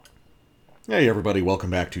Hey everybody, welcome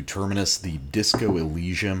back to Terminus, the Disco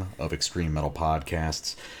Elysium of extreme metal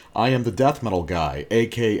podcasts. I am the death metal guy,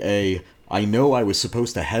 aka I know I was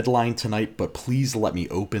supposed to headline tonight, but please let me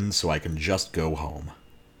open so I can just go home.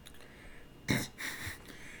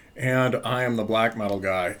 And I am the black metal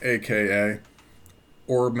guy, aka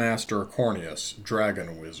Orbmaster Corneus,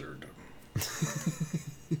 Dragon Wizard.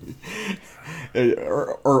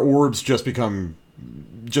 Are orbs just becoming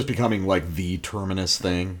like the Terminus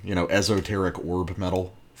thing? You know, esoteric orb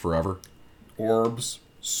metal forever? Orbs,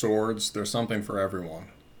 swords, there's something for everyone.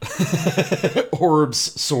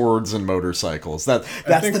 Orbs, swords, and motorcycles. That's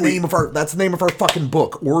think the name of our fucking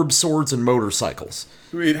book. Orbs, swords, and motorcycles.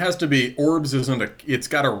 It has to be, orbs isn't a, it's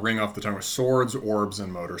got to ring off the tongue. Swords, orbs,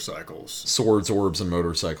 and motorcycles. Swords, orbs, and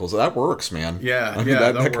motorcycles. That works, man. Yeah, I mean, yeah,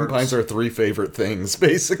 that that combines works. our three favorite things,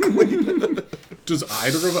 basically. Does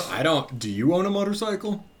either of it, I don't, do you own a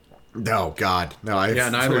motorcycle? No, God, no. Yeah,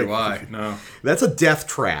 neither do I, no. That's a death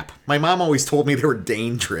trap. My mom always told me they were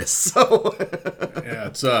dangerous. So Yeah,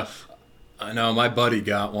 it's, I know my buddy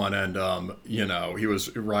got one and, he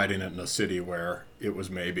was riding it in a city where it was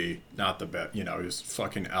maybe not the best, it was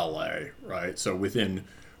fucking LA, right? So within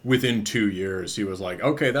 2 years, he was like,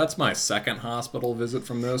 okay, that's my second hospital visit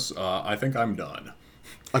from this. I think I'm done.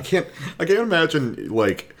 I can't imagine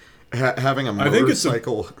like having a I think it's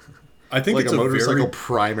motorcycle. I think Like it's a a motorcycle very,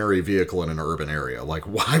 primary vehicle in an urban area. Like,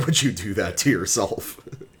 why would you do that to yourself?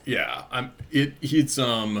 yeah, I think it's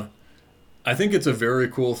a very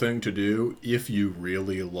cool thing to do if you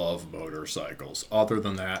really love motorcycles. Other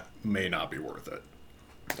than that, may not be worth it.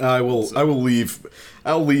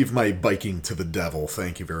 I'll leave my biking to the devil.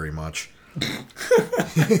 Thank you very much.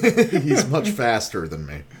 He's much faster than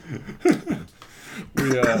me.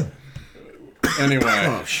 We, anyway,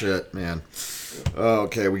 Oh shit, man.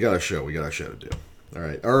 Okay, we got a show. We got a show to do. All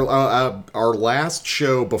right, our last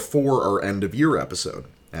show before our end of year episode.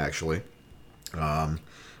 Actually,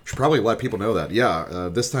 should probably let people know that. Yeah,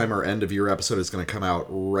 this time our end of year episode is going to come out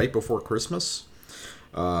right before Christmas.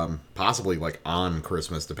 Possibly like on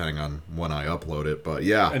Christmas, depending on when I upload it. But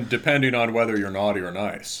yeah, and depending on whether you're naughty or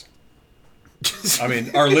nice. I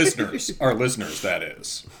mean, our listeners, that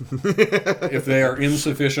is. If they are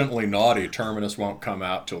insufficiently naughty, Terminus won't come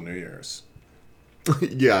out till New Year's.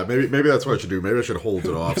 yeah, maybe that's what I should do. Maybe I should hold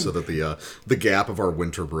it off so that the gap of our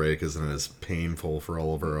winter break isn't as painful for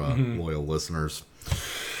all of our loyal listeners.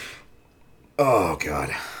 Oh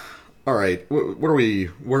God. All right, what are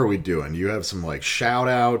we doing? You have some like shout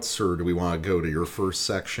outs, or do we want to go to your first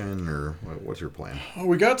section, or what's your plan? Oh,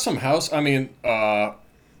 we got some house. I mean,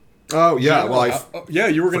 Oh yeah, well yeah,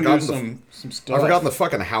 you were going to do forgotten some stuff. I've forgotten the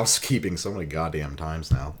fucking housekeeping so many goddamn times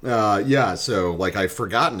now. Yeah, so like I've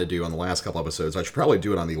forgotten to do on the last couple episodes. I should probably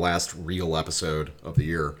do it on the last real episode of the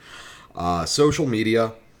year. Social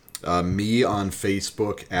media, me on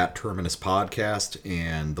Facebook at Terminus Podcast,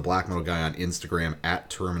 and the Black Metal Guy on Instagram at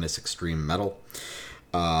Terminus Extreme Metal.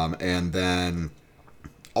 And then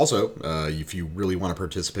also, if you really want to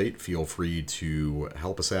participate, feel free to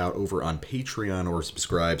help us out over on Patreon or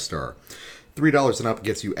Subscribestar. $3 and up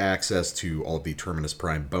gets you access to all of the Terminus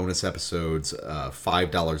Prime bonus episodes.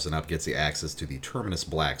 $5 and up gets you access to the Terminus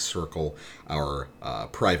Black Circle, our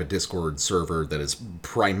private Discord server that is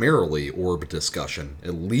primarily orb discussion,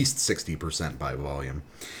 at least 60% by volume.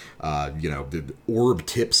 The orb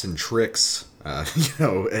tips and tricks,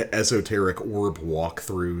 esoteric orb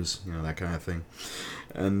walkthroughs, that kind of thing.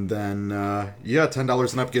 And then,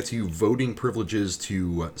 $10 and up gets you voting privileges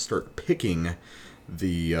to start picking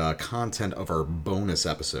the content of our bonus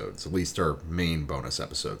episodes, at least our main bonus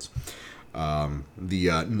episodes.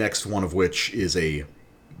 The next one of which is a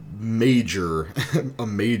major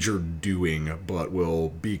doing, but will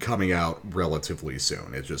be coming out relatively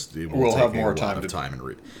soon. It will We'll take have a more lot time of to time and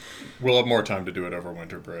read. We'll have more time to do it over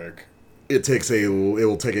winter break. It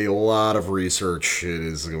will take a lot of research. It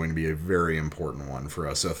is going to be a very important one for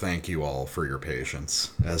us. So thank you all for your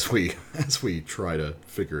patience as we try to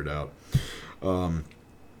figure it out.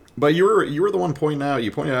 But you were the one pointing out.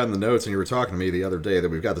 You pointed out in the notes, and you were talking to me the other day that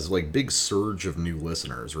we've got this like big surge of new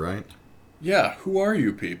listeners, right? Yeah, who are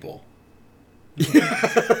you people?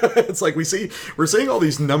 It's like we're seeing all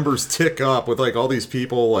these numbers tick up with like all these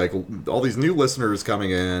people, like all these new listeners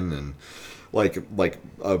coming in, and like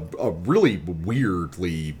a really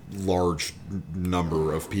weirdly large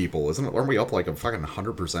number of people, isn't it? Aren't we up like a fucking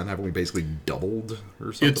 100%? Haven't we basically doubled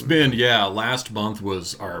or something? It's been, yeah, last month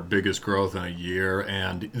was our biggest growth in a year,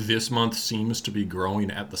 and this month seems to be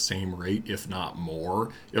growing at the same rate, if not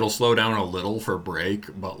more. It'll slow down a little for break,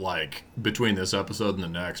 but like between this episode and the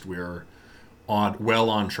next, we're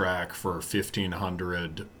on track for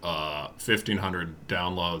 1,500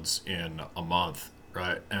 downloads in a month,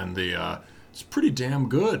 right? And it's pretty damn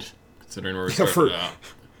good considering where we started out.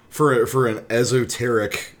 For an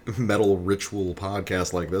esoteric metal ritual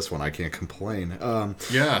podcast like this one, I can't complain.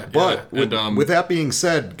 But with that being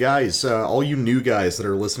said, guys, all you new guys that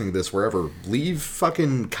are listening to this wherever, leave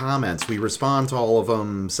fucking comments. We respond to all of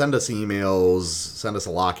them. Send us emails. Send us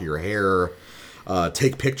a lock of your hair.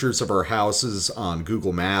 Take pictures of our houses on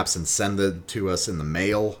Google Maps and send it to us in the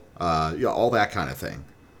mail. All that kind of thing.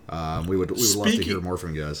 We would love to hear more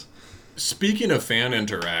from you guys. Speaking of fan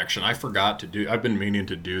interaction, I've been meaning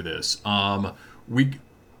to do this.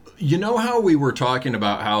 You know how we were talking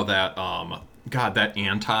about how that that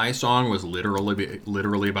Anti song was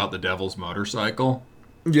literally about the devil's motorcycle?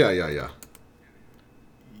 Yeah.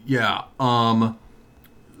 Yeah.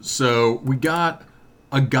 So we got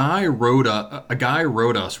a guy wrote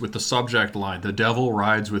us with the subject line, "The devil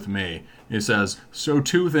rides with me." He says, "So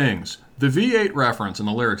two things. The V8 reference in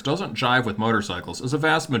the lyrics doesn't jive with motorcycles, as a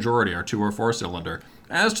vast majority are 2 or 4 cylinder.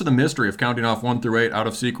 As to the mystery of counting off 1 through 8 out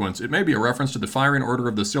of sequence, it may be a reference to the firing order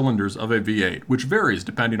of the cylinders of a V8, which varies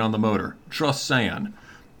depending on the motor. Just saying."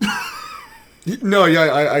 No,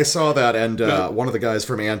 yeah, I saw that, and one of the guys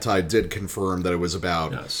from Anti did confirm that it was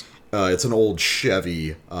about... Yes. It's an old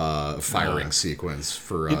Chevy firing sequence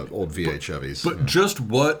for old V8 Chevys. But just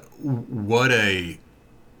what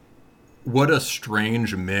a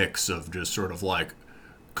strange mix of just sort of like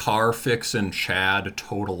car fixin' Chad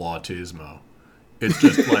total autismo. It's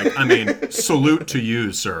just like, I mean, salute to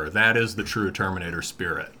you, sir. That is the true Terminator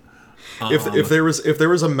spirit. If there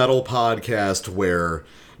was a metal podcast where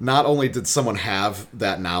not only did someone have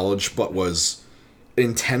that knowledge, but was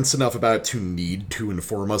intense enough about it to need to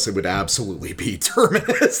inform us, it would absolutely be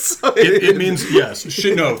Terminus. It means, yes.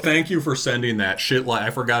 Thank you for sending that. Shit like, I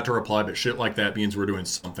forgot to reply, but shit like that means we're doing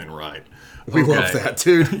something right. We love that,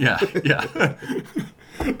 dude. Yeah.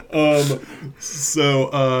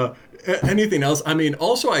 Anything else? I mean,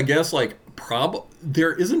 also, I guess, like,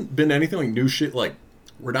 there isn't been anything like new shit, like,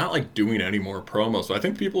 we're not, like, doing any more promos. So I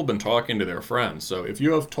think people have been talking to their friends. So if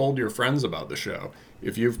you have told your friends about the show,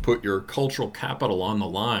 if you've put your cultural capital on the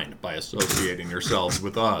line by associating yourselves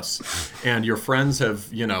with us, and your friends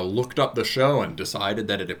have, looked up the show and decided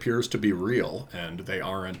that it appears to be real and they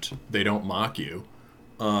don't mock you,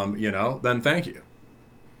 then thank you.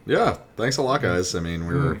 Yeah, thanks a lot, guys. I mean,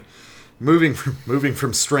 we were moving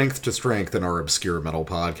from strength to strength in our obscure metal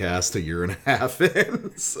podcast a year and a half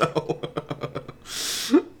in. So,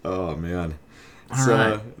 oh man,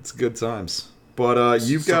 it's good times. But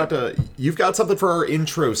you've got something for our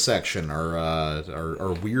intro section,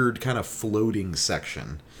 our weird kind of floating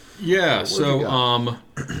section. Yeah.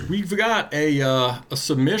 We've got a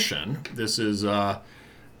submission. This is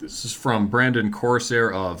from Brandon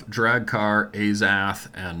Corsair of Dragcar, Azath,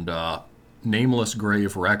 and Nameless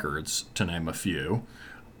Grave Records, to name a few.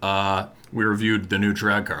 We reviewed the new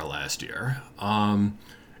Dragcar last year. And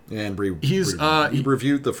he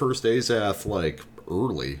reviewed the first Azath like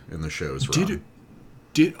early in the show's run.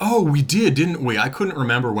 We did, didn't we? I couldn't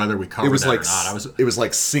remember whether we covered that or not. It was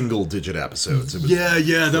like single-digit episodes.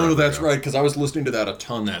 That's right, because I was listening to that a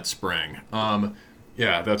ton that spring.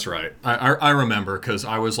 Yeah, that's right. I remember, because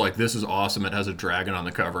I was like, this is awesome, it has a dragon on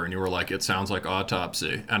the cover, and you were like, it sounds like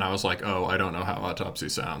Autopsy. And I was like, oh, I don't know how Autopsy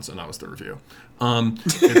sounds, and that was the review.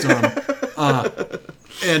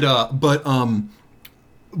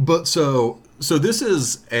 So this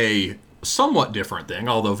is a somewhat different thing,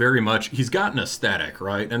 although very much, he's got an aesthetic,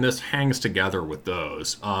 right? And this hangs together with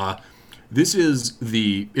those.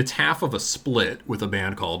 It's half of a split with a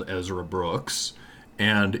band called Ezra Brooks,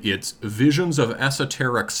 and it's Visions of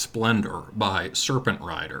Esoteric Splendor by Serpent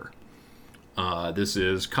Rider. This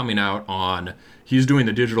is coming out he's doing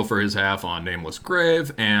the digital for his half on Nameless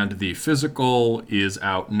Grave, and the physical is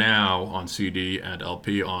out now on CD and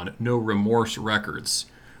LP on No Remorse Records.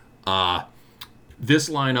 This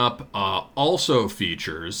lineup also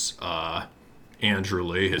features Andrew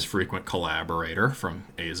Lee, his frequent collaborator from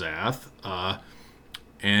Azath,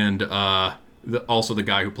 and also the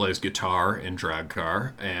guy who plays guitar in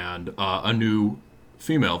Dragcar, and a new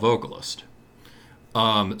female vocalist.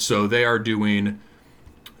 So they are doing...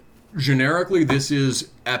 Generically, this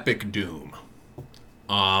is Epic Doom.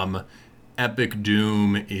 Epic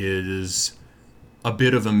Doom is a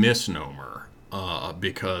bit of a misnomer,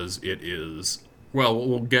 because it is... Well,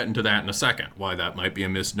 we'll get into that in a second, why that might be a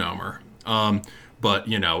misnomer. But,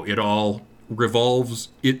 it all revolves...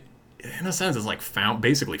 It, in a sense, is like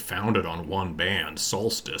basically founded on one band,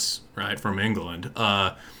 Solstice, right, from England.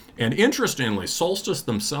 And interestingly, Solstice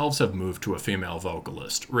themselves have moved to a female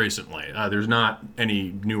vocalist recently. There's not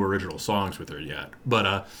any new original songs with her yet,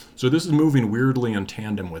 but so this is moving weirdly in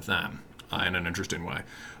tandem with them in an interesting way.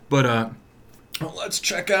 But well, let's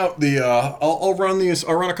check out the. I'll run these.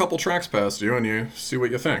 I'll run a couple tracks past you, and you see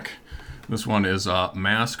what you think. This one is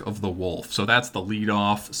 "Mask of the Wolf." So that's the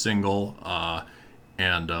lead-off single,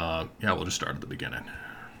 and yeah, we'll just start at the beginning.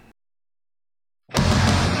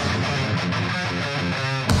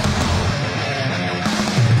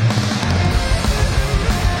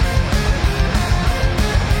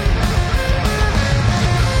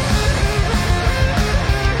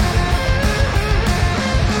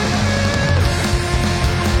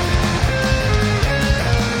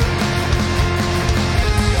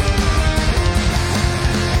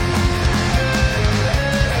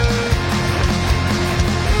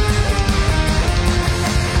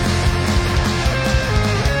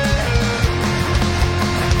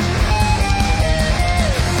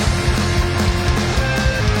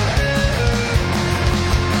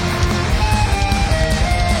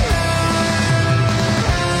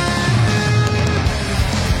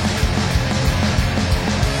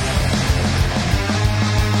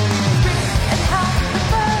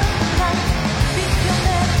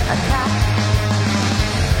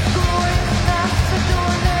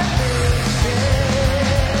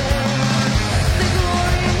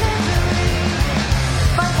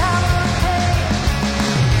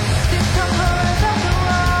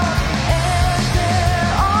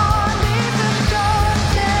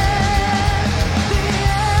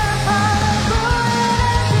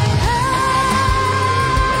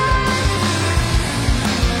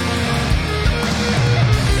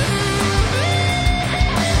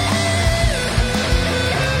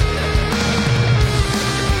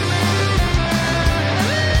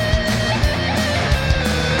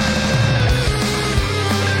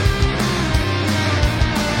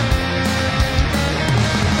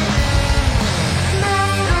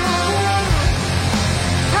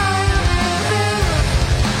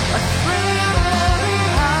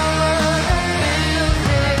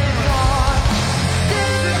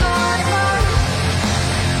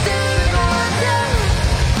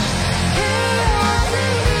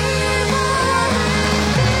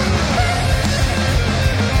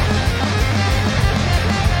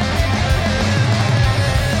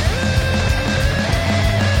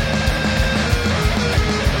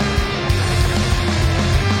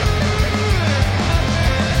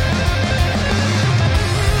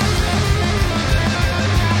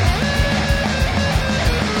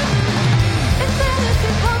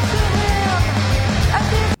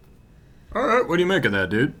 What do you make of that,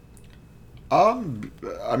 dude? I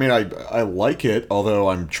mean, I like it, although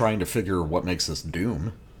I'm trying to figure what makes this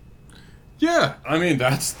Doom. Yeah, I mean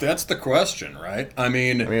that's the question, right? I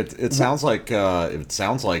mean, it sounds like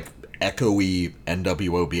echoey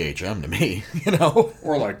NWO BHM to me, you know,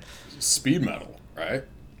 or like speed metal, right?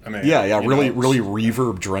 I mean, yeah, really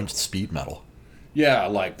reverb drenched speed metal. Yeah,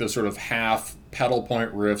 like the sort of half pedal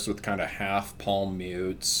point riffs with kind of half palm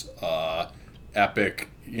mutes, epic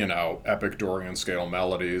Dorian scale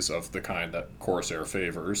melodies of the kind that Corsair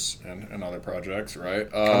favors and other projects, right?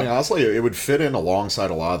 I mean, honestly, it would fit in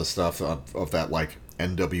alongside a lot of the stuff of that, like,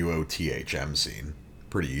 NWO THM scene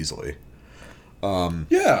pretty easily.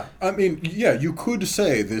 Yeah, I mean, yeah, you could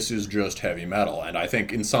say this is just heavy metal, and I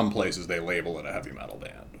think in some places they label it a heavy metal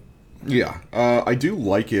band. Yeah, I do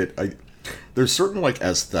like it. There's certain, like,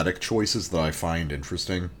 aesthetic choices that I find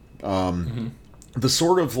interesting. The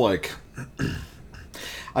sort of, like...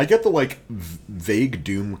 I get the, like, vague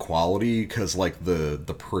Doom quality, because, like,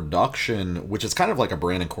 the production, which is kind of like a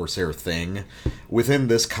Brandon Corsair thing, within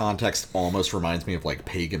this context almost reminds me of, like,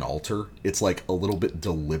 Pagan Altar. It's, like, a little bit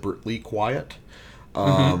deliberately quiet.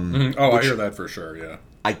 Oh, I hear that for sure, yeah.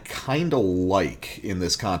 I kind of like in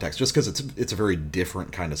this context, just because it's a very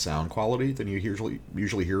different kind of sound quality than you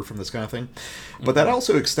usually hear from this kind of thing. But that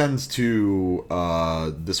also extends to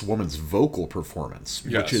this woman's vocal performance,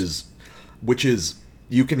 yes. which is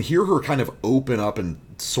you can hear her kind of open up and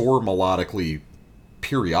soar melodically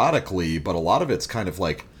periodically, but a lot of it's kind of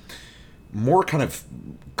like more kind of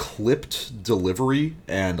clipped delivery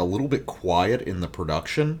and a little bit quiet in the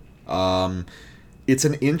production. It's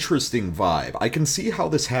an interesting vibe. I can see how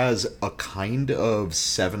this has a kind of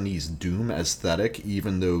 70s Doom aesthetic,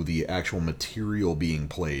 even though the actual material being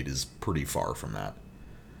played is pretty far from that.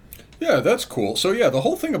 Yeah, that's cool. So yeah, the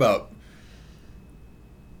whole thing about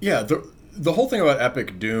the whole thing about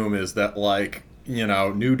Epic Doom is that, like, you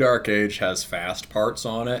know, New Dark Age has fast parts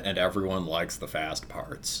on it, and everyone likes the fast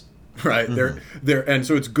parts, right? They're and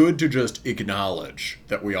so it's good to just acknowledge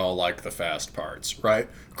that we all like the fast parts, right?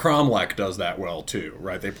 Cromlech does that well too,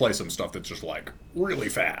 right? They play some stuff that's just like really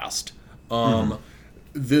fast.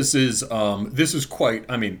 This is quite.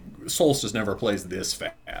 I mean, Solstice never plays this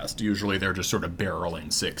fast. Usually they're just sort of barreling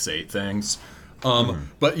 6/8 things.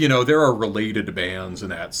 But there are related bands in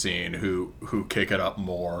that scene who kick it up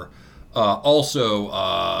more.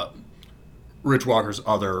 Also, Rich Walker's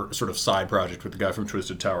other sort of side project with the guy from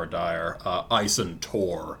Twisted Tower Dire, Ison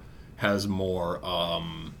Tor, has more.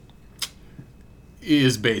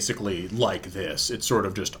 Is basically like this. It's sort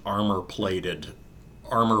of just armor plated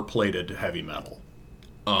heavy metal.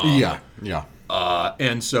 Yeah.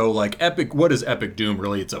 And so, like, what is Epic Doom?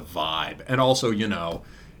 Really, it's a vibe. And also,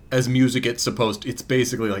 as music, it's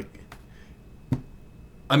basically like,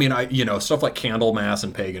 I mean, stuff like Candlemass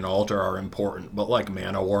and Pagan Altar are important, but like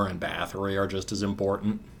Manowar and Bathory are just as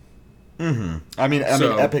important. I mean,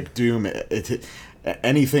 Epic Doom,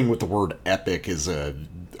 anything with the word epic is a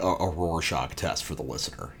Rorschach test for the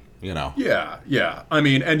listener. Yeah. I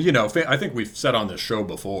mean, and I think we've said on this show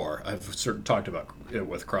before. I've talked about it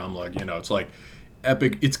with Cromlech. It's like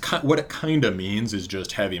epic. What it kind of means is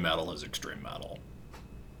just heavy metal is extreme metal.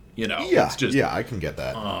 Yeah, it's just, yeah, I can get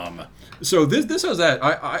that. So this has that.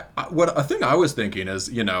 A thing I was thinking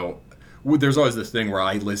is, there's always this thing where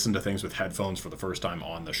I listen to things with headphones for the first time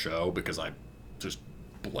on the show because I just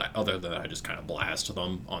other than that, I just kind of blast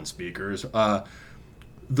them on speakers.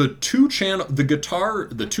 The two channel guitar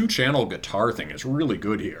thing is really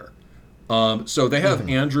good here. So they have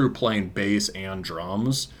Andrew playing bass and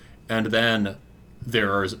drums, and then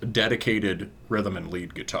there's dedicated rhythm and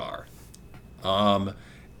lead guitar.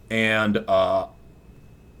 And a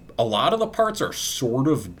lot of the parts are sort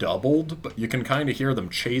of doubled, but you can kind of hear them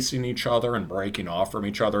chasing each other and breaking off from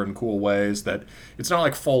each other in cool ways. That it's not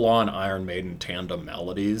like full-on Iron Maiden tandem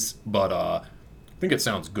melodies, but I think it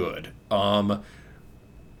sounds good.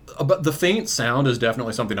 But the faint sound is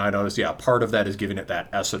definitely something I noticed. Yeah, part of that is giving it that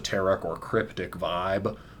esoteric or cryptic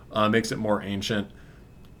vibe. Makes it more ancient.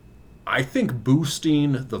 I think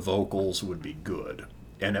boosting the vocals would be good.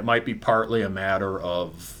 And it might be partly a matter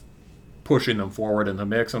of pushing them forward in the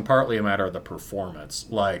mix and partly a matter of the performance.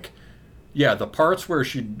 Like, yeah, the parts where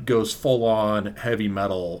she goes full-on heavy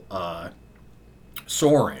metal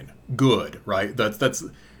soaring, good, right?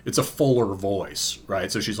 It's a fuller voice,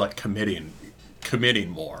 right? So she's like committing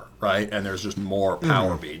more, right? And there's just more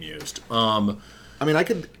power being used. I mean, I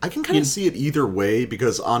can kind of see it either way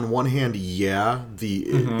because on one hand, yeah,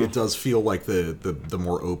 it does feel like the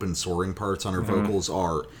more open soaring parts on her vocals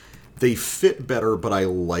they fit better, but I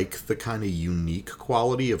like the kind of unique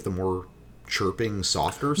quality of the more chirping,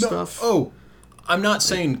 softer stuff. Oh, I'm not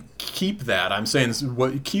saying keep that. I'm saying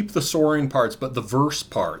keep the soaring parts, but the verse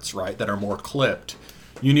parts, right, that are more clipped,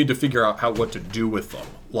 you need to figure out what to do with them.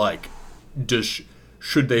 Like,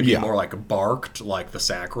 should they be more like barked, like the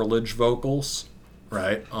Sacrilege vocals?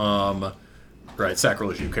 Right, right.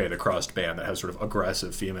 Sacrilege UK, the crust band that has sort of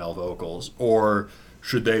aggressive female vocals, or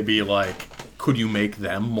should they be like? Could you make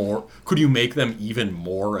them even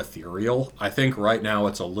more ethereal? I think right now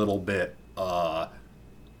it's a little bit.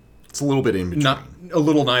 It's a little bit in between. Not a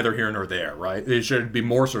little neither here nor there, right? It should be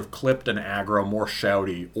more sort of clipped and aggro, more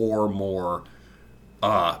shouty, or more,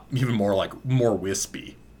 even more like more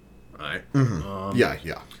wispy, right? Yeah.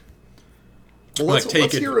 Well, let's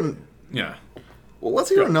hear yeah. Well, let's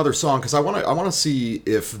hear another song because I want to see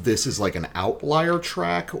if this is like an outlier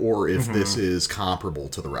track or if this is comparable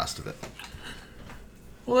to the rest of it.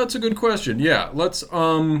 Well, that's a good question. Yeah, let's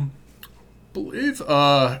believe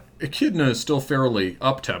Echidna is still fairly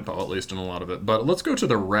up tempo, at least in a lot of it. But let's go to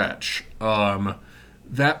the Wretch.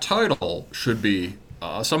 That title should be.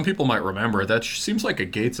 Some people might remember that seems like a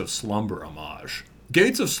Gates of Slumber homage.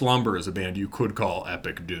 Gates of Slumber is a band you could call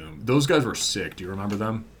Epic Doom. Those guys were sick. Do you remember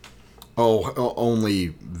them? Oh, only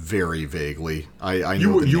very vaguely. I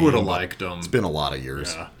know you would have liked them. It's been a lot of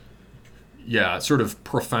years. Yeah, sort of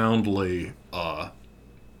profoundly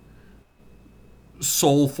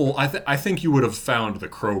soulful. I think you would have found the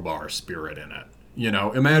Crowbar spirit in it.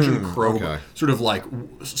 Imagine Crowbar, sort of like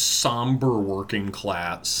somber,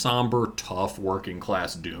 tough working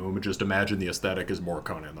class Doom. Just imagine the aesthetic is more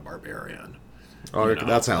Conan the Barbarian. Oh,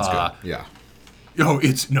 that sounds good. Yeah.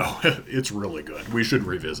 It's really good. We should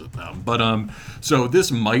revisit them. But so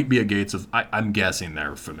this might be a Gates of. I'm guessing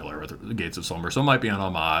they're familiar with the Gates of Slumber, so it might be an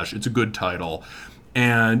homage. It's a good title,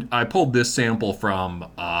 and I pulled this sample from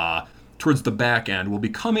towards the back end. We'll be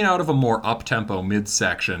coming out of a more up-tempo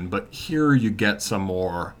midsection, but here you get some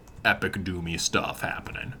more epic doomy stuff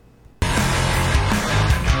happening.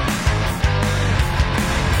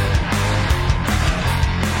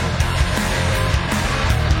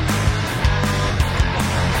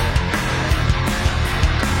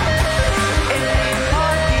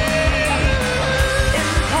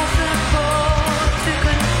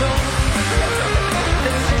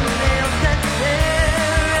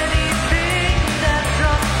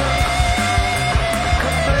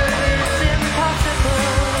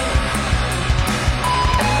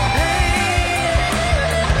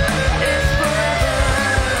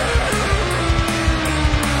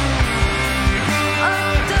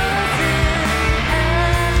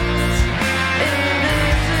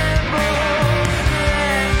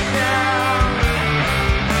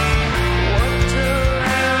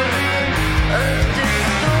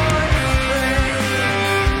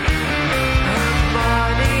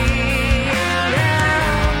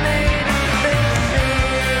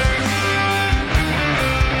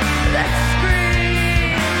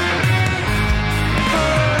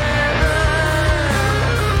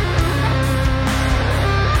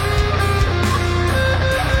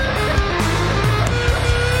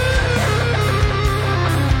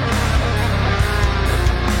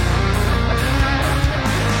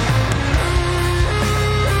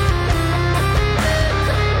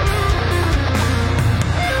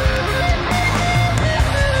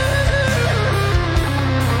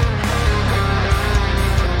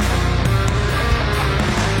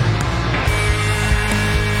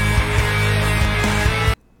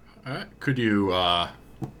 Could you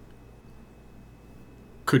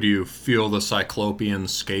could you feel the Cyclopean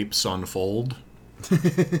scapes unfold?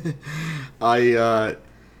 I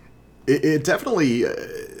it definitely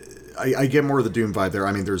I get more of the Doom vibe there.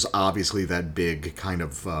 I mean, there's obviously that big kind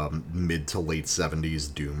of mid to late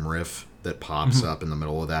 '70s Doom riff that pops up in the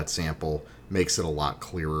middle of that sample, makes it a lot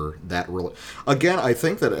clearer. That really, again, I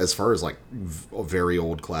think that as far as like very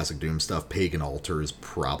old classic Doom stuff, Pagan Altar is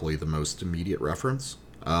probably the most immediate reference.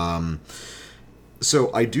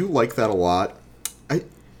 So I do like that a lot.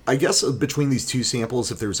 I guess between these two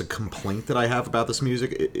samples, if there's a complaint that I have about this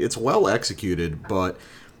music, it's well executed, but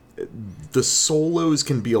the solos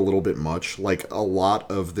can be a little bit much. Like, a lot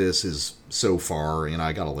of this is so far, and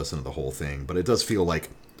I gotta listen to the whole thing, but it does feel like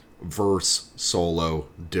verse, solo,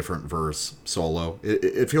 different verse, solo.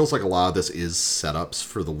 It feels like a lot of this is setups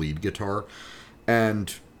for the lead guitar,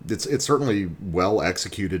 and it's certainly well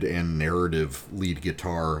executed and narrative lead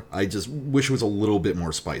guitar. I just wish it was a little bit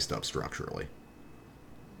more spiced up structurally.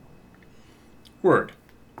 Word.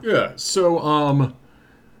 Yeah. So,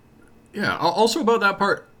 yeah. Also about that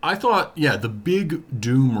part, I thought, yeah, the big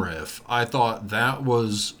Doom riff. I thought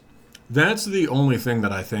that's the only thing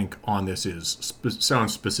that I think on this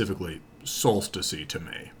sounds specifically solstice-y to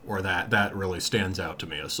me, or that really stands out to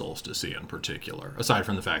me as solstice-y in particular. Aside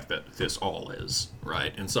from the fact that this all is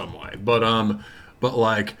right in some way, but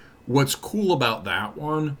like what's cool about that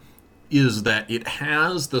one is that it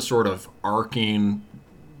has the sort of arcing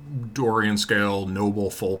Dorian scale noble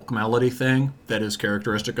folk melody thing that is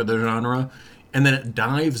characteristic of the genre, and then it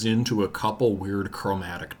dives into a couple weird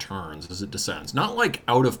chromatic turns as it descends. Not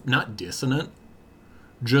dissonant,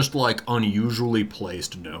 just like unusually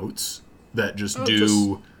placed notes that just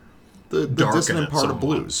the dissonant part of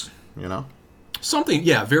blues, you know? Something,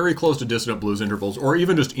 yeah, very close to dissonant blues intervals, or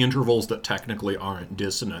even just intervals that technically aren't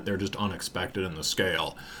dissonant. They're just unexpected in the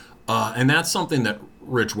scale. And that's something that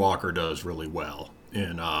Rich Walker does really well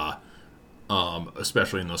in,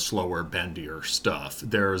 especially in the slower, bendier stuff.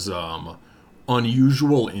 There's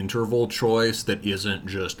unusual interval choice that isn't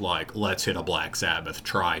just like, let's hit a Black Sabbath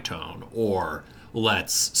tritone, or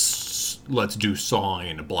let's do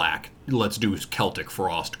sawing black, let's do Celtic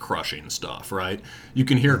Frost crushing stuff, right? You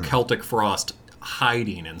can hear Celtic Frost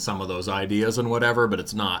hiding in some of those ideas and whatever, but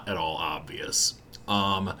it's not at all obvious.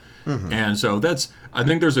 And so I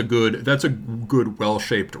think that's a good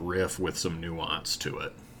well-shaped riff with some nuance to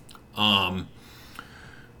it.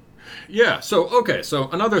 Yeah, so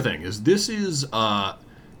another thing is this is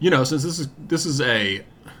since this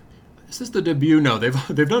is the debut? No,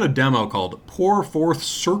 they've done a demo called Pour Forth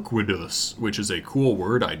Circuitous, which is a cool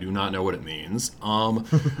word. I do not know what it means.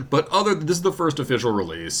 But this is the first official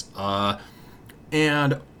release.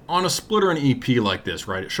 And on a splitter and EP like this,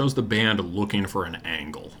 right, it shows the band looking for an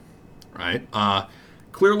angle, right?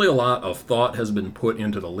 Clearly a lot of thought has been put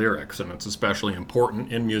into the lyrics, and it's especially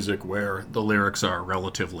important in music where the lyrics are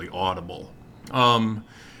relatively audible. And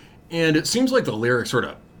it seems like the lyrics sort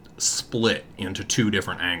of split into two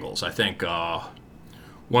different angles. I think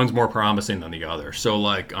one's more promising than the other. So,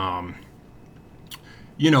 like, on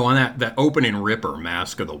that opening ripper,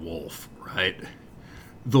 Mask of the Wolf, right?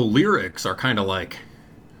 The lyrics are kind of like,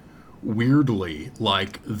 weirdly,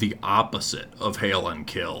 like the opposite of Hail and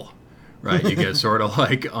Kill, right? You get sort of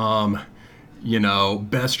like,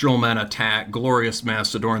 bestial men attack, glorious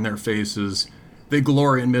masks adorn their faces, they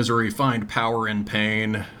glory in misery, find power in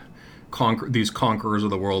pain, these conquerors of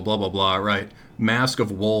the world, blah, blah, blah, right? Mask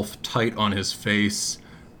of Wolf, tight on his face,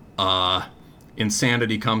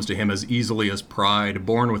 insanity comes to him as easily as pride,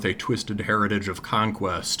 born with a twisted heritage of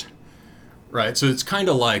conquest, right? So it's kind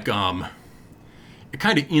of like, it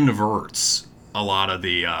kind of inverts a lot of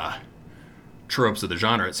the tropes of the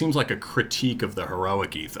genre. It seems like a critique of the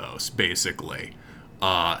heroic ethos, basically.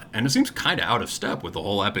 And it seems kind of out of step with the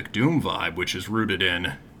whole Epic Doom vibe, which is rooted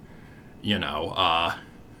in,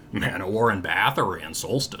 Man-O-War and Bathory and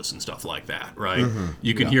Solstice and stuff like that, right?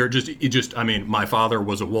 You can hear my father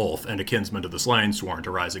was a wolf and a kinsman to the slain, sworn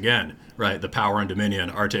to rise again, right? The power and dominion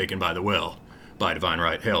are taken by the will, by divine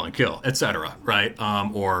right, hail and kill, etc., right?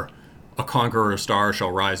 Or a conqueror star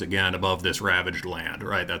shall rise again above this ravaged land,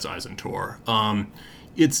 right? That's Eisentor.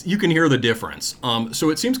 You can hear the difference. So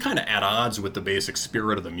it seems kind of at odds with the basic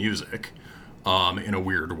spirit of the music, in a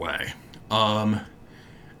weird way.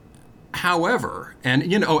 However, and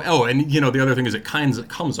the other thing is it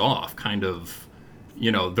comes off kind of,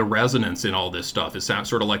 the resonance in all this stuff is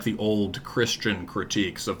sort of like the old Christian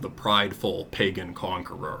critiques of the prideful pagan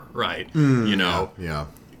conqueror, right? Yeah.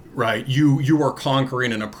 Right, you are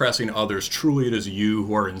conquering and oppressing others. Truly, it is you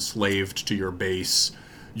who are enslaved to your base,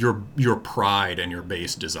 your pride and your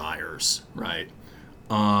base desires, right?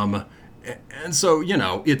 And so,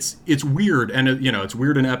 it's weird, and it's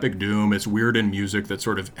weird in Epic Doom. It's weird in music that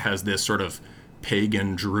sort of has this sort of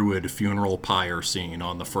pagan druid funeral pyre scene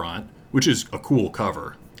on the front, which is a cool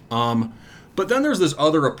cover. But then there's this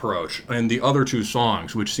other approach in the other two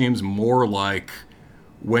songs, which seems more like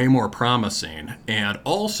way more promising and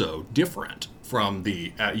also different from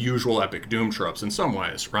the usual Epic Doom tropes in some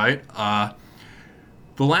ways, right?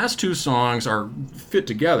 The last two songs are fit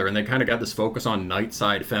together, and they kind of got this focus on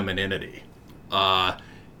nightside femininity.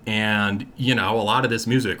 And, a lot of this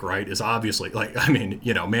music, right, is obviously,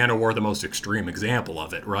 Manowar, the most extreme example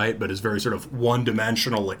of it, right? But is very sort of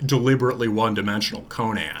one-dimensional, deliberately one-dimensional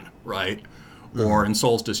Conan, right? Mm-hmm. Or in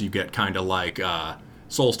Solstice, you get kind of like,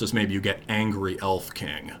 Solstice, maybe you get Angry Elf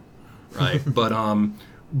King, right?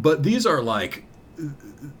 But these are like,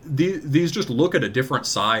 these just look at a different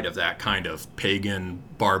side of that kind of pagan,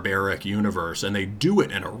 barbaric universe, and they do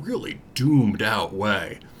it in a really doomed out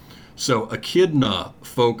way. So Echidna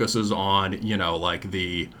focuses on, like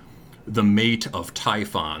the mate of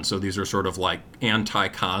Typhon. So these are sort of like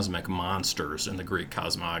anti-cosmic monsters in the Greek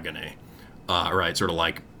cosmogony, right? Sort of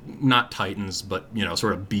like not titans, but,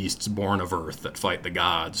 sort of beasts born of earth that fight the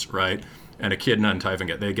gods, right? And Echidna and Typhon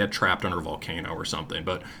get trapped under a volcano or something.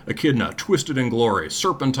 But Echidna, twisted in glory,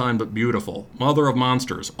 serpentine but beautiful, mother of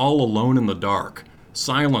monsters, all alone in the dark.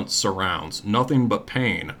 Silence surrounds, nothing but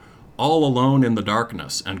pain, all alone in the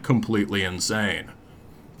darkness and completely insane.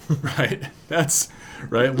 Right? That's,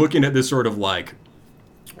 right? Looking at this sort of like,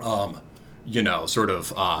 the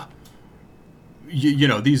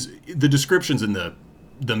descriptions in the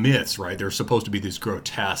myths, right? They're supposed to be these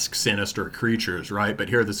grotesque, sinister creatures, right? But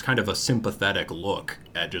here, there's kind of a sympathetic look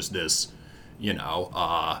at just this,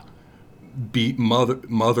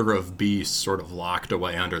 mother of beasts sort of locked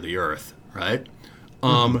away under the earth, right?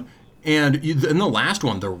 Mm-hmm. And in the last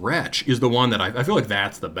one, The Wretch, is the one that I feel like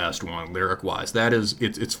that's the best one lyric-wise. That is,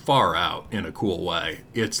 it's far out in a cool way.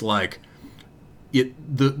 It's like,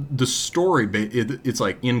 the story, it's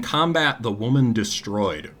like, in combat the woman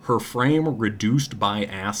destroyed, her frame reduced by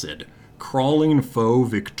acid, crawling foe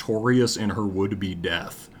victorious in her would-be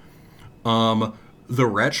death. The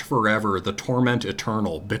wretch forever, the torment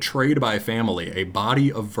eternal, betrayed by family, a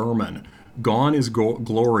body of vermin, gone is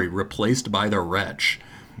glory, replaced by the wretch.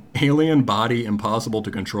 Alien body impossible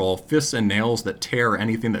to control, fists and nails that tear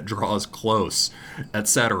anything that draws close,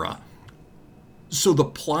 etc. So the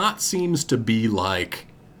plot seems to be like,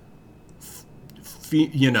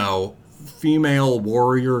 female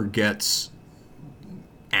warrior gets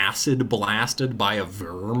acid blasted by a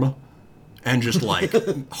verm and just like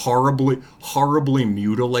horribly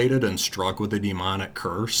mutilated and struck with a demonic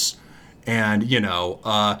curse. And,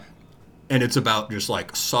 and it's about just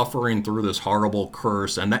like suffering through this horrible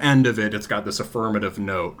curse. And the end of it, it's got this affirmative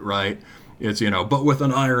note, right? It's, but with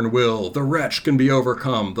an iron will, the wretch can be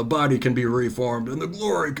overcome, the body can be reformed, and the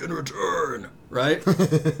glory can return, right?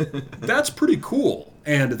 That's pretty cool.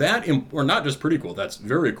 And that, or not just pretty cool, that's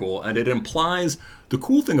very cool. And it implies, the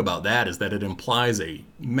cool thing about that is that it implies a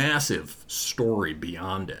massive story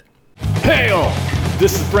beyond it. Hail!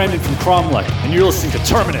 This is Brandon from Cromlech, and you're listening to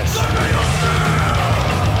Terminus.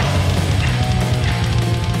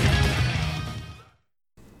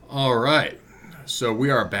 All right. So we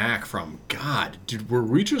are back from, God, were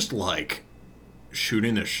we just like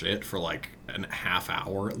shooting the shit for like a half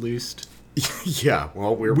hour at least? Yeah,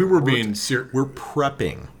 well, we're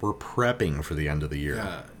prepping. We're prepping for the end of the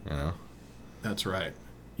year. Yeah. That's right.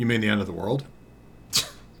 You mean the end of the world?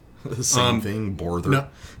 The same thing, Borther. No.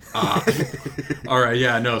 All right,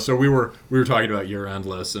 yeah, no. So we were talking about Year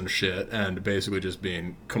Endless and shit, and basically just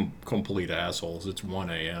being complete assholes. It's 1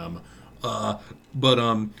 a.m.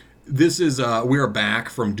 But this is we are back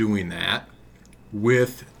from doing that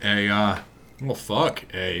with a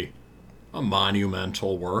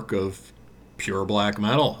monumental work of pure black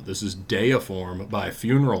metal. This is Deiform by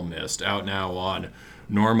Funeral Mist, out now on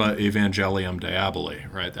Norma Evangelium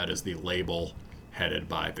Diaboli, right? That is the label headed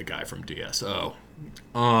by the guy from DSO.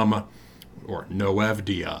 Or Noev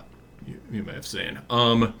Dia, you may have seen.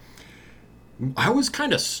 I was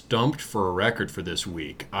kind of stumped for a record for this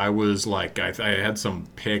week. I was like, I had some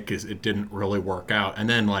pick, it didn't really work out. And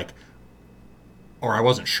then or I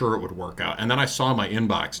wasn't sure it would work out. And then I saw in my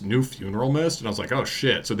inbox, new Funeral Mist, and I was like, oh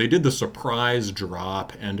shit. So they did the surprise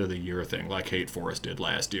drop end of the year thing like Hate Forest did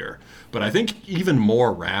last year. But I think even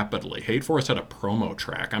more rapidly. Hate Forest had a promo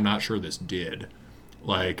track. I'm not sure this did.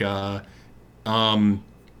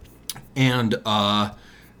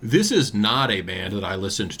 This is not a band that I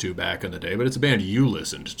listened to back in the day, but it's a band you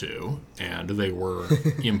listened to, and they were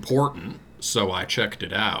important, so I checked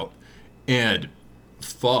it out. And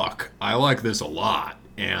fuck, I like this a lot.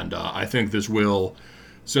 And I think this will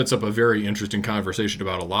sets up a very interesting conversation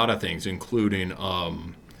about a lot of things, including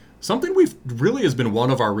something we've really has been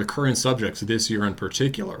one of our recurring subjects this year in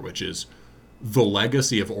particular, which is the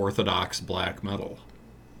legacy of orthodox black metal.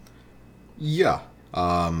 Yeah.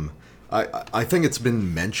 I think it's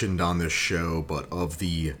been mentioned on this show, but of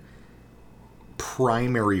the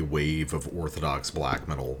primary wave of orthodox black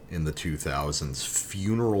metal in the 2000s,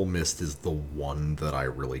 Funeral Mist is the one that I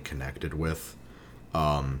really connected with.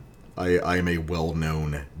 I am a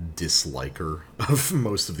well-known disliker of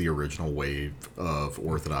most of the original wave of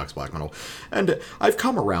orthodox black metal, and I've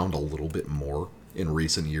come around a little bit more in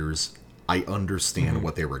recent years. I understand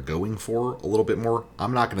what they were going for a little bit more.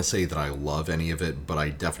 I'm not going to say that I love any of it, but I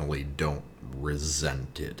definitely don't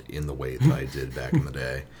resent it in the way that I did back in the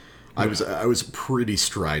day. I was pretty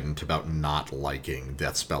strident about not liking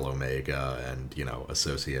Deathspell Omega and,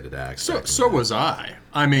 associated acts. So was I.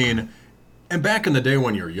 I mean, and back in the day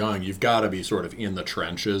when you're young, you've got to be sort of in the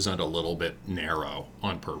trenches and a little bit narrow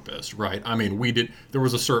on purpose, right? I mean, there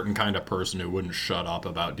was a certain kind of person who wouldn't shut up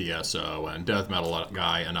about DSO, and Death Metal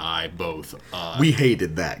Guy and I both. We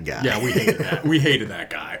hated that guy. Yeah, we hated that. We hated that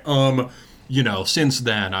guy. Since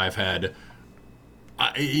then I've had,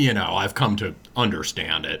 I've come to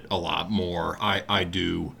understand it a lot more. I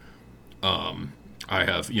do. I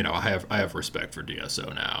have respect for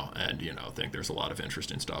DSO now, and think there's a lot of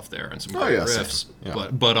interesting stuff there and some great riffs. Yeah.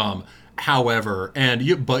 But however,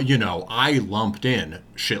 I lumped in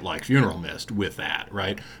shit like Funeral Mist with that,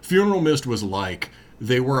 right? Funeral Mist was like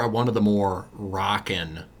they were one of the more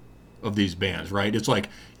rockin' of these bands, right? It's like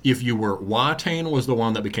if you were Watain was the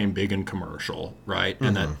one that became big and commercial, right,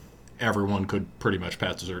 and that everyone could pretty much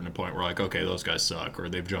pass a certain point where like, okay, those guys suck, or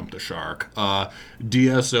they've jumped the shark.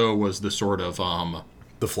 DSO was the sort of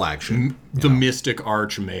the flagship, the mystic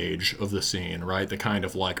archmage of the scene, right? The kind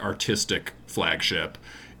of like artistic flagship.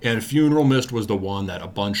 And Funeral Mist was the one that a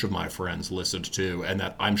bunch of my friends listened to, and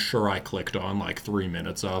that I'm sure I clicked on like 3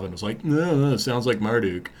 minutes of, and was like, no, it sounds like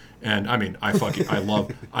Marduk. And I mean, I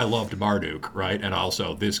loved Marduk, right? And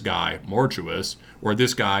also this guy Mortuus, or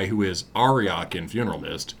this guy who is Ariok in Funeral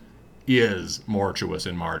Mist, is Mortuus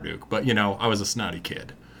in Marduk. But I was a snotty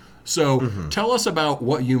kid. So tell us about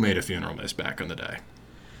what you made of Funeral Mist back in the day.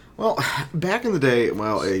 Well, back in the day,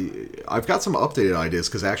 I've got some updated ideas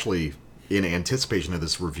because actually, in anticipation of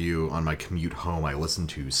this review on my commute home, I listened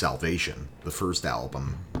to Salvation, the first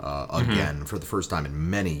album, again for the first time in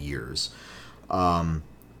many years. And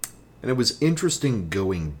it was interesting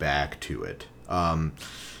going back to it.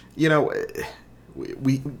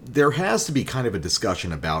 There has to be kind of a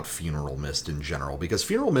discussion about Funeral Mist in general, because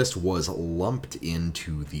Funeral Mist was lumped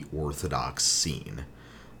into the Orthodox scene.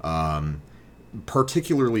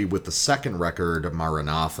 Particularly with the second record,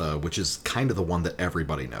 Maranatha, which is kind of the one that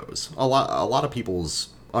everybody knows. A lot of people's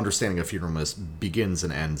understanding of Funeral Mist begins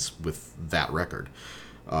and ends with that record,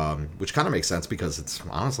 which kind of makes sense because it's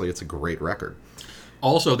a great record.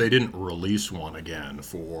 Also, they didn't release one again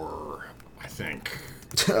for, I think,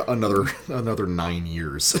 another 9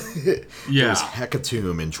 years. Yeah. It was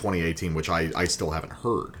Hecatomb in 2018, which I still haven't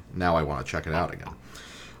heard. Now I want to check it out again.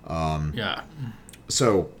 Yeah.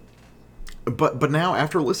 So. But now,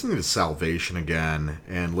 after listening to Salvation again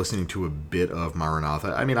and listening to a bit of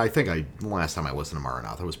Maranatha, I mean, I think the last time I listened to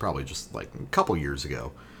Maranatha was probably just like a couple years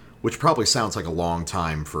ago, which probably sounds like a long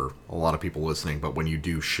time for a lot of people listening, but when you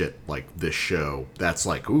do shit like this show, that's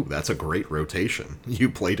like, ooh, that's a great rotation. You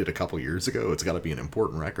played it a couple years ago, it's got to be an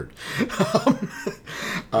important record.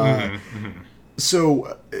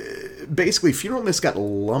 So, basically, Funeral Mist got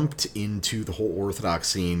lumped into the whole Orthodox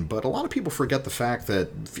scene, but a lot of people forget the fact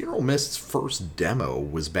that Funeral Mist's first demo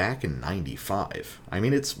was back in '95. I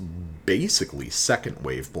mean, it's basically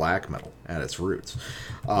second-wave black metal at its roots.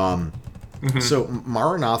 So,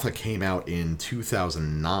 Maranatha came out in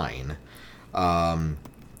 2009,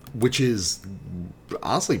 which is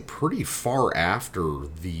honestly pretty far after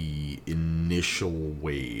the initial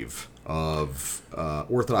wave of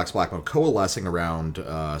Orthodox black metal coalescing around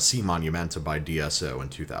C Monumenta by DSO in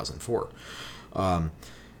 2004.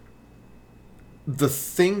 The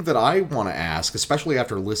thing that I want to ask, especially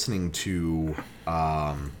after listening to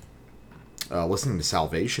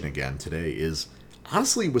Salvation again today, is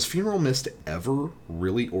honestly, was Funeral Mist ever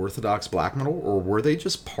really Orthodox black metal, or were they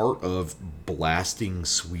just part of blasting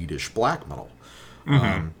Swedish black metal?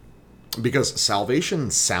 Because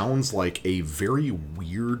Salvation sounds like a very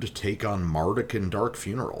weird take on Marduk and Dark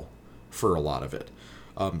Funeral for a lot of it.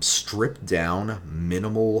 Stripped down,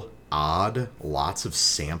 minimal, odd, lots of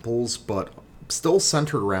samples, but still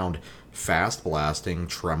centered around fast blasting,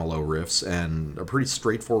 tremolo riffs, and a pretty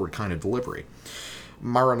straightforward kind of delivery.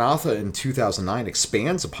 Maranatha in 2009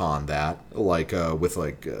 expands upon that, with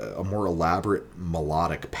a more elaborate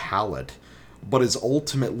melodic palette, but is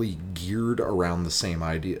ultimately geared around the same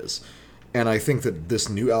ideas. And I think that this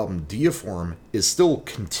new album, Deiform, is still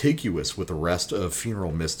contiguous with the rest of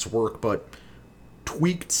Funeral Mist's work, but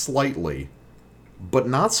tweaked slightly. But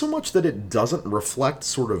not so much that it doesn't reflect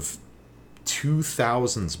sort of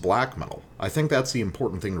 2000s black metal. I think that's the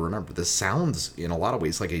important thing to remember. This sounds, in a lot of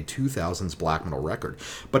ways, like a 2000s black metal record.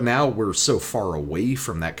 But now we're so far away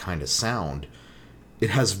from that kind of sound,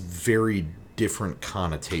 it has very different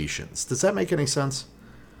connotations. Does that make any sense?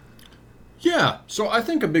 Yeah, so I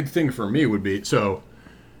think a big thing for me would be,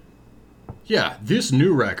 this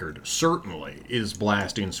new record certainly is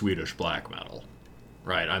blasting Swedish black metal,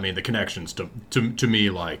 right? I mean, the connections to me,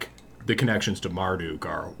 like, the connections to Marduk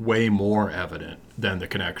are way more evident than the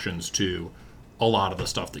connections to a lot of the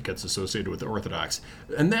stuff that gets associated with the Orthodox.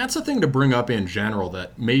 And that's a thing to bring up in general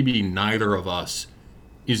that maybe neither of us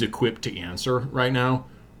is equipped to answer right now,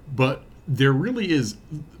 but there really is.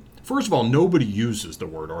 First of all, nobody uses the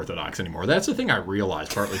word Orthodox anymore. That's the thing I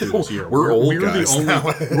realized partly through this year. We're old guys now.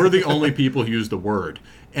 We're the only people who use the word.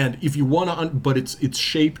 And if you want to, but it's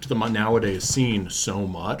shaped the nowadays scene so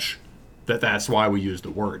much that's why we use the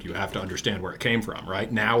word. You have to understand where it came from, right?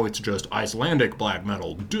 Now it's just Icelandic black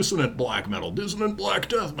metal, dissonant black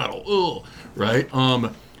death metal, right?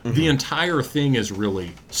 The entire thing is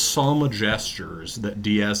really some gestures that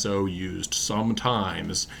DSO used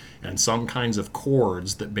sometimes, and some kinds of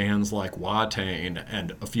chords that bands like Watain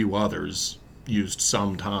and a few others used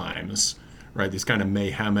sometimes, right? These kind of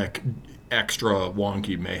mayhemic, extra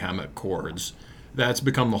wonky mayhemic chords. That's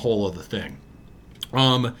become the whole of the thing.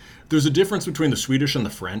 There's a difference between the Swedish and the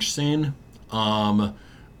French scene. And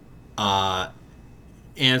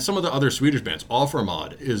some of the other Swedish bands,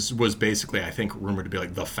 Offermod was basically, I think, rumored to be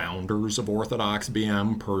like the founders of Orthodox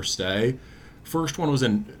BM per se. First one was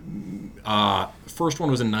in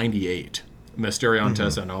 '98, Mysterion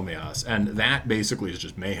Tesanomias, and that basically is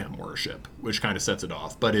just mayhem worship, which kind of sets it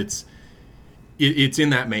off. But it's in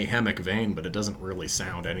that mayhemic vein, but it doesn't really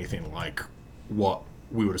sound anything like what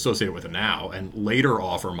we would associate it with it now. And later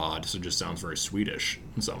Offermod, so it just sounds very Swedish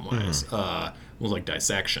in some ways. It was like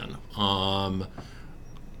Dissection.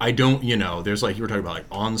 I don't, there's like, you were talking about like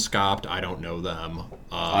Onskapt, I don't know them.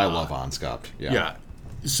 I love Onskapt, yeah. Yeah.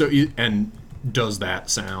 So, and does that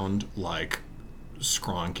sound like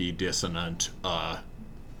skronky, dissonant,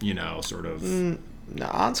 sort of...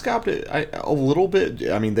 Onskapt, a little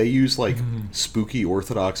bit. I mean, they use like spooky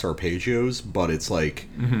Orthodox arpeggios, but it's like...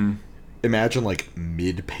 Imagine like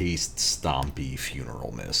mid-paced stompy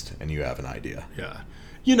Funeral Mist, and you have an idea. Yeah.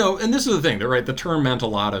 And this is the thing, right? The term meant a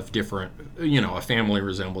lot of different, a family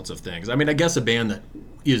resemblance of things. I mean, I guess a band that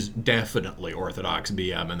is definitely Orthodox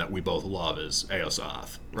BM and that we both love is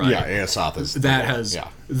Aosoth, right? Yeah, Aosoth is...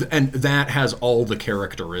 And that has all the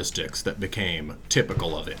characteristics that became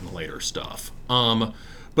typical of it in later stuff.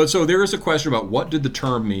 But so there is a question about what did the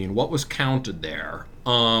term mean? What was counted there?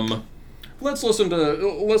 Let's listen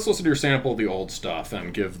to your sample of the old stuff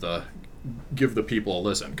and give the people a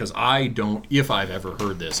listen, because I don't, if I've ever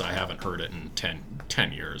heard this, I haven't heard it in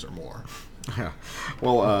 10 years or more. Yeah.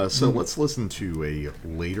 Well, so let's listen to a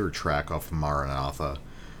later track off Maranatha.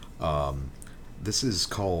 This is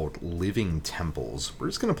called Living Temples. We're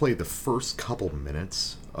just going to play the first couple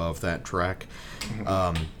minutes of that track.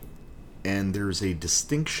 And there's a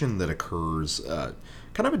distinction that occurs,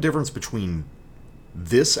 kind of a difference between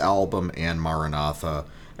this album and Maranatha,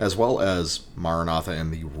 as well as Maranatha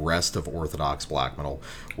and the rest of Orthodox black metal,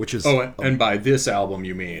 which is... Oh, and by this album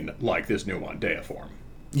you mean like this new one, Deiform.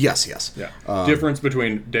 Yes. Yeah. Difference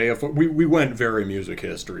between Deiform... We went very music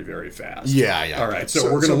history very fast. Yeah. All right, so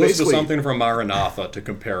we're going to listen to something from Maranatha to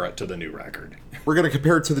compare it to the new record. We're going to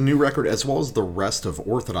compare it to the new record as well as the rest of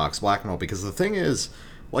Orthodox black metal, because the thing is,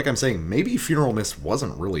 like I'm saying, maybe Funeral Mist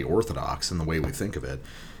wasn't really Orthodox in the way we think of it.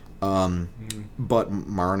 But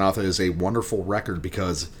Maranatha is a wonderful record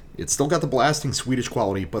because it's still got the blasting Swedish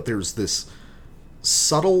quality, but there's this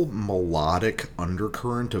subtle melodic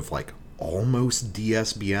undercurrent of like almost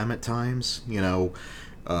DSBM at times,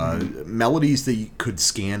 melodies that you could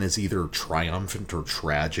scan as either triumphant or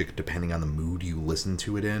tragic depending on the mood you listen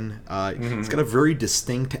to it in. It's got a very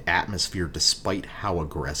distinct atmosphere despite how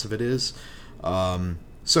aggressive it is.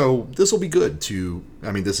 So this will be good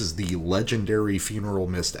this is the legendary Funeral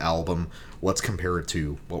Mist album. Let's compare it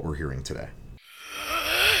to what we're hearing today.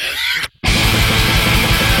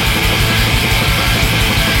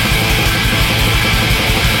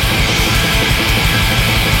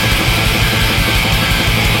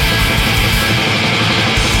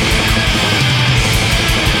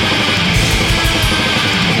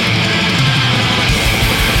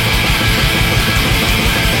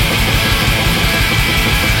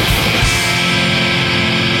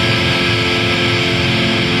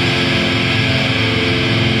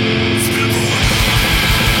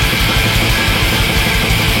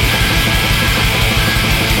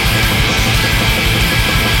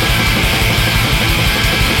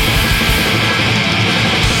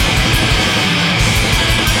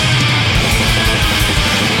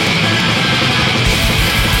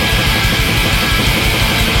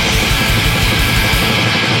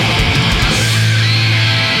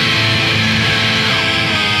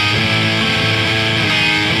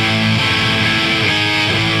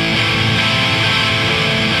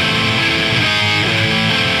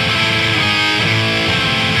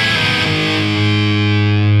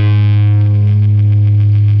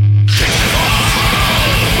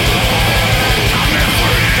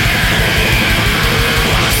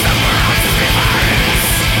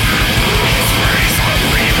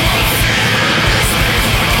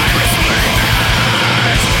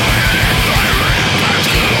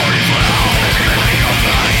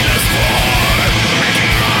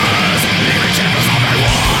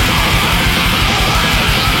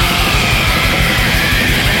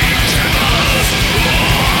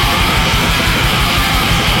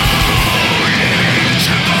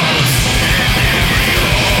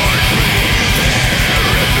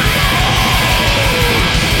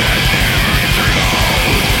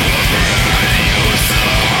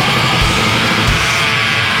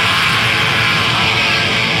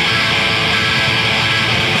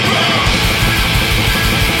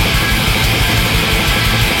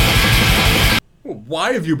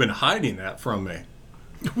 Why have you been hiding that from me?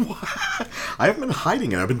 I haven't been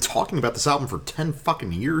hiding it. I've been talking about this album for 10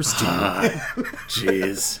 fucking years, dude.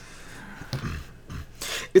 Jeez.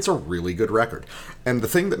 It's a really good record. And the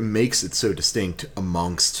thing that makes it so distinct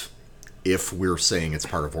amongst, if we're saying it's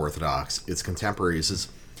part of Orthodox, its contemporaries, is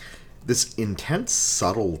this intense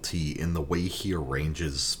subtlety in the way he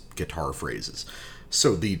arranges guitar phrases.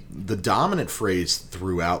 So the dominant phrase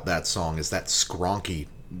throughout that song is that skronky,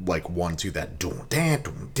 like 1-2, that dun dan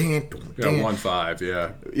dun dan dun dan. Yeah, 1-5,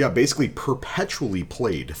 yeah. Yeah, basically perpetually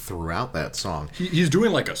played throughout that song. He's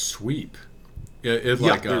doing like a sweep. It's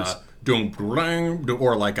like dum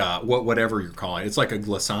or like whatever you're calling it. It's like a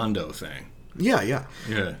glissando thing. Yeah.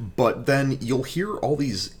 Yeah. But then you'll hear all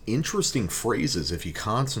these interesting phrases if you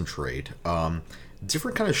concentrate,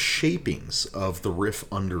 different kind of shapings of the riff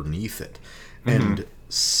underneath it. And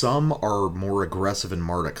some are more aggressive and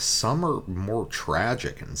mardic, some are more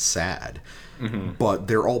tragic and sad. But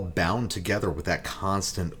they're all bound together with that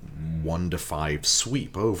constant 1-5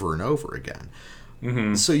 sweep over and over again.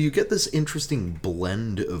 So you get this interesting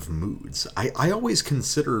blend of moods. I always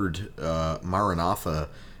considered Maranatha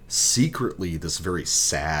secretly this very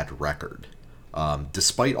sad record.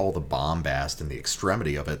 Despite all the bombast and the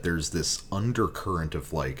extremity of it, there's this undercurrent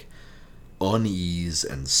of like unease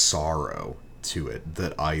and sorrow to it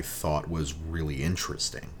that I thought was really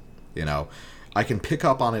interesting. You know, I can pick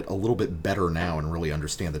up on it a little bit better now and really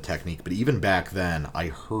understand the technique, but even back then I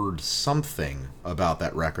heard something about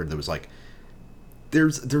that record that was like,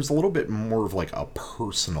 there's a little bit more of like a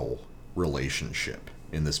personal relationship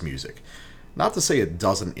in this music. Not to say it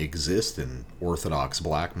doesn't exist in Orthodox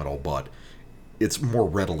black metal, but it's more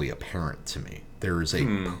readily apparent to me. There is a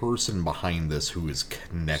person behind this who is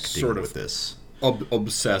connecting Sort of with this.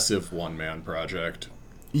 Obsessive one-man project.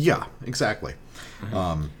 Yeah, exactly.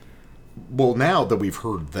 Well, now that we've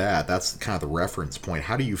heard that, that's kind of the reference point.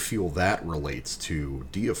 How do you feel that relates to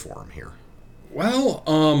Deiform here?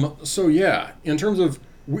 Well, so yeah, in terms of,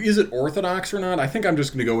 is it Orthodox or not? I think I'm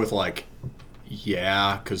just going to go with like,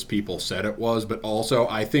 yeah, because people said it was, but also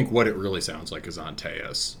I think what it really sounds like is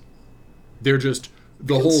Antaeus. They're just,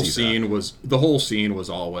 the whole scene was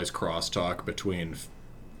always crosstalk between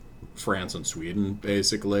France and Sweden,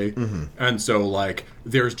 basically. And so, like,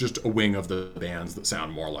 there's just a wing of the bands that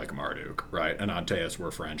sound more like Marduk, right? And Antaeus were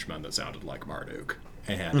Frenchmen that sounded like Marduk.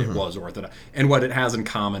 And it was Orthodox. And what it has in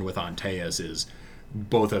common with Antaeus is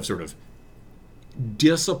both have sort of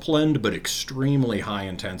disciplined but extremely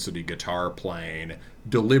high-intensity guitar playing,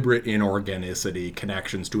 deliberate inorganicity,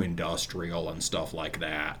 connections to industrial and stuff like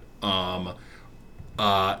that. I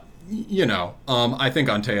think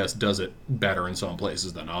Antaeus does it better in some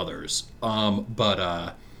places than others.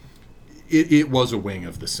 But it was a wing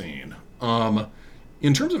of the scene.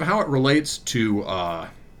 In terms of how it relates to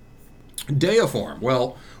Deiform,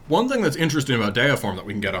 well, one thing that's interesting about Deiform that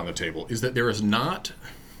we can get on the table is that there is not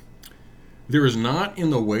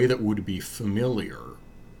in the way that would be familiar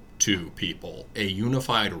to people a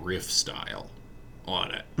unified riff style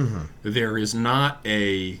on it. There is not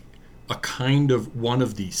a kind of one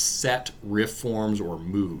of the set riff forms or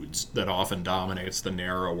moods that often dominates the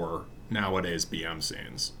narrower nowadays BM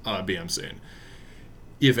scene.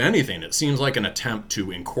 If anything, it seems like an attempt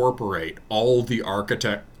to incorporate all the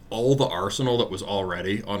arsenal that was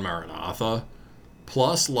already on Maranatha,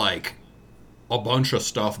 plus like a bunch of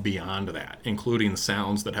stuff beyond that, including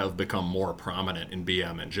sounds that have become more prominent in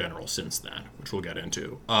BM in general since then, which we'll get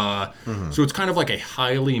into. So it's kind of like a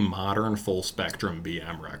highly modern full spectrum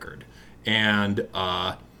BM record. And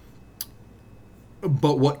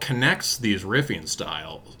but what connects these riffing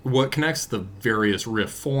styles, what connects the various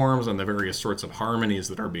riff forms and the various sorts of harmonies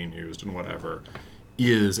that are being used and whatever,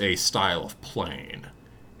 is a style of playing.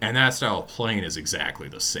 And that style of playing is exactly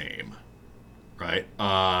the same, right?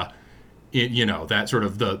 That sort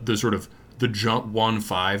of the jump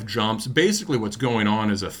 1-5 jumps. Basically, what's going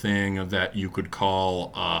on is a thing that you could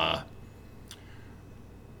call,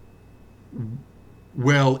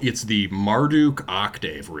 it's the Marduk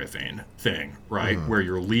octave riffing thing, right? Where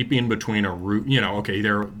you're leaping between a root.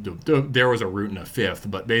 There was a root and a fifth,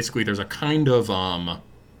 but basically there's a kind of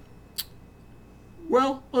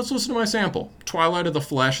let's listen to my sample. Twilight of the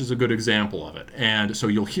Flesh is a good example of it. And so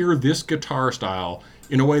you'll hear this guitar style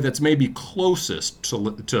in a way that's maybe closest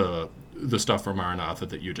to the stuff from Maranatha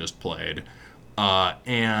that you just played.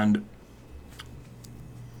 And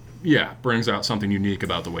brings out something unique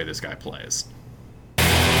about the way this guy plays.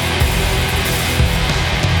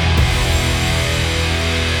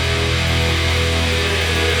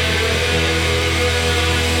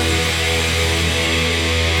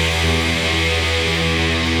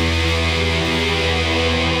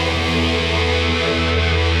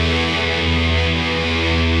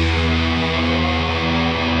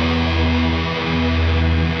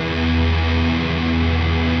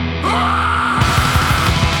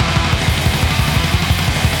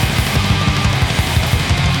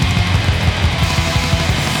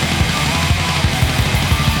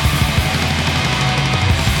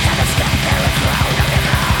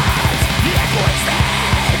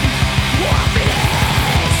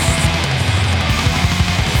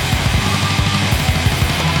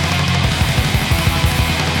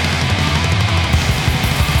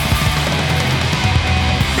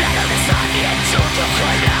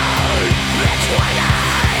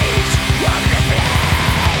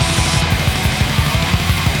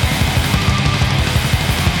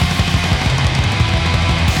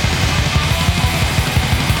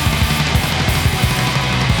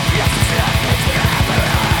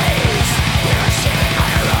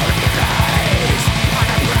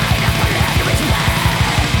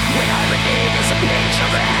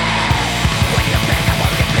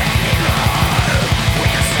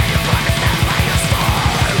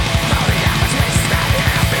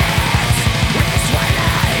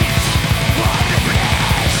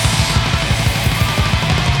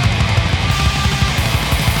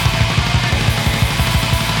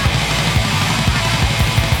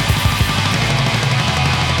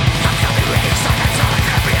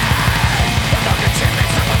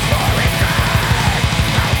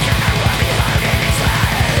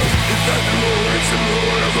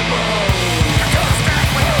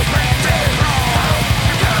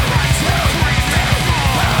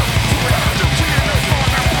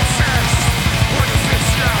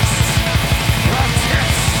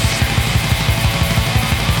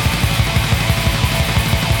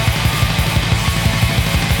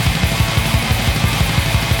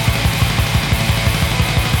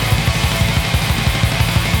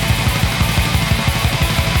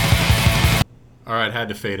 had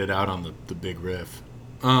to fade it out on the big riff.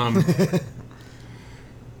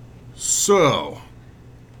 So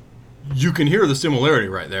you can hear the similarity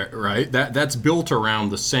right there, right? That's built around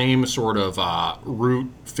the same sort of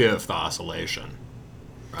root fifth oscillation,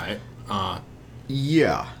 right?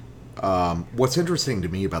 Yeah. What's interesting to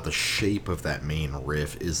me about the shape of that main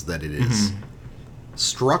riff is that it is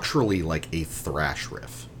structurally like a thrash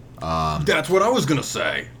riff. That's what I was gonna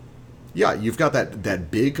say. Yeah, you've got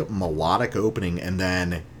that big melodic opening, and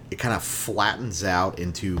then it kind of flattens out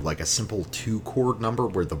into like a simple 2-chord number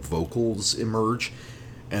where the vocals emerge,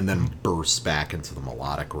 and then bursts back into the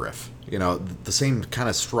melodic riff. You know, the same kind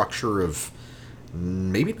of structure of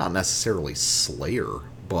maybe not necessarily Slayer,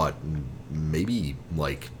 but maybe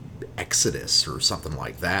like Exodus or something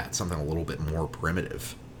like that. Something a little bit more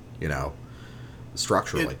primitive, you know,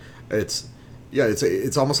 structurally. It's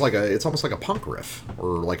almost like a punk riff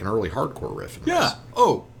or like an early hardcore riff. Yeah.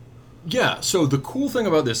 Oh, yeah. So the cool thing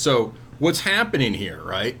about this, so what's happening here,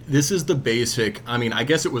 right? This is the basic. I mean, I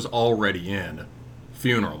guess it was already in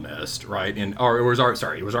Funeral Mist, right? It was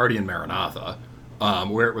already in Maranatha,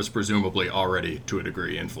 where it was presumably already to a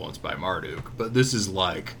degree influenced by Marduk. But this is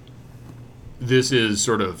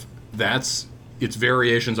sort of it's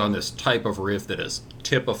variations on this type of riff that is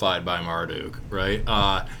typified by Marduk, right?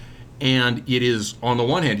 And it is, on the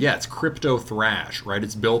one hand, it's crypto thrash, right?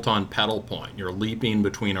 It's built on pedal point. You're leaping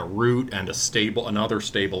between a root and another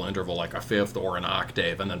stable interval, like a fifth or an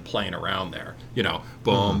octave, and then playing around there. You know,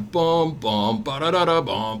 boom, boom, boom, ba da da da,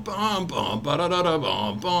 boom, boom, boom, ba da da da,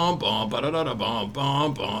 boom, boom, boom, ba da da da, boom,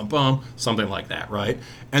 boom, boom, boom, something like that, right?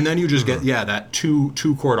 And then you just get that two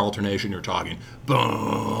chord alternation you're talking,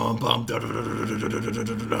 boom, boom, da da da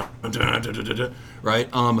da da da, right?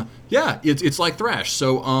 It's like thrash.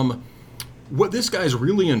 So what this guy's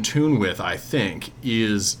really in tune with, I think,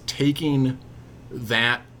 is taking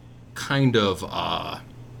that kind of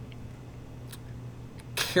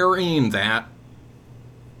carrying that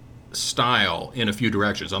style in a few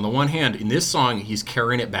directions. On the one hand, in this song, he's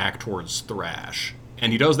carrying it back towards thrash,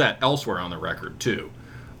 and he does that elsewhere on the record too.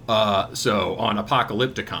 So on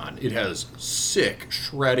Apocalypticon, it has sick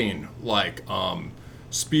shredding like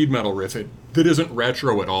speed metal riff that isn't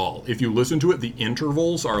retro at all. If you listen to it, the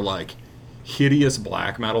intervals are like hideous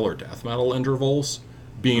black metal or death metal intervals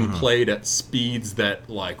being played at speeds that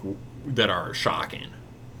are shocking,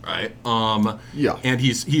 right? And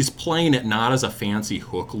he's playing it not as a fancy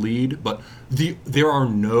hook lead, but there are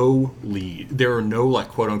no like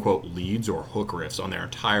quote unquote leads or hook riffs on their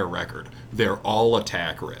entire record. They're all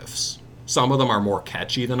attack riffs. Some of them are more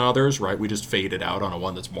catchy than others, right? We just faded out on a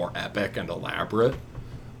one that's more epic and elaborate,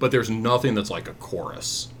 but there's nothing that's like a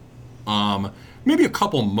chorus. Maybe a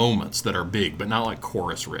couple moments that are big, but not like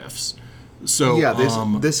chorus riffs. So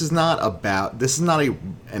this is not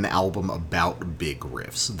an album about big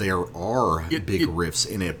riffs. There are big riffs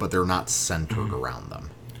in it, but they're not centered around them.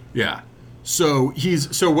 Yeah. So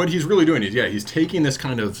what he's really doing is he's taking this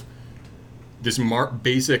kind of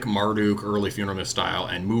basic Marduk early Funeral Mist style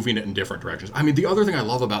and moving it in different directions. I mean, the other thing I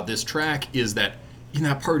love about this track is that in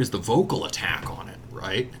that part is the vocal attack on it,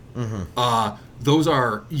 right? Those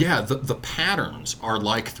are the patterns are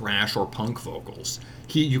like thrash or punk vocals.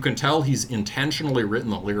 You can tell he's intentionally written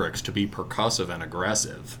the lyrics to be percussive and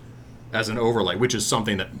aggressive as an overlay, which is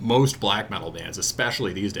something that most black metal bands,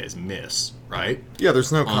 especially these days, miss, right? Yeah,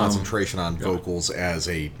 there's no concentration on vocals as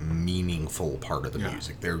a meaningful part of the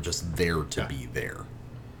music. They're just there to be there.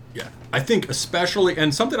 Yeah, I think especially,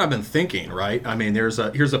 and something I've been thinking, right? I mean, here's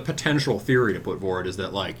a potential theory to put forward is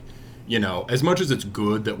that, like, you know, as much as it's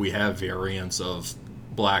good that we have variants of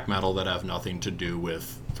black metal that have nothing to do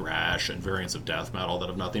with thrash and variants of death metal that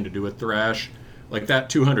have nothing to do with thrash, like that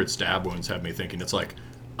 200 Stab Wounds had me thinking, it's like,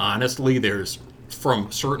 honestly, there's,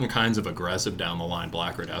 from certain kinds of aggressive down the line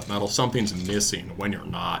black or death metal, something's missing when you're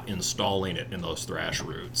not installing it in those thrash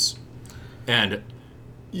roots. And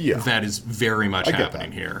that is very much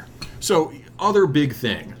happening here. So, other big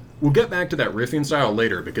thing. We'll get back to that riffing style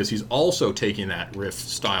later because he's also taking that riff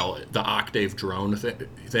style, the octave drone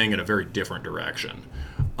thing, in a very different direction.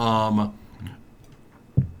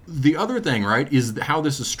 The other thing, right, is how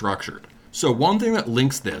this is structured. So one thing that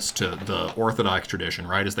links this to the Orthodox tradition,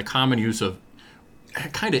 right, is the common use of,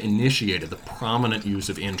 kind of initiated the prominent use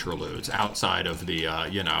of interludes outside of the,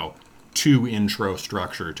 2 intro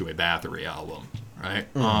structure to a Bathory album, right?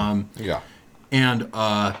 And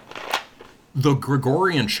the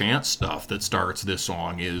Gregorian chant stuff that starts this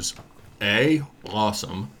song is A,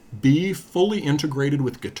 awesome, B, fully integrated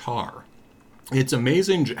with guitar. It's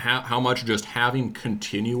amazing how much just having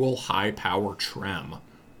continual high-power trem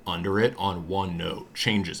under it on one note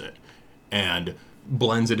changes it and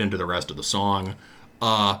blends it into the rest of the song.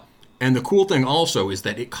 And the cool thing also is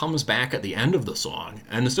that it comes back at the end of the song,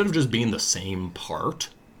 and instead of just being the same part,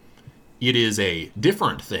 it is a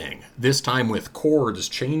different thing, this time with chords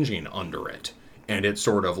changing under it. And it's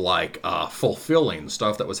sort of like fulfilling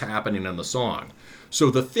stuff that was happening in the song. So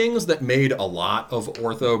the things that made a lot of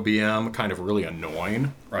Ortho BM kind of really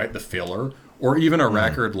annoying, right, the filler, or even a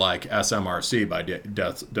record like SMRC by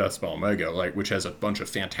Deathspell Omega, like, which has a bunch of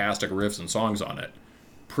fantastic riffs and songs on it,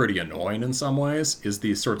 pretty annoying in some ways, is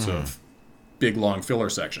these sorts of big, long filler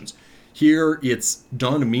sections. Here, it's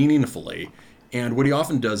done meaningfully, and what he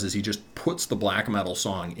often does is he just puts the black metal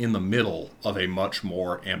song in the middle of a much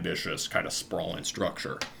more ambitious, kind of sprawling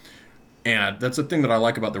structure. And that's the thing that I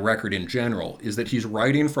like about the record in general, is that he's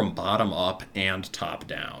writing from bottom up and top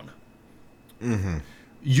down. Mm-hmm.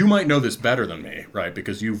 You might know this better than me, right?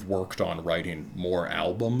 Because you've worked on writing more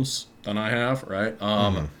albums than I have, right?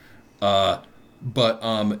 But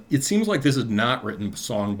it seems like this is not written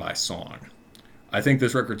song by song. I think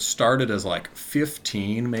this record started as like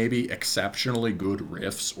 15 maybe exceptionally good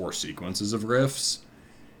riffs or sequences of riffs.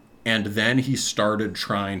 And then he started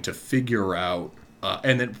trying to figure out,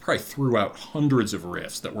 and then probably threw out hundreds of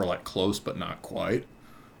riffs that were like close but not quite.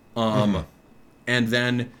 And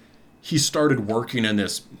then he started working in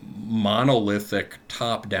this monolithic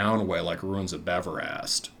top-down way like Ruins of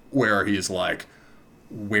Beverast, where he's like,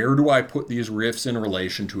 where do I put these riffs in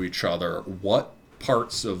relation to each other? What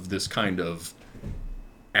parts of this kind of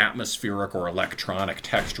atmospheric or electronic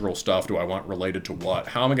textural stuff do I want related to what?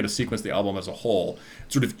 How am I going to sequence the album as a whole?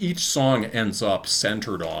 Sort of each song ends up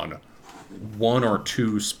centered on one or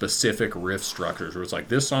two specific riff structures where it's like,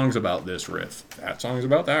 this song's about this riff, that song's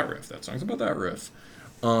about that riff, that song's about that riff.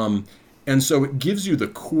 And so it gives you the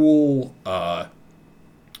cool,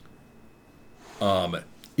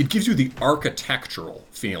 it gives you the architectural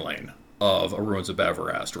feeling of a Ruins of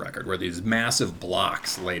Beverast record, where these massive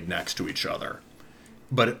blocks laid next to each other.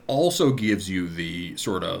 But it also gives you the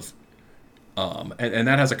sort of, and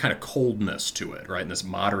that has a kind of coldness to it, right, in this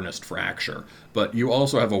modernist fracture. But you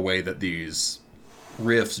also have a way that these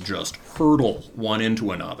riffs just hurtle one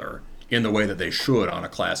into another in the way that they should on a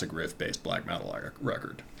classic riff-based black metal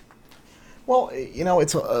record. Well, you know,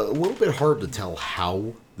 it's a little bit hard to tell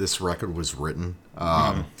how this record was written.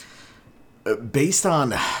 Based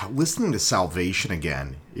on listening to Salvation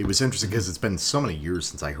again, it was interesting because it's been so many years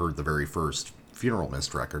since I heard the very first Funeral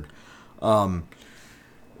Mist record. Something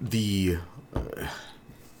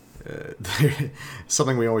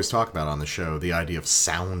we always talk about on the show, the idea of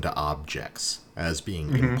sound objects as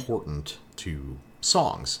being important to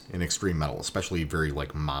songs in extreme metal, especially very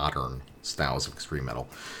like modern styles of extreme metal.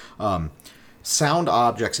 Sound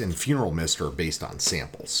objects in Funeral Mist are based on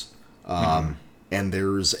samples. And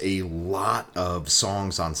there's a lot of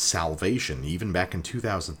songs on Salvation, even back in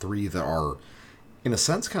 2003, that are, in a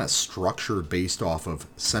sense, kind of structured based off of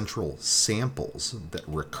central samples that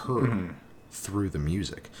recur through the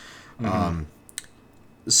music.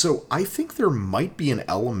 So I think there might be an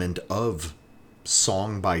element of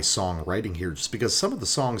song-by-song writing here, just because some of the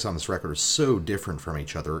songs on this record are so different from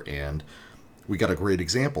each other, and we got a great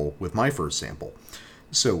example with my first sample.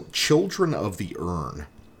 So, Children of the Urn.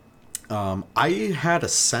 I had a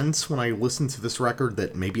sense when I listened to this record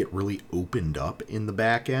that maybe it really opened up in the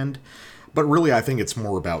back end, but really I think it's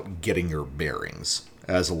more about getting your bearings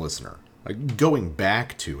as a listener. Like, going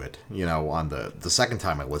back to it, you know, on the second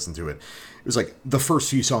time I listened to it, it was like the first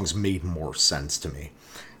few songs made more sense to me.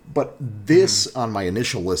 But this, on my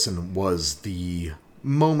initial listen, was the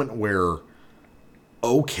moment where,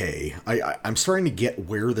 okay, I'm starting to get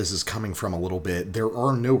where this is coming from a little bit. There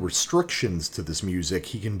are no restrictions to this music.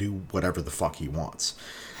 He can do whatever the fuck he wants.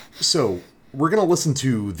 So we're going to listen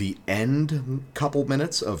to the end couple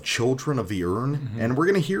minutes of Children of the Urn, and we're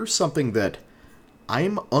going to hear something that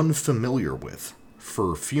I'm unfamiliar with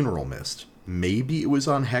for Funeral Mist. Maybe it was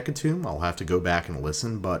on Hecatomb. I'll have to go back and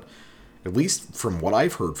listen, but at least from what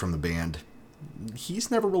I've heard from the band,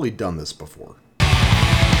 he's never really done this before.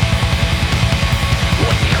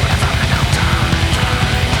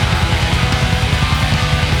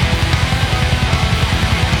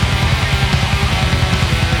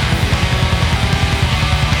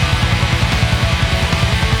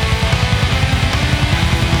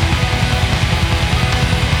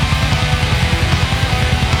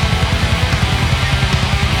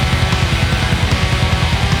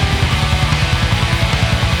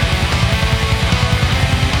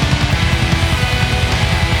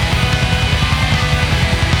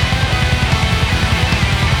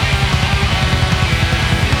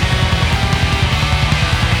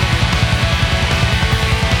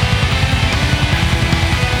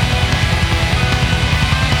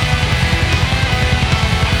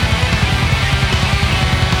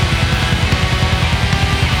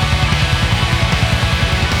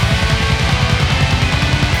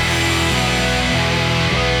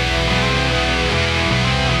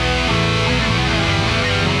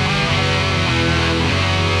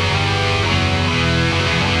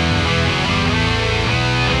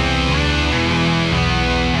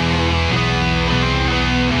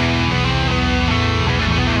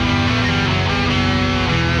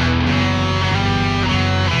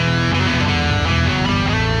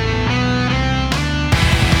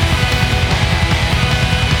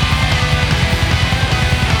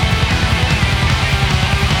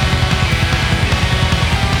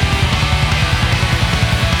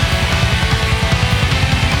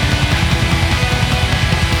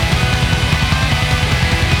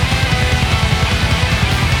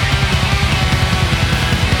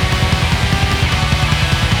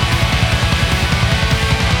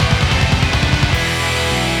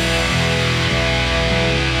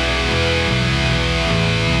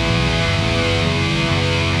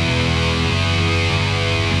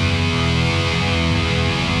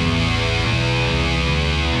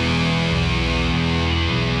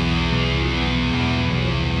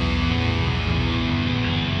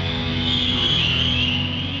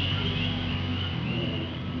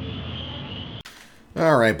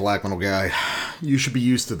 right, black metal guy. You should be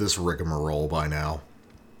used to this rigmarole by now.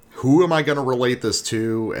 Who am I going to relate this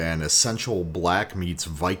to? An essential black meets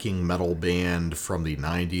Viking metal band from the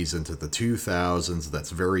 90s into the 2000s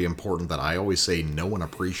that's very important that I always say no one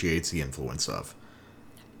appreciates the influence of.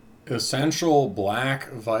 Essential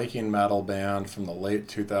black Viking metal band from the late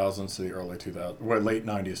 2000s to the early 2000s. Well, late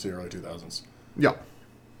 90s to the early 2000s. Yeah.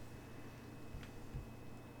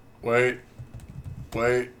 Wait.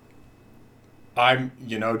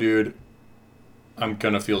 Dude, I'm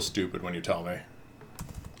gonna feel stupid when you tell me.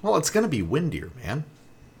 Well, it's going to be Windir, man.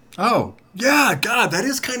 Oh, yeah, God, that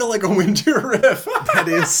is kind of like a Windir riff.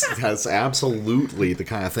 That's absolutely the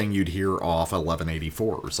kind of thing you'd hear off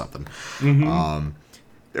 1184 or something.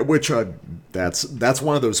 Which that's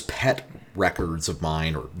one of those pet records of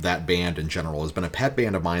mine, or that band in general has been a pet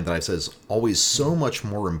band of mine that I says always so much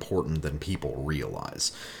more important than people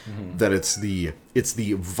realize. That it's the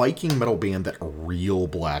Viking metal band that real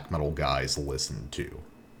black metal guys listen to,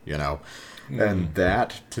 you know. And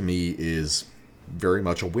that, to me, is very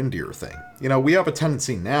much a Windir thing. You know, we have a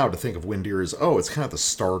tendency now to think of Windir as, it's kind of the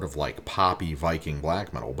start of, like, poppy Viking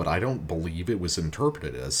black metal, but I don't believe it was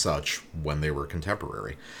interpreted as such when they were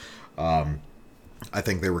contemporary. I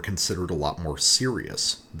think they were considered a lot more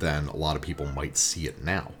serious than a lot of people might see it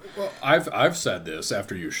now. Well, I've said this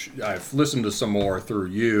after you. I've listened to some more through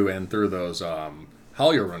you and through those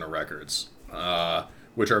Haljoruna records,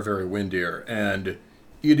 which are very Windir, and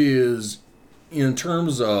it is, in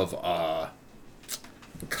terms of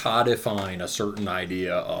codifying a certain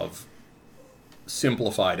idea of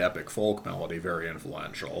simplified epic folk melody, very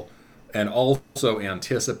influential, and also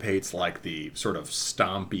anticipates like the sort of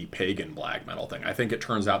stompy pagan black metal thing. I think it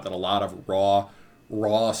turns out that a lot of raw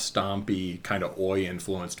stompy kind of oi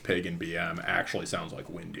influenced pagan BM actually sounds like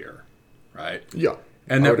Windir, right? Yeah.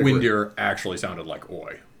 And that Windir actually sounded like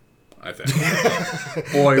oi, I think.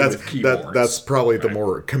 Oi with keyboards. That's probably the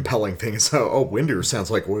more compelling thing is, Windir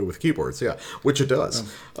sounds like Oi with keyboards, yeah, which it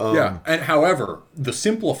does. Yeah, and however, the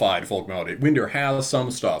simplified folk melody, Windir has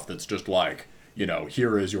some stuff that's just like,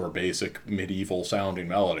 here is your basic medieval sounding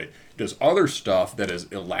melody. It does other stuff that is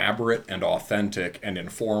elaborate and authentic and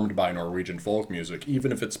informed by Norwegian folk music,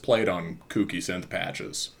 even if it's played on kooky synth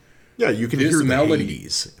patches. Yeah, you can hear the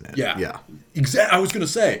Hades in it. Yeah. Exactly. I was going to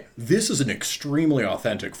say, this is an extremely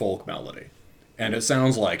authentic folk melody. And it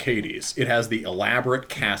sounds like Hades. It has the elaborate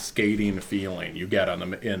cascading feeling you get in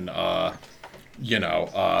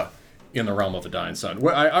the realm of the Dying Sun.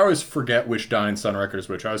 Well, I always forget which Dying Sun record is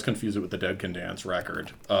which. I always confuse it with the Dead Can Dance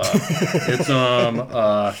record. It's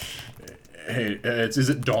is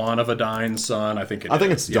it Dawn of a Dying Sun? I think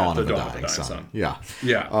it's Dawn of a Dying Sun. Yeah.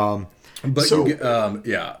 Yeah.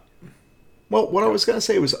 Well, what I was going to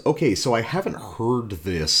say was, okay, so I haven't heard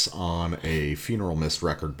this on a Funeral Mist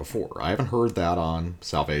record before. I haven't heard that on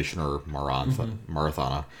Salvation or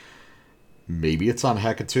Marathana. Maybe it's on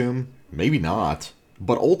Hecatomb, maybe not.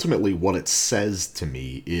 But ultimately what it says to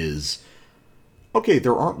me is, okay,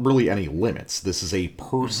 there aren't really any limits. This is a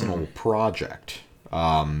personal project.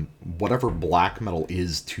 Whatever black metal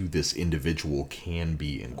is to this individual can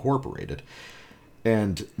be incorporated.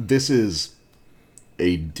 And this is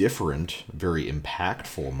a different, very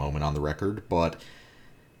impactful moment on the record, but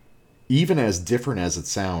even as different as it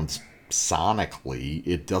sounds sonically,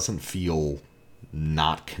 it doesn't feel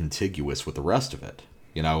not contiguous with the rest of it.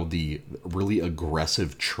 The really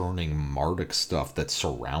aggressive, churning Marduk stuff that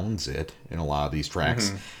surrounds it in a lot of these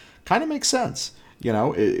tracks kind of makes sense.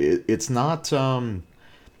 It's not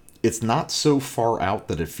so far out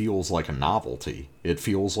that it feels like a novelty. It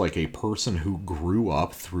feels like a person who grew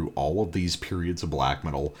up through all of these periods of black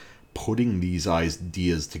metal, putting these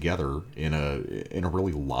ideas together in a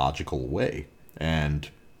really logical way. And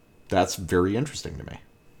that's very interesting to me.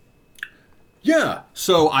 Yeah,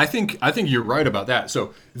 so I think you're right about that.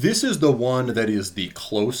 So this is the one that is the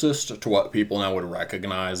closest to what people now would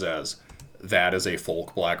recognize as that is a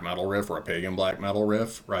folk black metal riff or a pagan black metal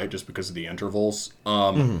riff, right? Just because of the intervals.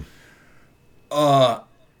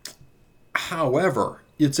 However,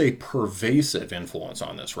 it's a pervasive influence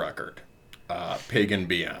on this record, pagan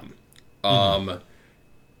BM.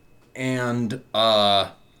 And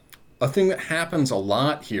a thing that happens a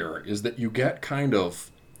lot here is that you get kind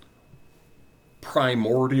of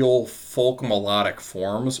primordial folk melodic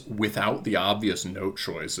forms without the obvious note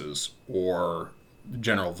choices or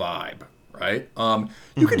general vibe, right?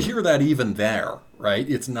 You can hear that even there, right?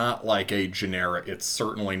 It's not like a generic, it's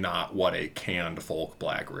certainly not what a canned folk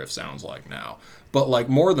black riff sounds like now. But like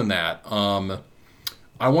more than that,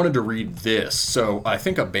 I wanted to read this. So I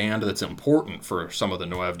think a band that's important for some of the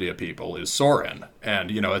Nuevdia people is Soren.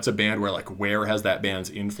 And, it's a band where, like, where has that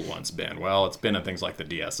band's influence been? Well, it's been in things like the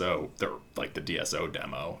DSO, like the DSO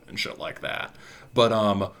demo and shit like that.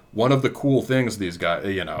 But one of the cool things these guys,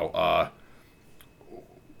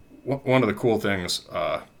 one of the cool things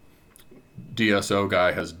DSO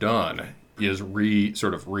guy has done is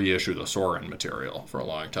reissue the Soren material for a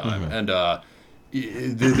long time. Mm-hmm. And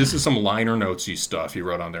this is some liner notesy stuff he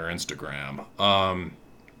wrote on their Instagram.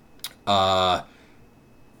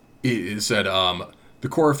 It said, the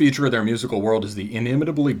core feature of their musical world is the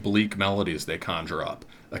inimitably bleak melodies they conjure up,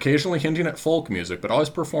 occasionally hinting at folk music, but always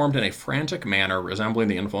performed in a frantic manner resembling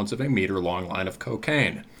the influence of a meter-long line of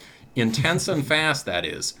cocaine. Intense and fast, that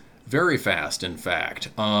is. Very fast, in fact.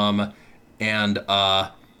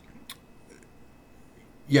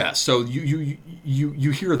 Yeah, so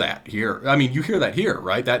you hear that here. I mean, you hear that here,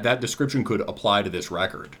 right? That description could apply to this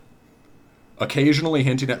record. Occasionally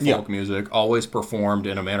hinting at folk music, always performed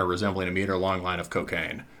in a manner resembling a meter-long line of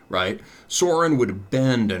cocaine, right? Soren would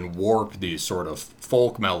bend and warp these sort of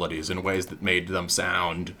folk melodies in ways that made them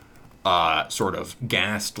sound sort of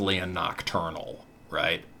ghastly and nocturnal,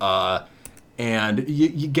 right? And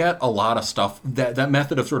you get a lot of stuff. That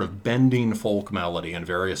method of sort of bending folk melody in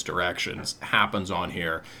various directions happens on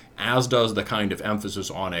here, as does the kind of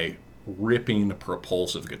emphasis on a ripping,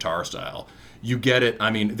 propulsive guitar style. You get it.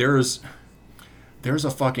 I mean, there's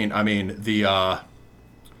a fucking. I mean, the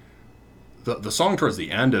song towards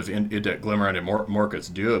the end of Idet Glimmer and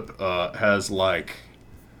Morkets Dupe has like,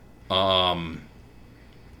 what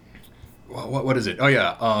is it? Oh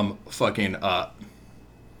yeah,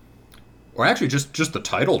 or actually, just the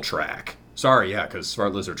title track. Sorry, yeah, because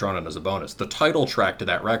Svart Lizard Tronin is a bonus. The title track to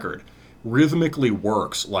that record rhythmically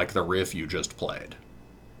works like the riff you just played.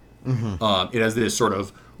 Mm-hmm. It has this sort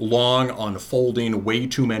of long, unfolding, way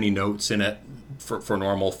too many notes in it for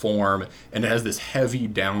normal form, and it has this heavy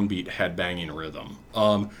downbeat headbanging rhythm.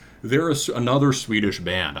 There is another Swedish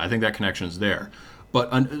band. I think that connection is there.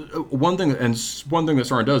 But one thing that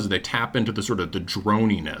Soren does is they tap into the sort of the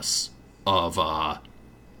droniness of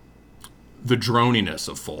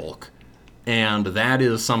folk, and that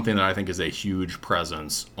is something that I think is a huge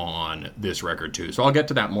presence on this record too. So I'll get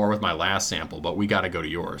to that more with my last sample, but we got to go to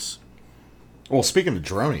yours. Well, speaking of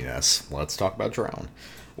droniness, let's talk about drone.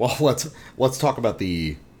 Well, let's talk about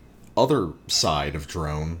the other side of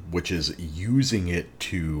drone, which is using it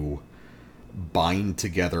to bind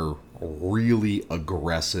together really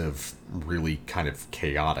aggressive, really kind of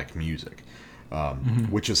chaotic music.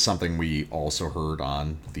 Which is something we also heard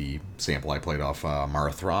on the sample I played off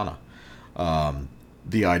Marathrana.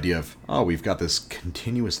 The idea of, we've got this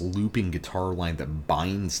continuous looping guitar line that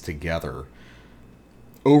binds together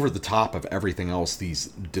over the top of everything else, these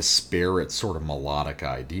disparate sort of melodic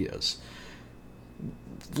ideas.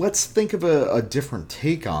 Let's think of a different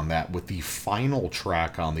take on that with the final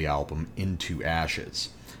track on the album, Into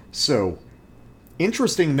Ashes. So,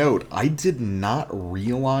 interesting note, I did not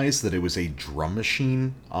realize that it was a drum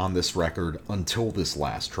machine on this record until this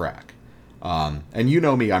last track. And you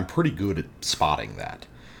know me, I'm pretty good at spotting that.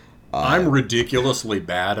 I'm ridiculously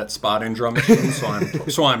bad at spotting drum machines,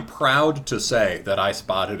 so I'm proud to say that I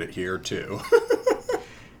spotted it here too.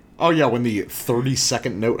 Oh yeah, when the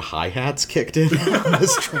 30-second note hi-hats kicked in on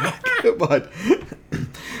this track. But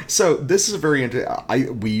so this is a very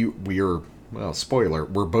we are, well, spoiler,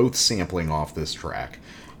 we're both sampling off this track,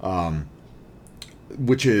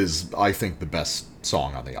 which is, I think, the best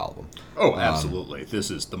song on the album. Oh, absolutely. This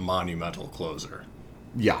is the monumental closer.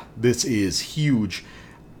 Yeah, this is huge.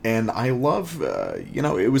 And I love,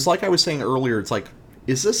 it was like I was saying earlier, it's like,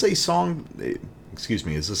 is this a song,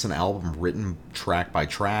 is this an album written track by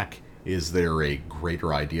track? Is there a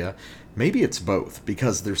greater idea? Maybe it's both,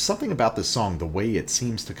 because there's something about this song, the way it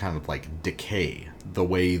seems to kind of like decay, the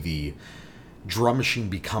way the drum machine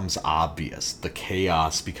becomes obvious, the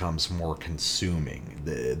chaos becomes more consuming,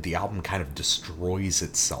 the album kind of destroys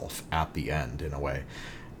itself at the end in a way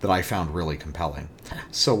that I found really compelling.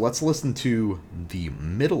 So let's listen to the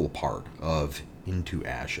middle part of Into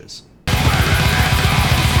Ashes.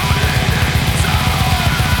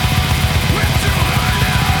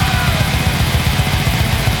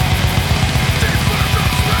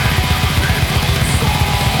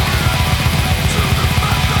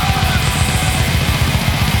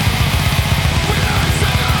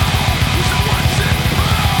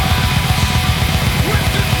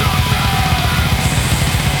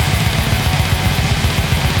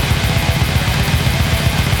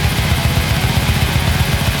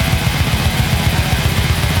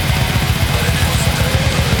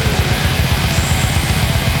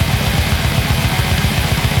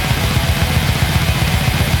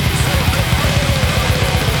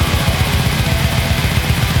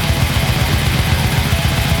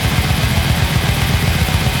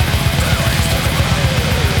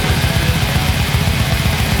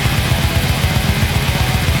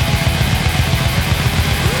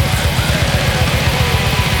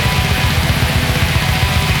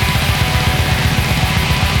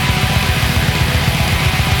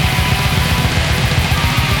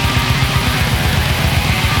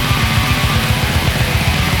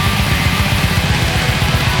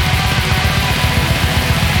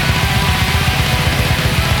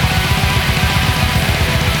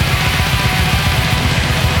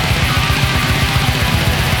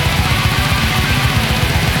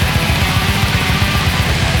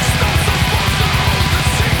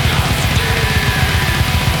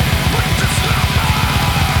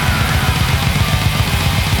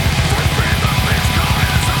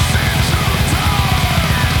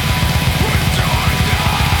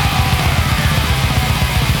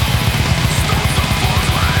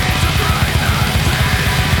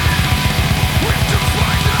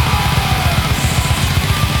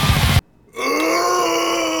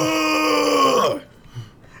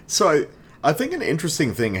 So I think an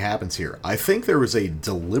interesting thing happens here. I think there was a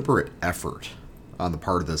deliberate effort on the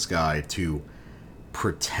part of this guy to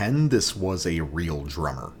pretend this was a real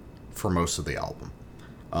drummer for most of the album.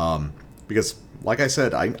 Because, like I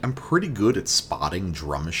said, I'm pretty good at spotting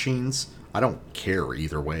drum machines. I don't care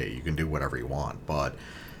either way. You can do whatever you want. But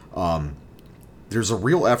there's a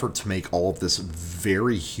real effort to make all of this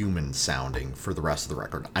very human sounding for the rest of the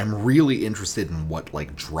record. I'm really interested in what,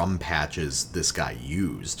 like, drum patches this guy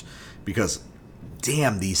used. Because,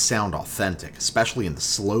 damn, these sound authentic. Especially in the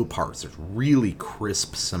slow parts. There's really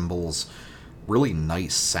crisp cymbals. Really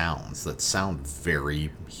nice sounds that sound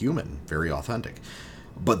very human. Very authentic.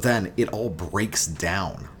 But then it all breaks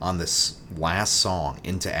down on this last song,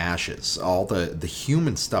 Into Ashes. All the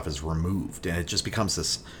human stuff is removed, and it just becomes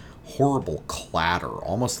this horrible clatter,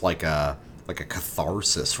 almost like a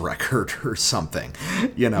catharsis record or something.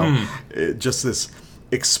 Just this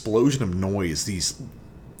explosion of noise, these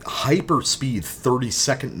hyper speed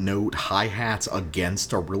 30-second note hi-hats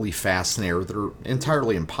against a really fast snare that are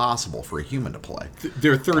entirely impossible for a human to play.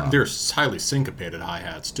 They're highly syncopated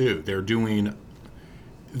hi-hats too. They're doing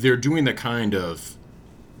the kind of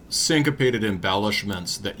syncopated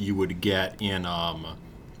embellishments that you would get in,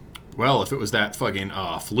 if it was that fucking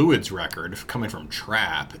Fluids record coming from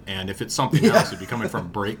Trap, and if it's something else, it'd be coming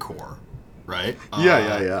from Breakcore, right?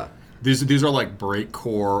 Yeah. These are like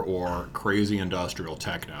Breakcore or crazy industrial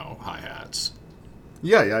techno hi-hats.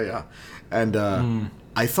 Yeah. And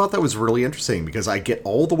I thought that was really interesting because I get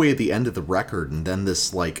all the way at the end of the record, and then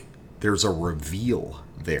this, like, there's a reveal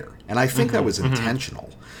there. And I think that was intentional.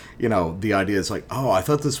 The idea is like, oh, I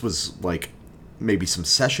thought this was like maybe some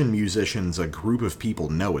session musicians, a group of people.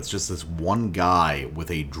 No, it's just this one guy with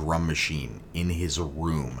a drum machine in his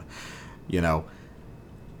room,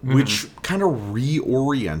 which kind of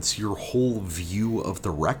reorients your whole view of the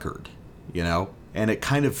record, and it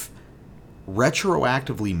kind of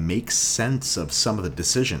retroactively makes sense of some of the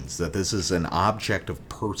decisions, that this is an object of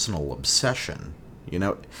personal obsession,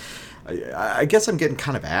 I guess I'm getting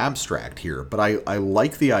kind of abstract here, but I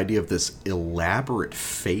like the idea of this elaborate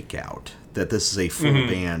fake out, that this is a full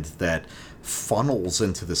band that funnels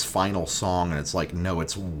into this final song, and it's like, no,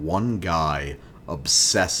 it's one guy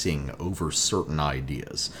obsessing over certain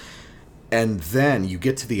ideas. And then you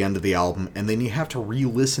get to the end of the album, and then you have to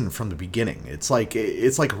re-listen from the beginning. It's like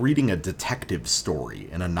reading a detective story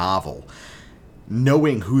in a novel,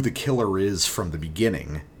 knowing who the killer is from the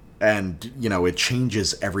beginning. And, it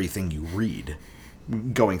changes everything you read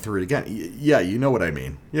going through it again. Yeah, you know what I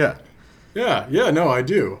mean. Yeah. Yeah, no, I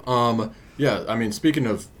do. Speaking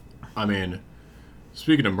of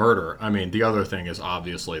murder, the other thing is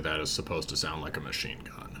obviously that is supposed to sound like a machine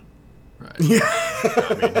gun. Right.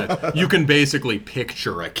 Yeah. You can basically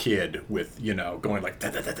picture a kid with, going like,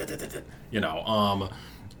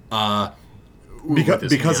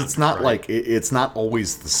 because it's not, right? Like it's not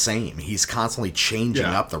always the same. He's constantly changing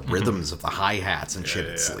up the rhythms of the hi-hats and shit.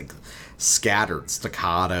 It's like scattered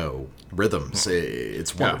staccato rhythms.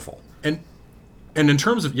 It's wonderful. And in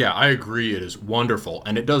terms of, I agree, it is wonderful,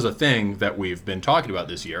 and it does a thing that we've been talking about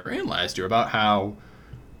this year and last year about how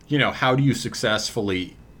do you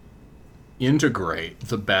successfully integrate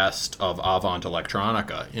the best of avant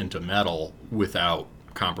electronica into metal without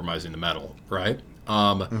compromising the metal, right?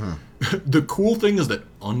 The cool thing is that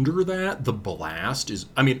under that, the blast is,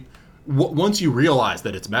 once you realize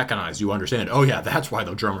that it's mechanized, you understand, oh yeah, that's why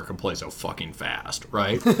the drummer can play so fucking fast,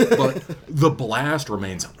 right? But the blast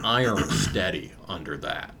remains iron steady under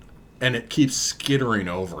that. And it keeps skittering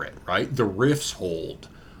over it, right? The riffs hold.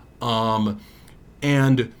 And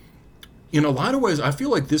in a lot of ways, I feel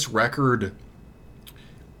like this record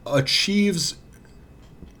achieves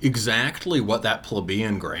exactly what that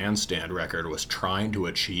Plebeian Grandstand record was trying to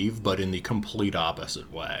achieve, but in the complete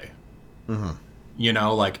opposite way.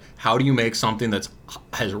 Like, how do you make something that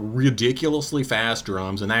has ridiculously fast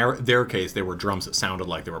drums? In their case, they were drums that sounded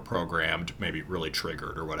like they were programmed, maybe really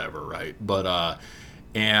triggered or whatever, right? But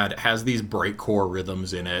and has these breakcore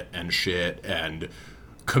rhythms in it and shit, and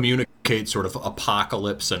communicates sort of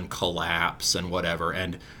apocalypse and collapse and whatever.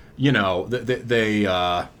 And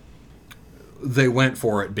they went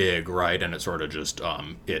for it big, right? And it sort of just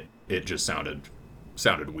it just sounded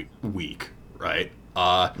weak, right?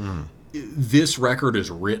 This record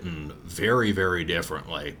is written very, very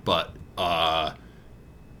differently, but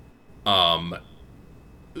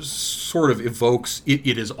sort of evokes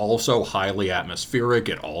it is also highly atmospheric.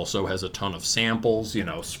 It also has a ton of samples,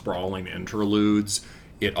 sprawling interludes.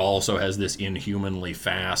 It also has this inhumanly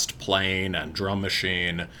fast playing and drum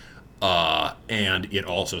machine. And it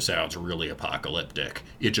also sounds really apocalyptic.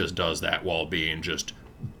 It just does that while being just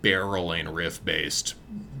barreling riff-based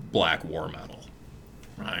black war metal,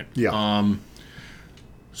 right? Yeah.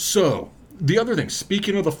 So the other thing,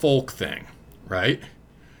 speaking of the folk thing, right?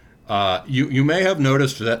 You may have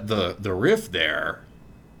noticed that the riff there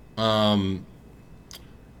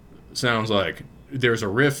sounds like there's a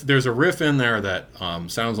riff in there that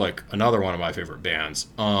sounds like another one of my favorite bands.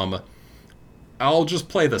 I'll just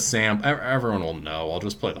play the sample. Everyone will know. I'll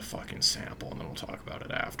just play the fucking sample, and then we'll talk about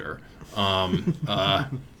it after.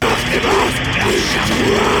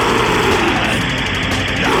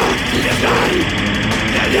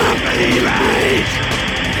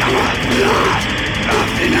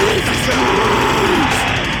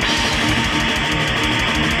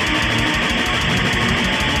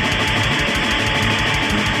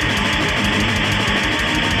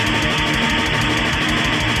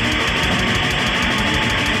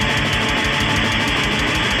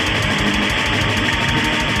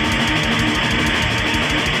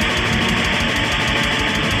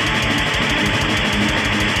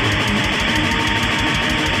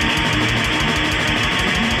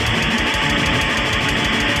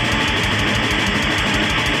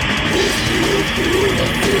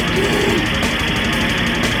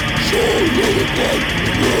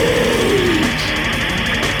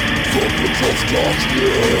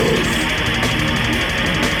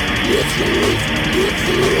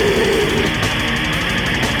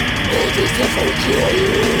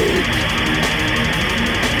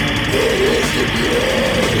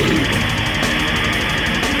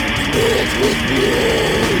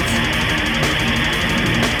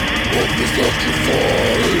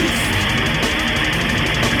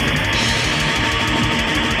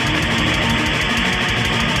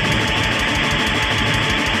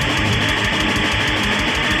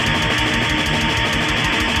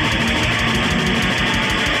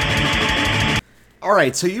 All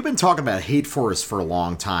right, so you've been talking about Hate Forest for a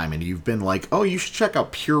long time, and you've been like, oh, you should check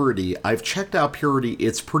out Purity. I've checked out Purity.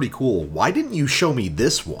 It's pretty cool. Why didn't you show me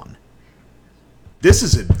this one? This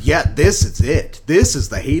is it. Yeah, this is it. This is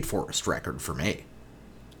the Hate Forest record for me.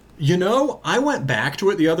 You know, I went back to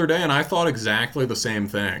it the other day, and I thought exactly the same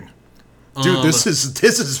thing. Dude, this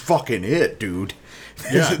is fucking it, dude.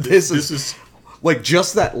 Yeah, this is like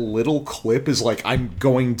just that little clip is like I'm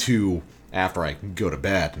going to, after I go to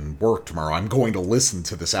bed and work tomorrow, I'm going to listen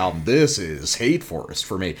to this album. This is Hate Forest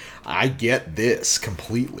for me. I get this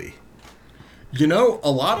completely. You know, a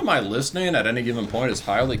lot of my listening at any given point is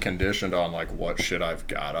highly conditioned on, like, what shit I've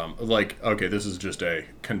got. Like, okay, this is just a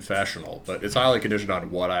confessional, but it's highly conditioned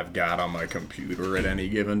on what I've got on my computer at any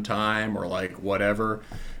given time, or, like, whatever.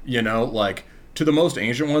 You know, like, to the most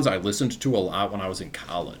ancient ones, I listened to a lot when I was in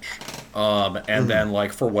college. And then,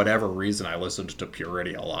 like, for whatever reason, I listened to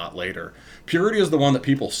Purity a lot later. Purity is the one that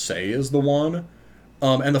people say is the one.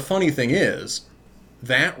 And the funny thing is,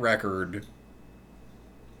 that record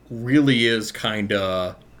really is kind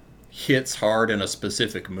of hits hard in a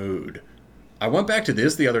specific mood. I went back to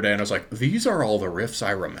this the other day and I was like, these are all the riffs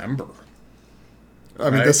I remember. I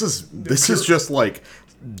mean, this is just like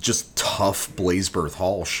just tough Blazebirth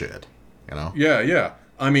Hall shit, you know? Yeah.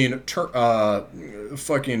 I mean,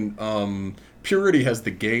 Purity has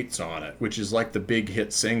the Gates on it, which is like the big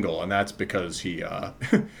hit single, and that's because he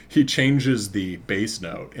he changes the bass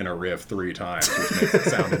note in a riff 3 times, which makes it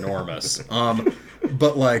sound enormous.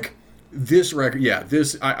 But like this record, yeah,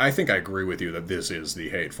 I think I agree with you that this is the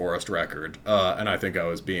Hate Forest record, and I think I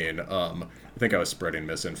was spreading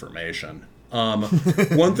misinformation.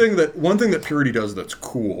 One thing that Purity does that's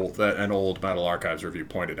cool, that an old Metal Archives review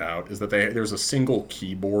pointed out, is that there's a single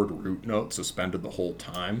keyboard root note suspended the whole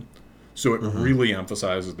time. So it really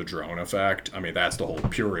emphasizes the drone effect. I mean, that's the whole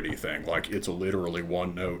Purity thing. Like, it's literally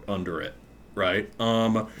one note under it, right?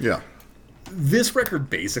 Yeah. This record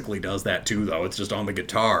basically does that too, though. It's just on the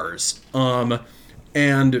guitars. And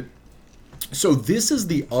so this is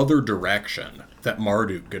the other direction that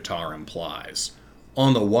Marduk guitar implies.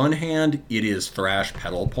 On the one hand, it is thrash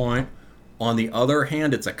pedal point. On the other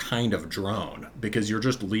hand, it's a kind of drone, because you're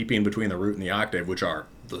just leaping between the root and the octave, which are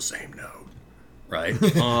the same note, right?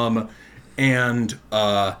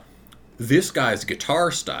 This guy's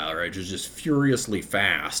guitar style, right, is just furiously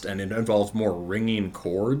fast, and it involves more ringing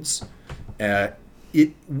chords.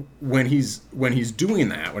 When he's doing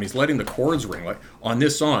that, when he's letting the chords ring, like on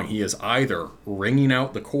this song, he is either ringing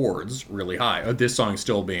out the chords really high. This song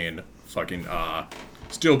still being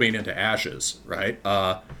Into Ashes, right?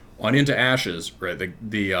 On Into Ashes, right?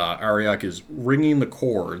 The Ariak is ringing the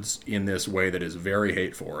chords in this way that is very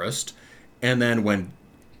Hate Forest, and then when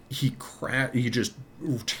he just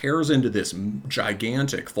tears into this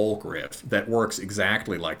gigantic folk riff that works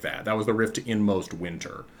exactly like that. That was the riff to Inmost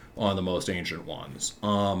Winter on the Most Ancient Ones.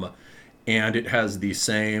 and it has the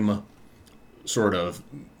same sort of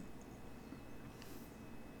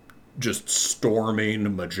just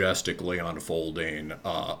storming, majestically unfolding,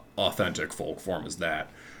 authentic folk form as that.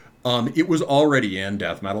 It was already in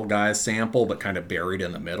Death Metal Guy's sample, but kind of buried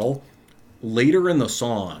in the middle. Later in the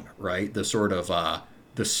song, right, the sort of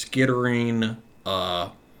the skittering,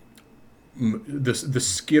 the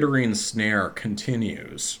skittering snare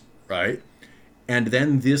continues, right, and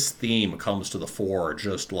then this theme comes to the fore,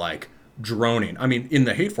 just like droning. I mean, in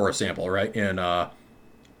the Hate Force sample, right, in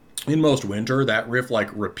Most Winter, that riff like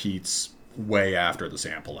repeats way after the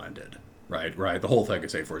sample ended, right? The whole thing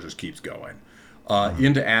is Hate Force just keeps going.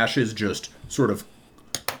 Into Ashes just sort of,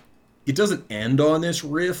 it doesn't end on this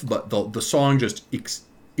riff, but the song just, it's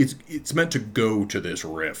meant to go to this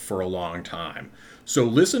riff for a long time. So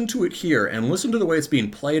listen to it here, and listen to the way it's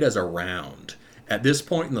being played as a round. At this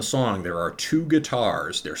point in the song, there are two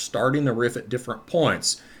guitars. They're starting the riff at different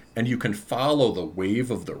points, and you can follow the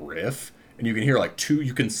wave of the riff, and you can hear like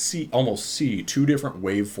you can almost see two different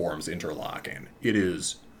waveforms interlocking. It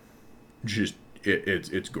is just,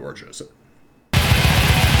 it's gorgeous.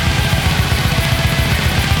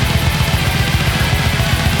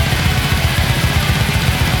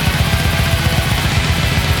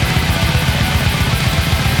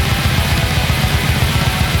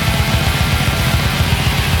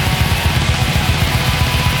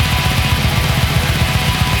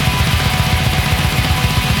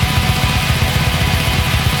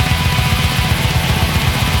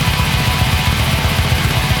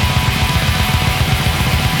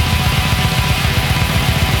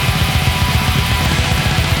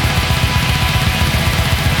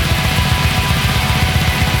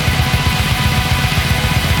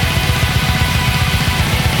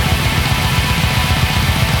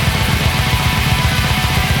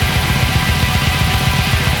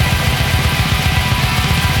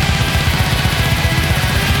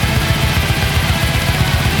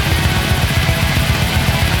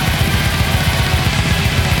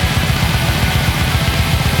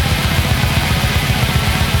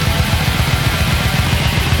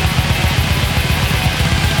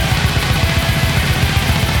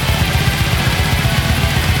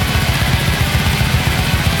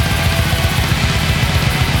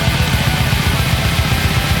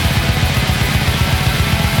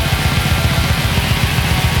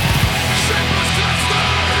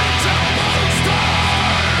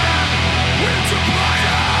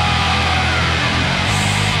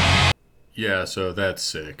 Yeah, so that's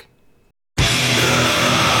sick.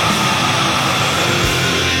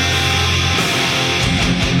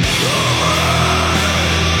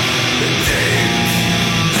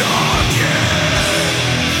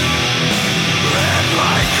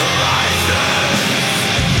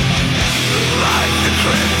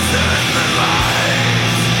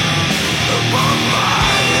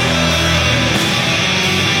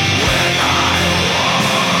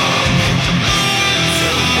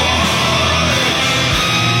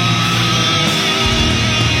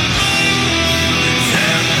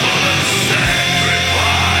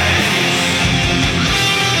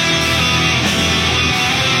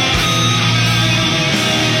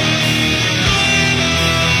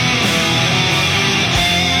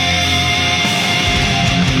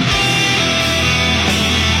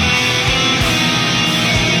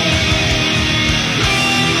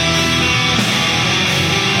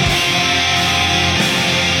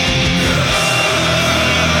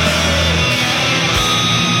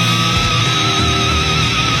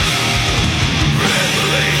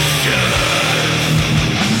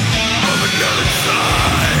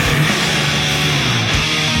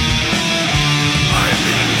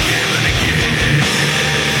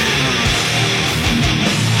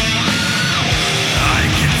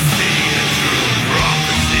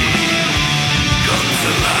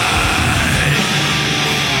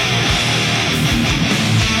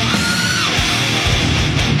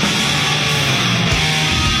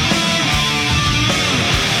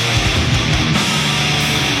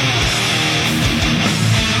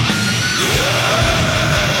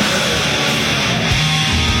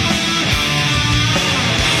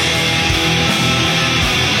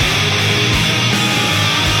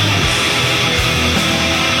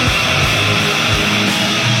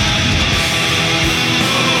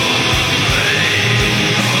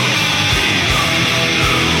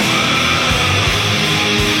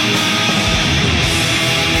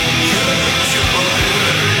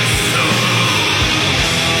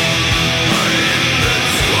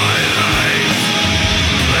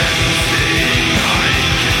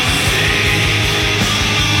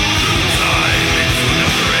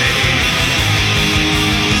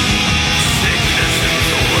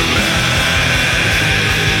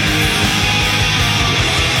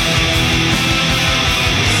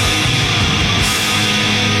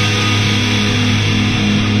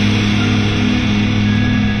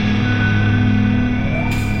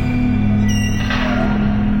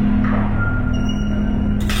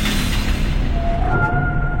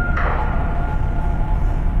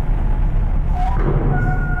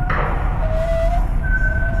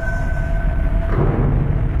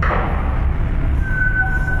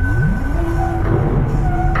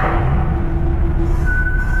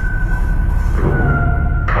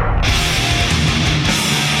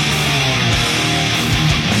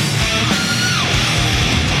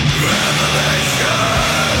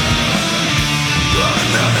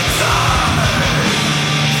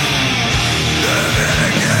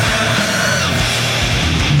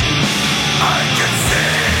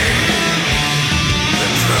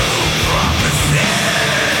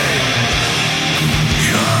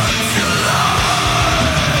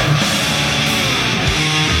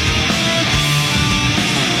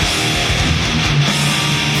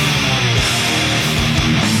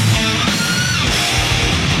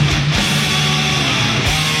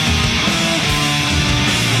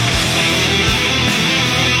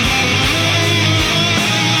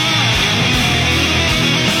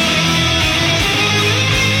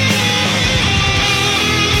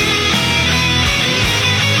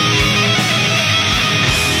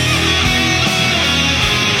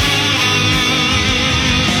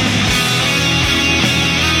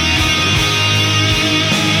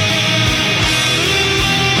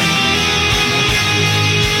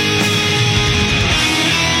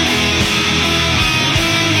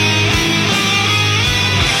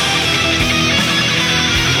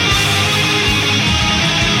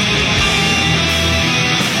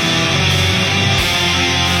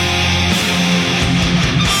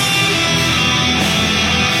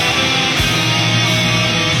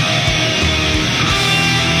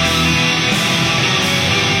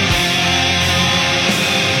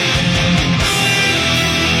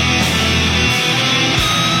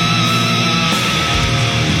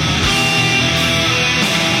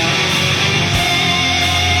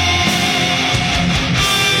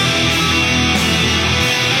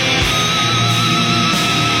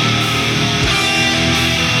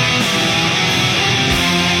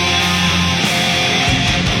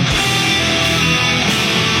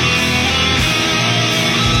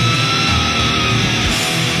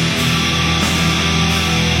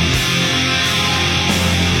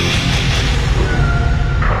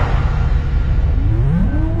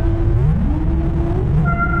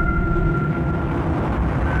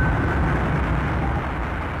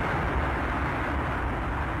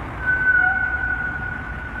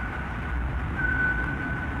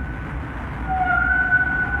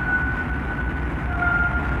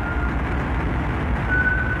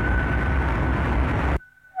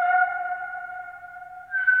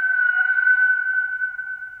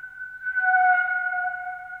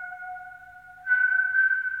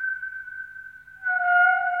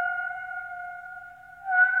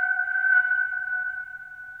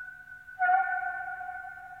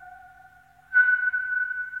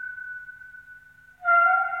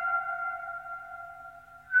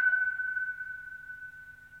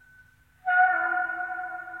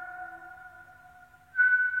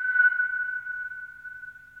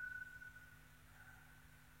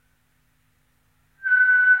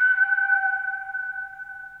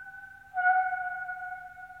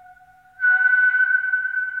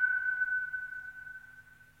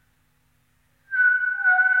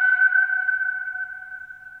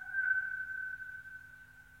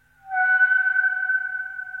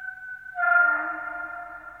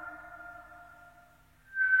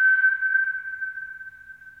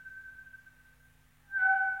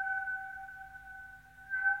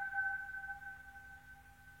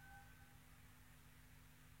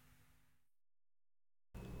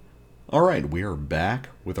 All right, we are back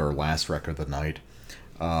with our last record of the night.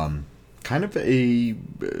 Kind of a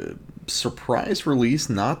surprise release,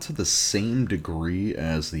 not to the same degree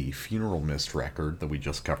as the Funeral Mist record that we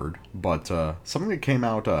just covered, but something that came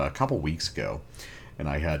out a couple weeks ago, and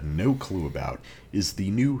I had no clue about, is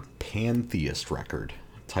the new Pantheist record,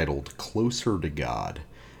 titled Closer to God,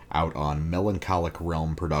 out on Melancholic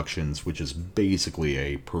Realm Productions, which is basically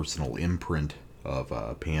a personal imprint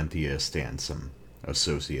of Pantheist and some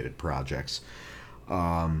associated projects.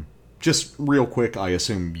 Just real quick, I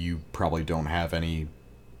assume you probably don't have any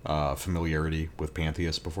familiarity with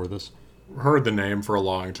Pantheist before this? Heard the name for a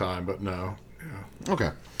long time, but no.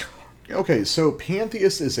 Yeah. Okay, so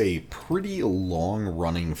Pantheist is a pretty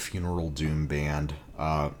long-running funeral doom band,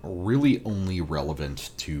 really only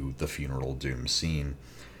relevant to the funeral doom scene,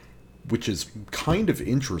 which is kind of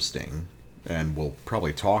interesting, and we'll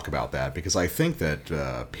probably talk about that, because I think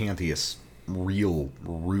that Pantheist's real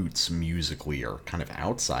roots musically are kind of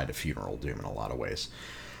outside of funeral doom in a lot of ways.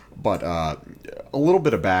 But a little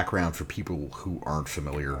bit of background for people who aren't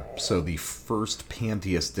familiar. So the first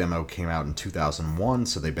Pantheist demo came out in 2001,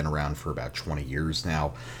 so they've been around for about 20 years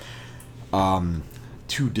now.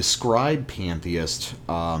 To describe Pantheist,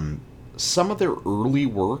 some of their early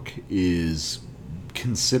work is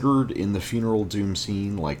considered in the funeral doom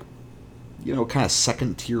scene like, kind of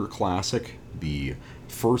second-tier classic. The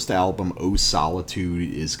first album, O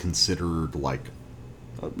Solitude, is considered like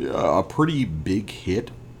a pretty big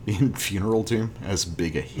hit in funeral doom, as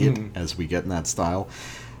big a hit as we get in that style.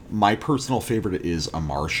 My personal favorite is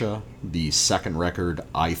Amartia, the second record.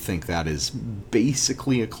 I think that is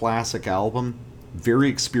basically a classic album. Very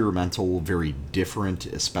experimental, very different,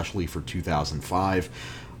 especially for 2005.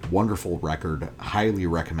 Wonderful record, highly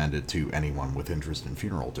recommended to anyone with interest in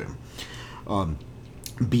funeral doom.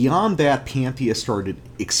 Beyond that, Pantheist started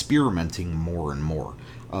experimenting more and more.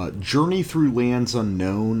 Journey Through Lands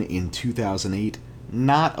Unknown in 2008,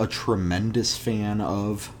 not a tremendous fan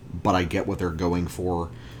of, but I get what they're going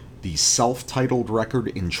for. The self-titled record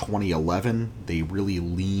in 2011, they really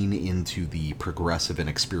lean into the progressive and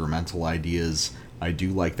experimental ideas. I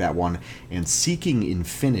do like that one. And Seeking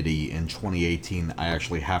Infinity in 2018, I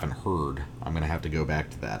actually haven't heard. I'm going to have to go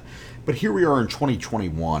back to that. But here we are in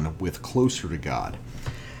 2021 with Closer to God.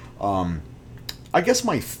 I guess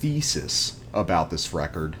my thesis about this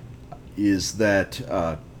record is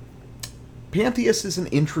that Pantheist is an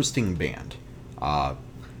interesting band. I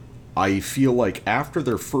feel like after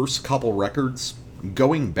their first couple records,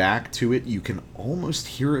 going back to it, you can almost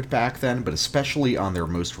hear it back then, but especially on their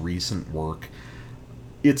most recent work,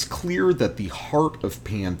 it's clear that the heart of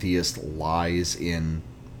Pantheist lies in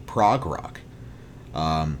prog rock.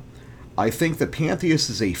 I think that Pantheist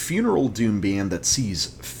is a funeral doom band that sees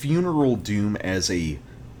funeral doom as a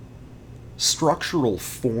structural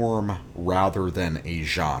form rather than a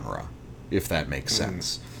genre, if that makes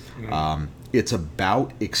sense. It's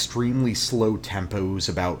about extremely slow tempos,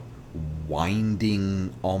 about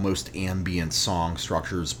winding, almost ambient song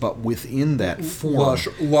structures, but within that form...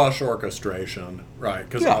 Lush orchestration, right,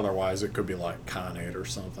 because otherwise it could be like Khanate or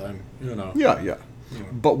something, Yeah.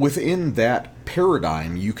 But within that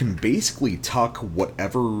paradigm, you can basically tuck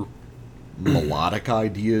whatever melodic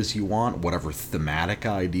ideas you want, whatever thematic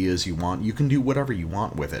ideas you want. You can do whatever you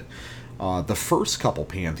want with it. The first couple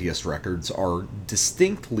Pantheist records are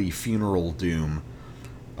distinctly funeral doom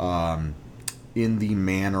in the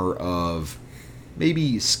manner of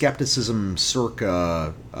maybe Skepticism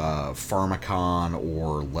circa Pharmakon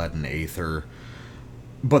or Lead and Aether.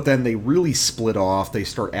 But then they really split off. They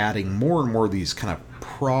start adding more and more of these kind of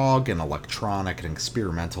prog and electronic and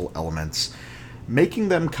experimental elements, making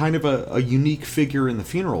them kind of a unique figure in the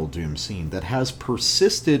funeral doom scene that has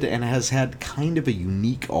persisted and has had kind of a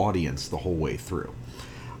unique audience the whole way through.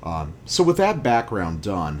 So with that background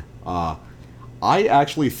done, I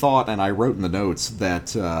actually thought, and I wrote in the notes, that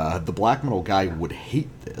the black metal guy would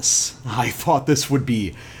hate this. I thought this would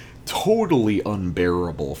be totally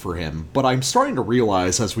unbearable for him, but I'm starting to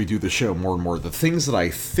realize as we do the show more and more, the things that I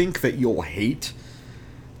think that you'll hate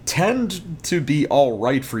tend to be all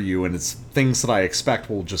right for you, and it's things that I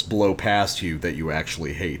expect will just blow past you that you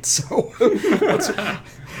actually hate. So,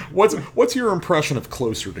 what's your impression of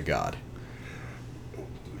Closer to God?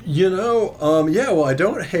 Well, I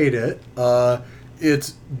don't hate it.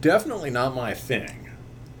 It's definitely not my thing.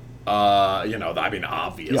 Obviously,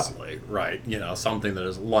 right? Something that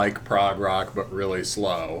is like prog rock but really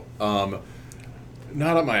slow.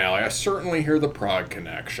 Not up my alley. I certainly hear the prog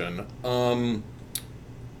connection. I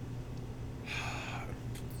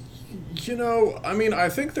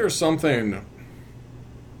think there's something...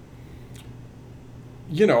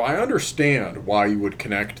 I understand why you would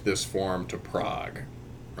connect this form to Prague,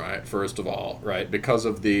 right? First of all, right? Because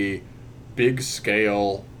of the big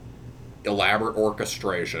scale, elaborate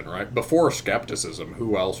orchestration, right? Before Skepticism,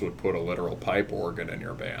 who else would put a literal pipe organ in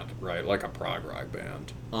your band, right? Like a prog rock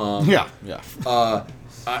band. Yeah.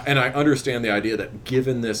 And I understand the idea that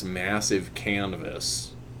given this massive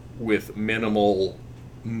canvas with minimal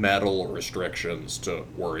metal restrictions to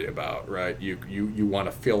worry about, right? You want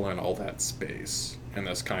to fill in all that space in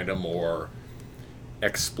this kind of more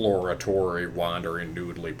exploratory, wandering,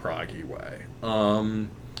 noodly, proggy way.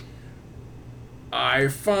 I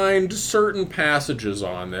find certain passages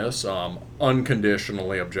on this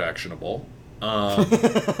unconditionally objectionable.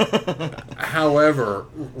 However,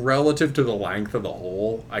 relative to the length of the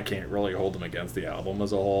whole, I can't really hold them against the album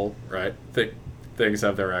as a whole, right? Things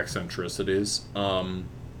have their eccentricities. I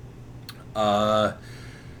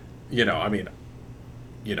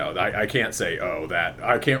can't say, that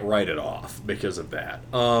I can't write it off because of that.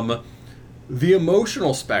 The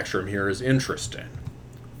emotional spectrum here is interesting.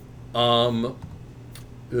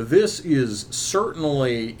 This is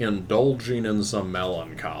certainly indulging in some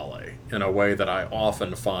melancholy in a way that I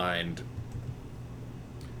often find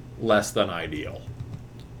less than ideal.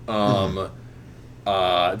 That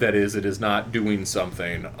is, it is not doing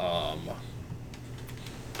something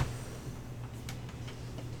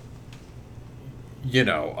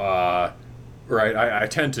right, I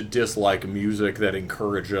tend to dislike music that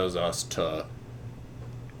encourages us to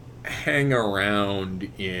hang around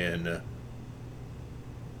in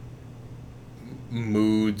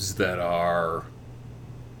moods that are,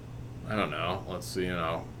 I don't know, let's see,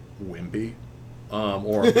 wimpy,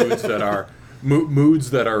 or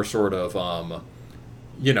moods that are sort of, not,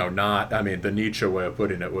 I mean, the Nietzsche way of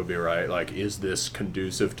putting it would be, right, like, is this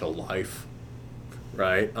conducive to life,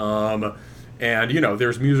 right? And,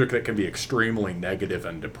 there's music that can be extremely negative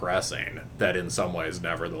and depressing that in some ways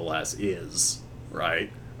nevertheless is,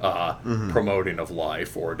 right? Promoting of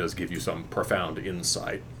life, or does give you some profound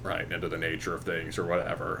insight, right, into the nature of things or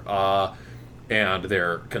whatever. And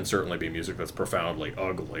there can certainly be music that's profoundly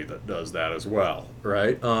ugly that does that as well,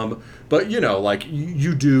 right? But,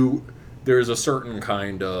 you do, there's a certain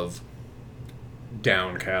kind of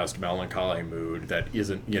downcast, melancholy mood that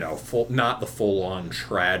isn't, not the full-on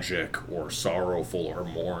tragic or sorrowful or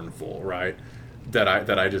mournful, right? That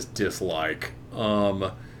I just dislike.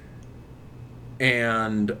 But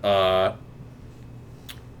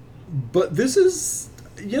this is,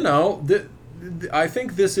 I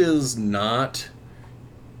think this is not.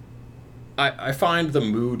 I find the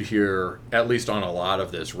mood here, at least on a lot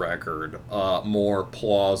of this record, more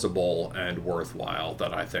plausible and worthwhile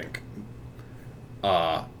than I think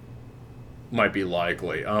might be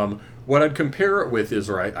likely. What I'd compare it with is,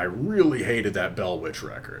 right, I really hated that Bell Witch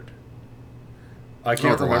record. I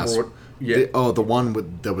can't remember what. Yeah. The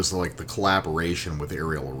one that was like the collaboration with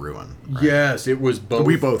Ariel Ruin. Right? Yes, it was both.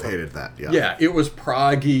 We both hated that. Yeah. Yeah, it was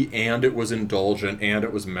proggy and it was indulgent and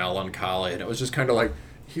it was melancholy, and it was just kind of like,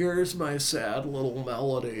 here's my sad little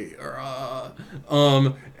melody,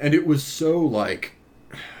 and it was so like,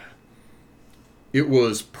 it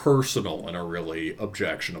was personal in a really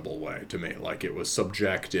objectionable way to me. Like, it was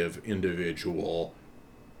subjective, individual,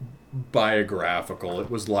 biographical.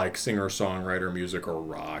 It was like singer-songwriter music or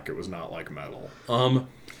rock. It was not like metal.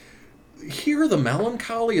 Here the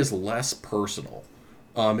melancholy is less personal.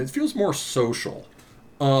 It feels more social.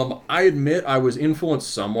 I admit I was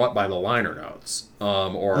influenced somewhat by the liner notes,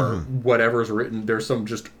 or whatever's written. There's some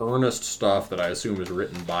just earnest stuff that I assume is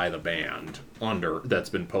written by the band that's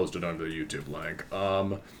been posted under the YouTube link.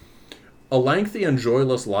 A lengthy and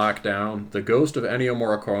joyless lockdown, the ghost of Ennio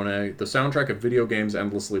Morricone, the soundtrack of video games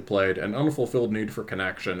endlessly played, an unfulfilled need for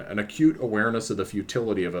connection, an acute awareness of the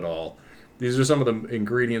futility of it all. These are some of the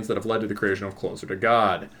ingredients that have led to the creation of Closer to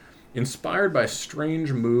God. Inspired by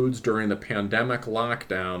strange moods during the pandemic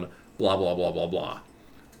lockdown, blah, blah, blah, blah,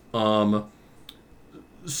 blah.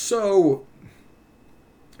 So,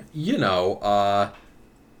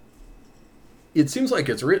 it seems like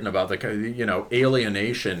it's written about the,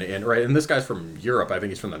 alienation and this guy's from Europe. I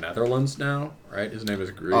think he's from the Netherlands now, right? His name is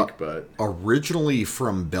Greek, but originally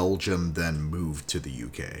from Belgium, then moved to the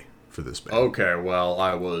UK for this band. Okay, well,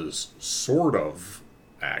 I was sort of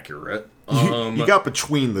accurate. You got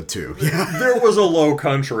between the two. Yeah. There was a Low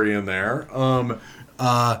Country in there. Yeah,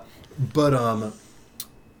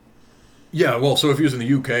 well, so if he was in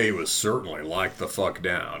the UK, he was certainly locked the fuck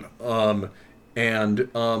down. Where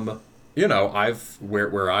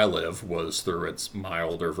I live was through its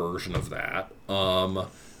milder version of that.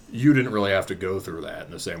 You didn't really have to go through that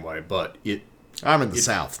in the same way, but I'm in the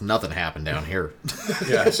South. Nothing happened down here.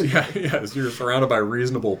 Yes. You're surrounded by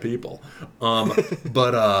reasonable people, or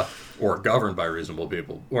governed by reasonable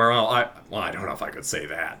people. Well, I don't know if I could say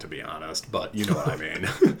that, to be honest, but you know what I mean.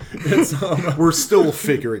 We're still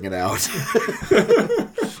figuring it out.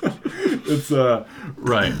 It's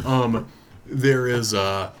right. There is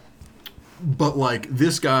but like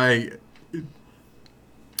this guy,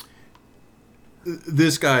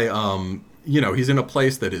 he's in a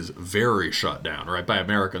place that is very shut down, right? By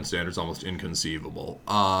American standards, almost inconceivable.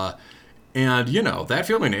 And that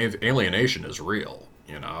feeling of alienation is real.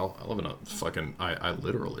 I live in I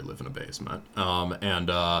literally live in a basement.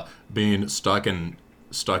 And being stuck in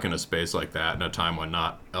a space like that in a time when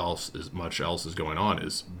not much else is going on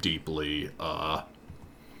is deeply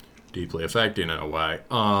affecting in a way.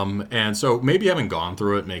 And so maybe having gone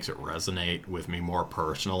through it makes it resonate with me more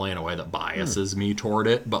personally in a way that biases me toward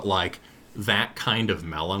it. But like that kind of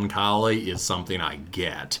melancholy is something I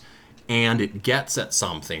get. And it gets at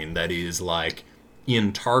something that is like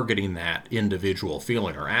in targeting that individual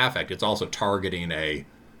feeling or affect, it's also targeting a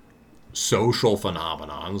social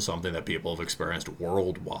phenomenon, something that people have experienced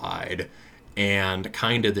worldwide, and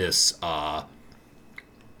kind of this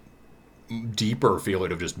deeper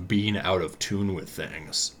feeling of just being out of tune with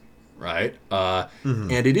things, right?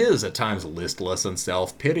 And it is at times listless and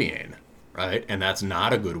self-pitying, right? And that's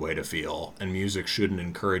not a good way to feel, and music shouldn't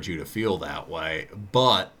encourage you to feel that way,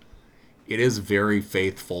 but it is very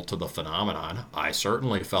faithful to the phenomenon. I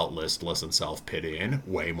certainly felt listless and self-pitying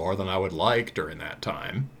way more than I would like during that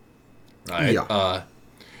time, right? Yeah.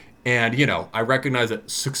 And, I recognize that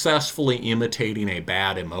successfully imitating a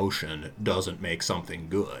bad emotion doesn't make something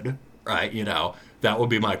good, right? That would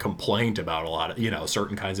be my complaint about a lot of,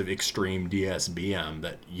 certain kinds of extreme DSBM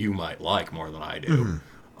that you might like more than I do.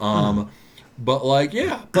 But like,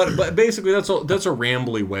 but basically that's a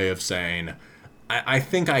rambly way of saying, I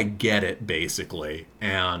think I get it, basically,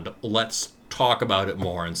 and let's talk about it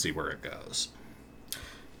more and see where it goes.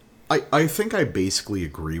 I think I basically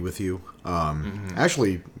agree with you.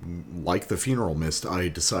 Actually, like The Funeral Mist, I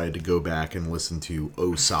decided to go back and listen to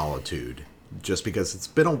Oh Solitude, just because it's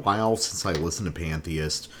been a while since I listened to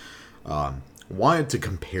Pantheist. Wanted to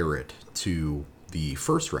compare it to the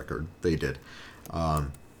first record they did.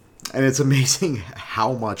 And it's amazing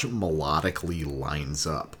how much melodically lines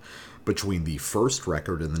up between the first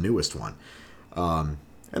record and the newest one.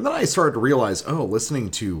 And then I started to realize, listening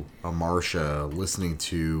to Marcia, listening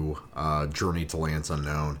to Journey to Lands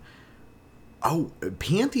Unknown,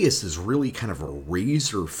 Pantheist is really kind of a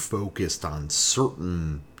razor focused on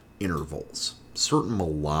certain intervals, certain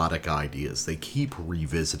melodic ideas they keep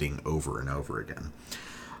revisiting over and over again.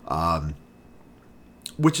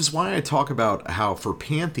 Which is why I talk about how, for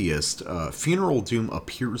Pantheist, Funeral Doom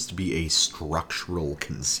appears to be a structural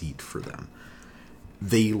conceit for them.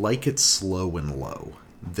 They like it slow and low.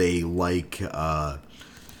 They like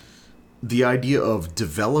the idea of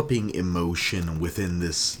developing emotion within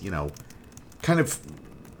this, kind of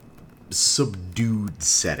subdued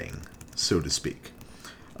setting, so to speak.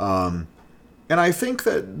 And I think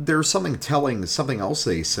that there's something else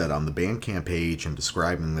they said on the Bandcamp page in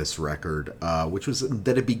describing this record, which was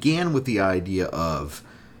that it began with the idea of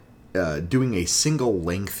doing a single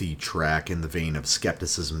lengthy track in the vein of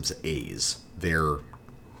Skepticism's A's, their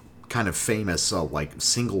kind of famous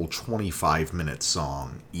single 25-minute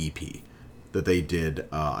song EP that they did,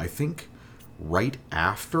 I think, right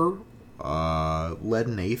after Lead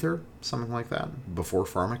and Aether, something like that, before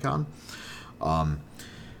Pharmacon.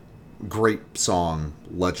 Great song,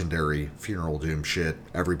 legendary Funeral Doom shit.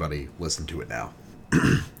 Everybody listen to it now.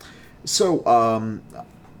 So,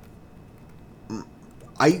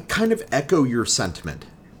 I kind of echo your sentiment.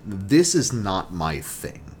 This is not my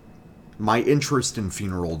thing. My interest in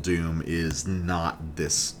Funeral Doom is not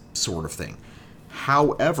this sort of thing.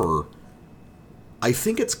 However, I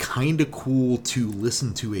think it's kind of cool to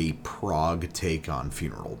listen to a prog take on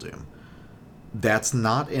Funeral Doom. That's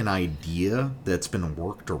not an idea that's been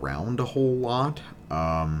worked around a whole lot.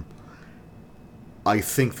 I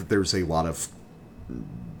think that there's a lot of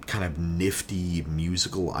kind of nifty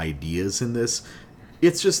musical ideas in this.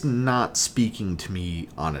 It's just not speaking to me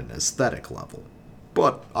on an aesthetic level.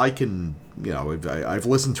 But I can, I've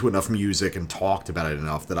listened to enough music and talked about it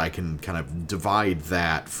enough that I can kind of divide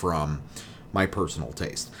that from my personal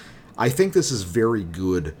taste. I think this is very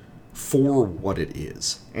good for what it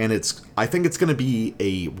is. And I think it's going to be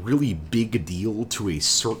a really big deal to a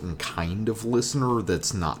certain kind of listener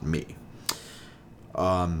that's not me.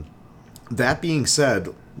 That being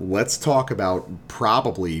said, let's talk about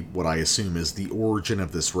probably what I assume is the origin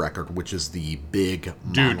of this record, which is the big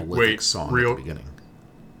monolithic song at the beginning.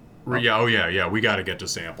 Yeah, oh yeah. We got to get to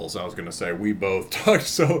samples. I was gonna say we both talked.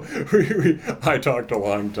 So I talked a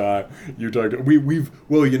long time. You talked.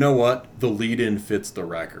 Well, you know what? The lead-in fits the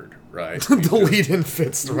record, right? The lead-in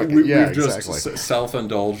fits the record. We Yeah, just exactly.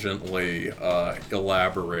 self-indulgently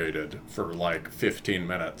elaborated for like 15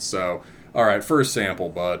 minutes. So, all right, first sample,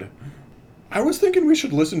 bud. I was thinking we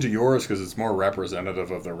should listen to yours because it's more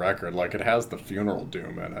representative of the record. Like it has the funeral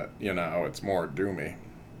doom in it. You know, it's more doomy.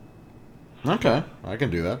 Okay, I can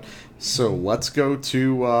do that. So let's go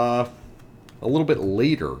to a little bit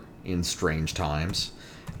later in Strange Times,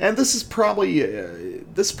 and this is probably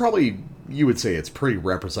you would say it's pretty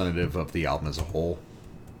representative of the album as a whole.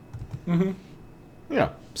 Mm-hmm. Yeah.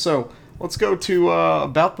 So let's go to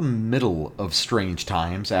about the middle of Strange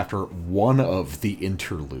Times after one of the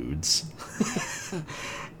interludes,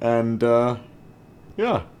 and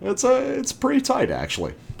yeah, it's pretty tight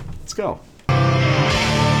actually. Let's go.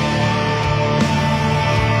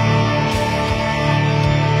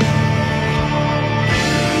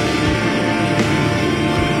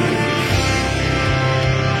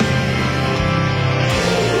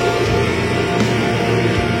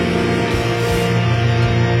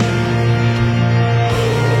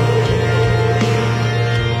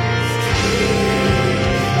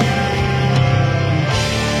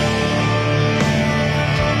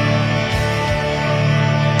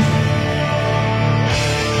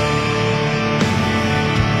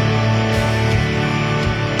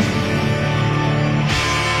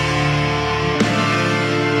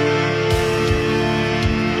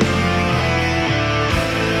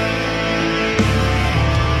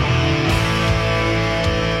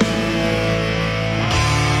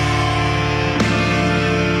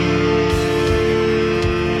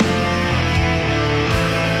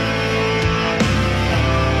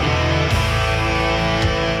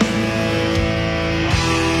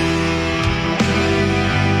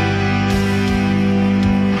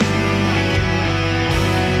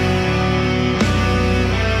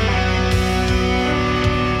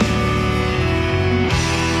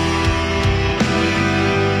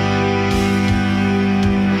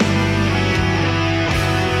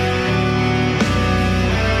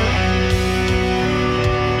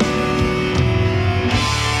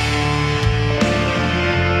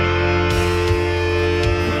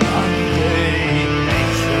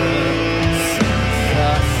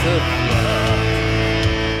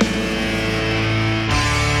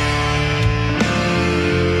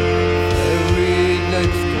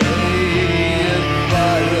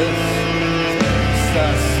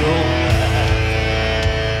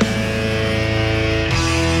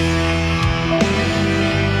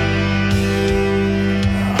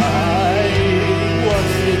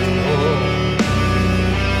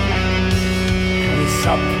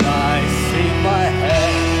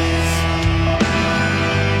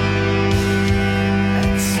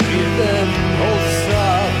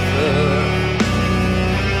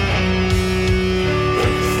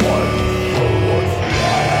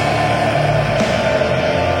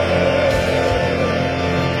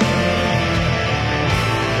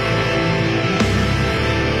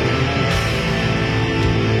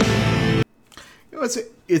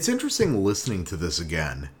 It's interesting listening to this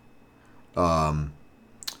again,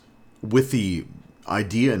 with the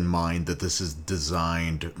idea in mind that this is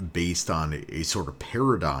designed based on a sort of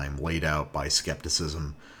paradigm laid out by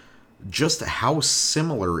skepticism, just how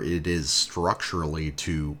similar it is structurally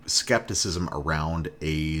to skepticism around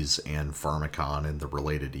A's and Pharmakon and the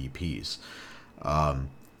related EPs.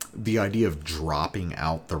 The idea of dropping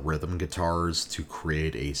out the rhythm guitars to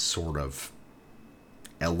create a sort of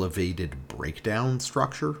elevated breakdown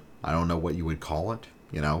structure. I don't know what you would call it,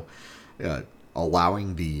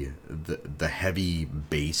 allowing the heavy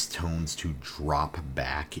bass tones to drop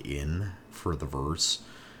back in for the verse,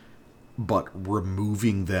 but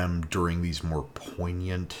removing them during these more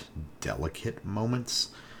poignant, delicate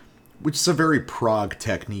moments, which is a very prog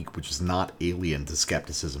technique which is not alien to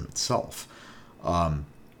skepticism itself.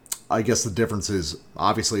 I guess the difference is,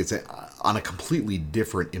 obviously, it's on a completely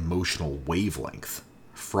different emotional wavelength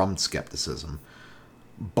from skepticism,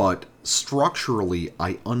 but structurally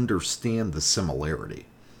I understand the similarity.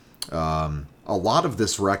 A lot of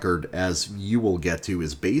this record, as you will get to,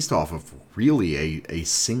 is based off of really a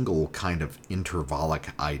single kind of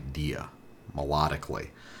intervallic idea, melodically,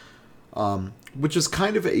 which is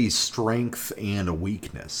kind of a strength and a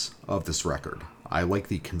weakness of this record. I like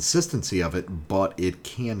the consistency of it, but it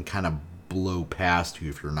can kind of blow past you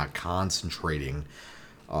if you're not concentrating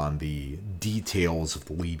on the details of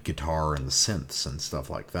the lead guitar and the synths and stuff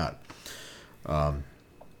like that. Well,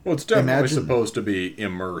 it's definitely supposed to be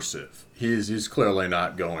immersive. He's clearly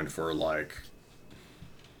not going for like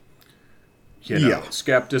Yeah.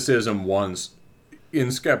 Skepticism one's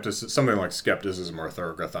in skepticism, something like Skepticism or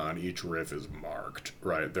Thurgathon, each riff is marked,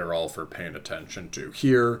 right? They're all for paying attention to.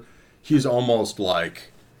 Here, he's almost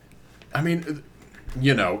like, I mean,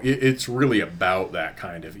 it's really about that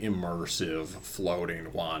kind of immersive,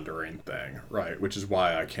 floating, wandering thing, right? Which is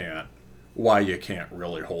why you can't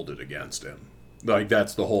really hold it against him. Like,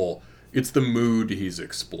 that's the whole, it's the mood he's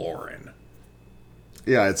exploring.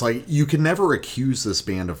 Yeah, it's like, you can never accuse this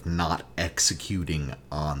band of not executing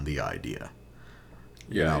on the idea.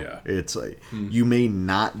 Yeah. It's like, you may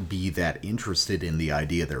not be that interested in the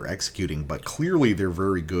idea they're executing, but clearly they're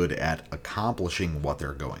very good at accomplishing what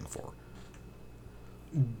they're going for.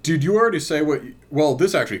 Did you already say what? Well,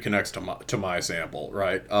 this actually connects to my sample,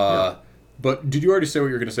 right? Yeah. But did you already say what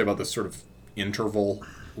you're going to say about this sort of interval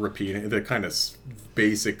repeating, the kind of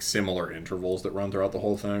basic similar intervals that run throughout the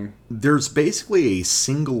whole thing? There's basically a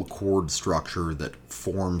single chord structure that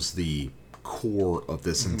forms the core of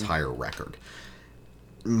this entire record.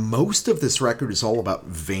 Most of this record is all about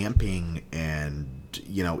vamping and,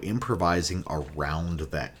 improvising around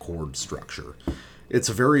that chord structure. It's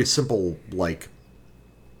a very simple, like,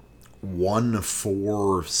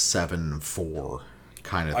 1-4-7-4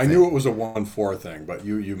 kind of thing. I knew it was a 1-4 thing, but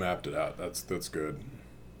you mapped it out. That's good.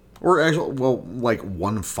 Or actually, well, like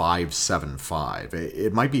 1-5-7-5.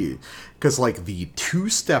 It might be because, like, the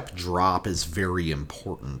two-step drop is very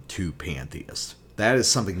important to Pantheist. That is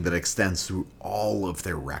something that extends through all of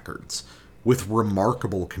their records with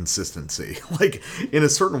remarkable consistency. Like, in a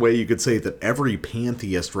certain way, you could say that every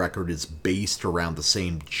Pantheist record is based around the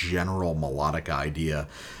same general melodic idea,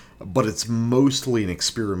 but it's mostly an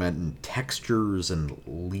experiment in textures and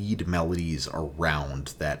lead melodies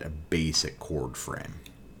around that basic chord frame.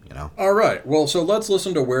 All right. Well, so let's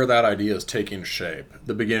listen to where that idea is taking shape.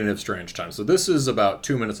 The beginning of Strange Times. So this is about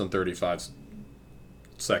 2 minutes and 35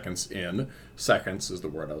 seconds in. Seconds is the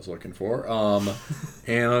word I was looking for.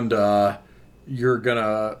 And you're going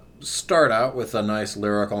to start out with a nice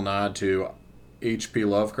lyrical nod to H.P.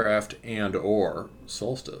 Lovecraft and or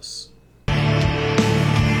Solstice. We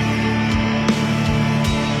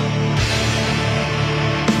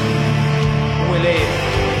live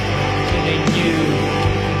in a new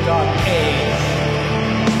dark age.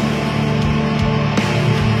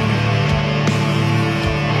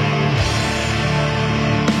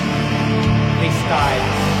 These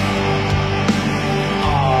times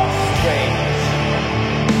are strange.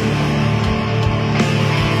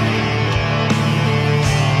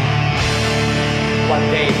 One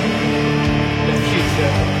day, the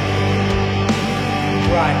future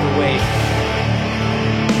right away.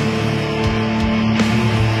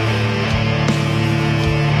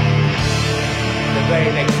 The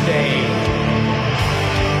very next day,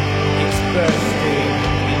 it's bursting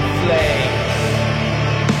in flames.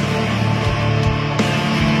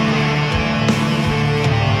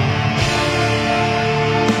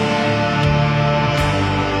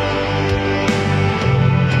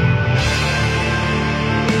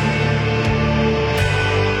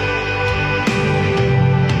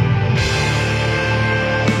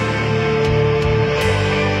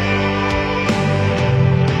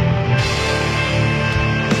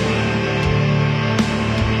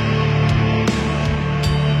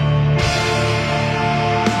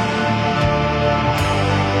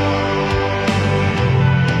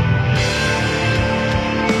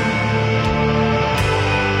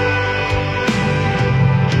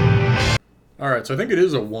 All right, so I think it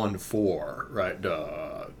is a 1-4, right?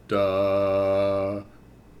 Duh, duh,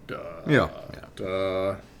 duh. Yeah.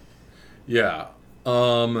 Yeah.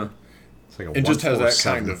 It's like a It just has that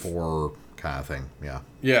kind of 1-4-7-4 kind of thing. Yeah.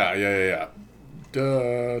 Yeah.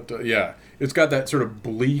 Duh, duh, yeah. It's got that sort of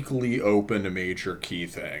bleakly open major key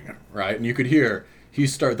thing, right? And you could hear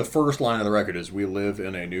the first line of the record is "We live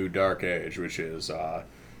in a new dark age," which is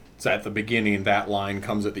it's at the beginning. That line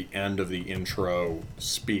comes at the end of the intro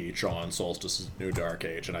speech on Solstice's New Dark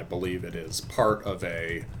Age, and I believe it is part of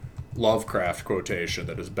a Lovecraft quotation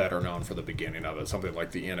that is better known for the beginning of it, something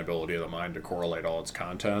like the inability of the mind to correlate all its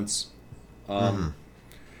contents.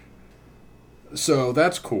 So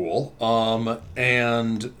that's cool.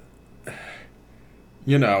 And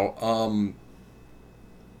I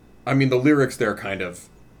mean, the lyrics there kind of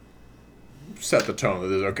set the tone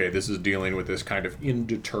that is, okay, this is dealing with this kind of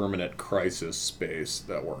indeterminate crisis space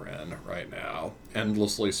that we're in right now.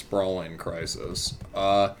 Endlessly sprawling crisis.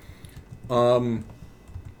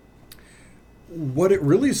 What it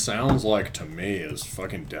really sounds like to me is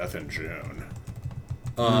fucking Death in June.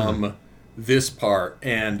 This part,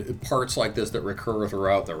 and parts like this that recur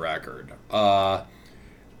throughout the record.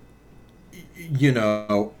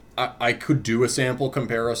 I could do a sample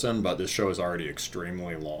comparison, but this show is already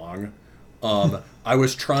extremely long. I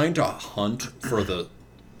was trying to hunt for the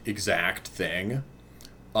exact thing,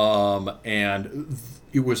 and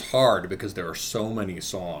it was hard because there are so many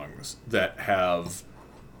songs that have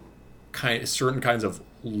certain kinds of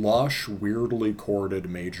lush, weirdly chorded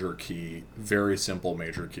major key, very simple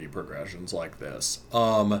major key progressions like this.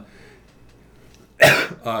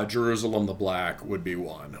 Jerusalem the Black would be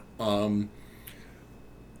one.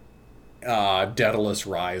 Daedalus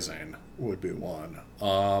Rising would be one.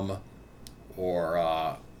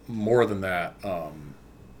 Or more than that.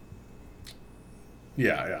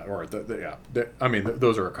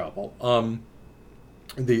 Those are a couple.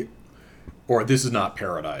 Or This Is Not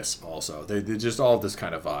Paradise also. They just all this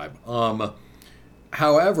kind of vibe.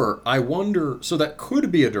 However, I wonder, so that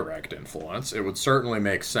could be a direct influence. It would certainly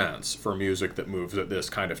make sense for music that moves at this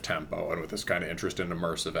kind of tempo and with this kind of interest in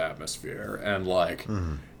immersive atmosphere. And like,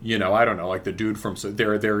 I don't know, like the dude from,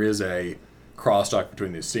 there is a crosstalk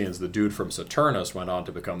between these scenes. The dude from Saturnus went on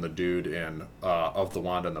to become the dude in Of the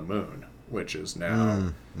Wand and the Moon, which is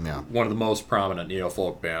now one of the most prominent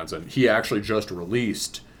neo-folk bands. And he actually just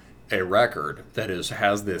released a record that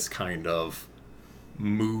has this kind of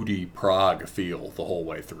moody prog feel the whole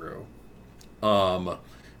way through.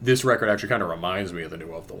 This record actually kind of reminds me of the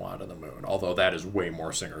new Of the Wand and the Moon, although that is way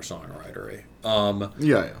more singer-songwritery.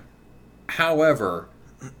 However,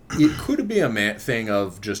 it could be a thing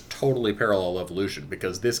of just totally parallel evolution,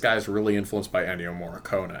 because this guy's really influenced by Ennio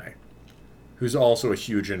Morricone, who's also a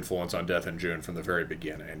huge influence on Death in June from the very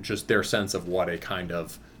beginning. Just their sense of what a kind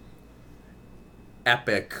of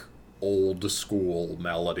epic, old-school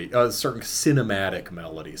melody, a certain cinematic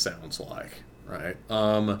melody sounds like, right?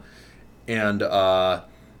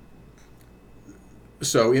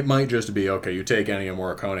 So it might just be, okay, you take Ennio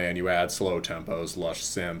Morricone and you add slow tempos, lush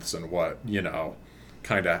synths, and what,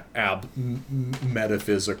 kind of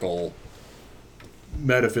metaphysical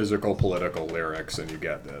political lyrics, and you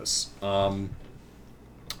get this.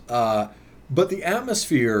 But the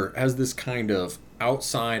atmosphere has this kind of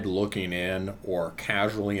outside looking in or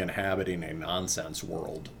casually inhabiting a nonsense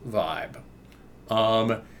world vibe.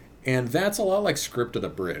 And that's a lot like Script of the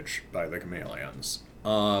Bridge by the Chameleons.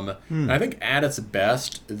 And I think at its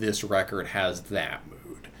best, this record has that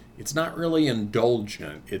mood. It's not really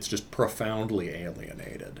indulgent, it's just profoundly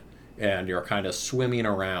alienated. And you're kind of swimming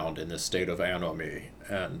around in this state of anomie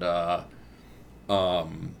and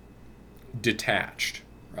detached,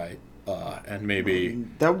 right? And maybe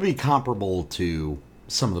that would be comparable to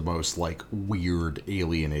some of the most like weird,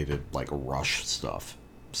 alienated, like Rush stuff.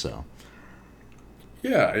 So,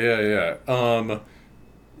 yeah. I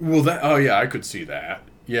could see that.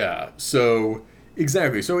 Yeah. So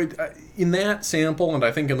exactly. So in that sample, and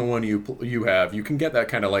I think in the one you have, you can get that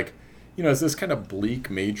kind of like, it's this kind of bleak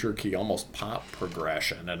major key, almost pop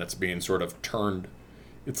progression, and it's being sort of turned.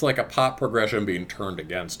 It's like a pop progression being turned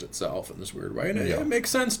against itself in this weird way, and it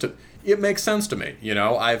makes sense to me.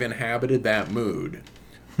 I've inhabited that mood.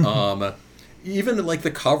 Even like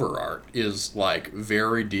the cover art is like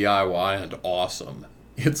very DIY and awesome.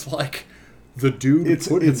 It's like the dude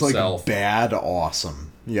put himself like bad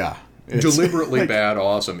awesome. Yeah, deliberately bad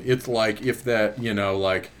awesome. It's like if that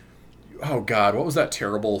oh God, what was that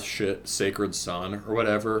terrible shit, Sacred Son or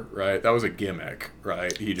whatever, right? That was a gimmick,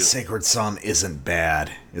 right? Sacred Son isn't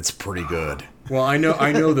bad. It's pretty good. Well, I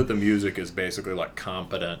know that the music is basically like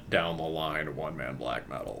competent down the line one-man black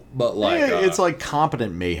metal. But like it's like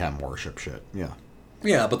competent mayhem worship shit. Yeah.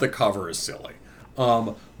 Yeah, but the cover is silly.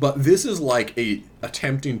 But this is like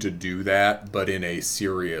attempting to do that, but in a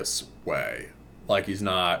serious way. Like he's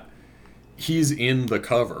in the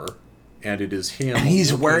cover, and it is him. And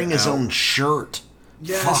he's wearing his own shirt.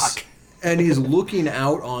 Yes. Fuck. And he's looking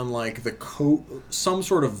out on like the some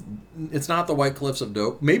sort of. It's not the White Cliffs of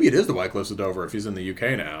Dover. Maybe it is the White Cliffs of Dover if he's in the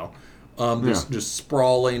UK now. Just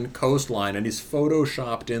sprawling coastline, and he's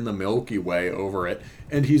photoshopped in the Milky Way over it.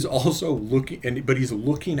 And he's also but he's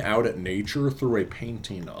looking out at nature through a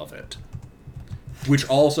painting of it, which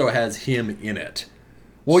also has him in it.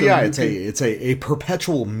 Well, so it's a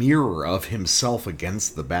perpetual mirror of himself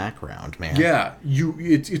against the background, man. Yeah,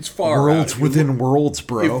 it's far worlds within worlds,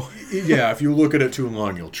 bro. If you look at it too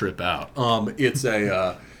long, you'll trip out.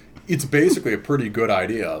 It's basically a pretty good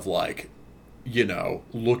idea of like,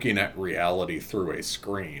 looking at reality through a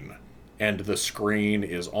screen, and the screen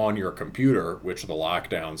is on your computer, which the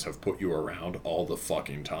lockdowns have put you around all the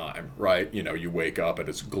fucking time, right? You wake up and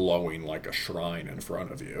it's glowing like a shrine in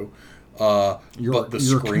front of you.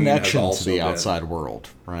 Your connection to the outside world,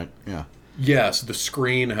 right? Yeah. Yes, the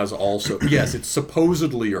screen has also... Yes, it's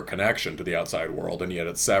supposedly your connection to the outside world, and yet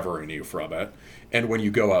it's severing you from it. And when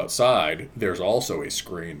you go outside, there's also a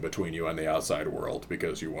screen between you and the outside world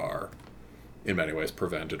because you are, in many ways,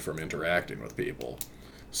 prevented from interacting with people.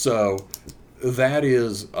 So that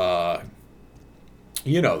is, that's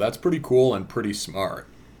pretty cool and pretty smart.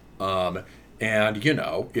 And,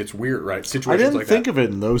 it's weird, right? I Situations didn't like think that. of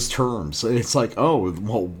it in those terms. It's like, oh,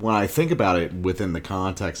 well, when I think about it within the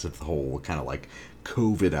context of the whole kind of like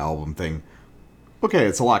COVID album thing, okay,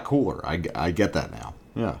 it's a lot cooler. I get that now.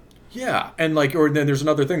 Yeah. Yeah, and or then there's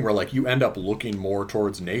another thing where you end up looking more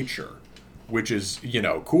towards nature, which is,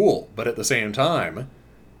 cool, but at the same time,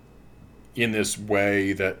 in this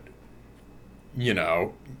way that,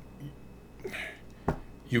 you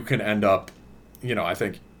can end up, I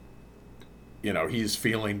think, he's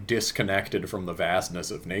feeling disconnected from the vastness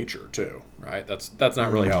of nature too, right? That's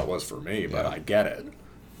not really how it was for me, but I get it.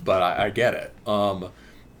 I get it.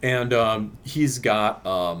 And he's got,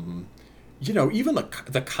 even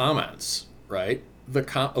the comments, right?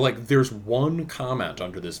 There's one comment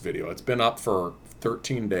under this video. It's been up for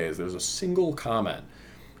 13 days. There's a single comment.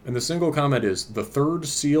 And the single comment is, "The third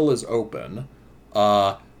seal is open."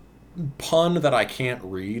 Pun that I can't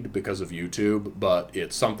read because of YouTube, but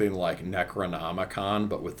it's something like Necronomicon,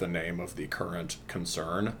 but with the name of the current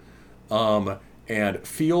concern. And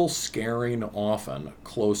 "feel scaring often,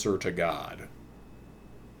 closer to God."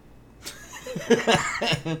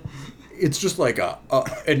 It's just like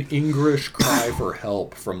an English cry for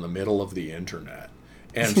help from the middle of the internet.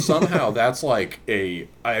 And somehow that's I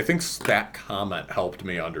think that comment helped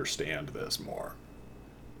me understand this more.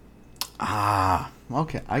 Ah,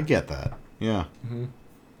 okay, I get that. Yeah. Mm-hmm.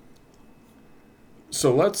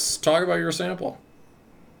 So let's talk about your sample.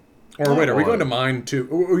 Or wait, are we going to mine too?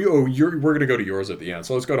 We're going to go to yours at the end.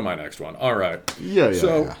 So let's go to my next one. All right. Yeah.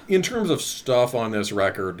 So in terms of stuff on this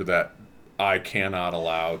record that I cannot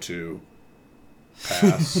allow to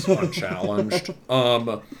pass unchallenged,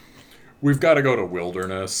 we've got to go to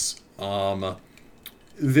Wilderness.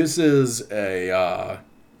 This is a...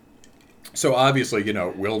 So obviously,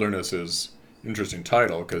 Wilderness is an interesting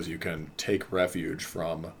title because you can take refuge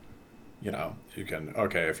from,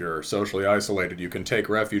 if you're socially isolated, you can take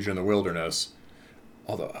refuge in the wilderness.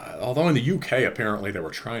 Although in the UK, apparently they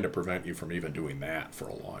were trying to prevent you from even doing that for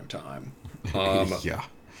a long time. Yeah.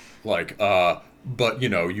 But,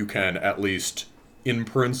 you can at least, in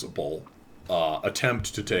principle,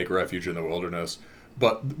 attempt to take refuge in the wilderness.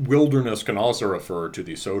 But wilderness can also refer to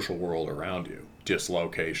the social world around you.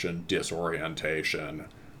 Dislocation, disorientation,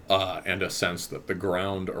 and a sense that the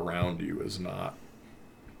ground around you is not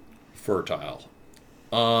fertile.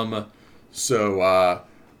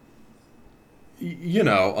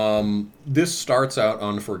 This starts out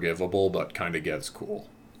unforgivable, but kind of gets cool.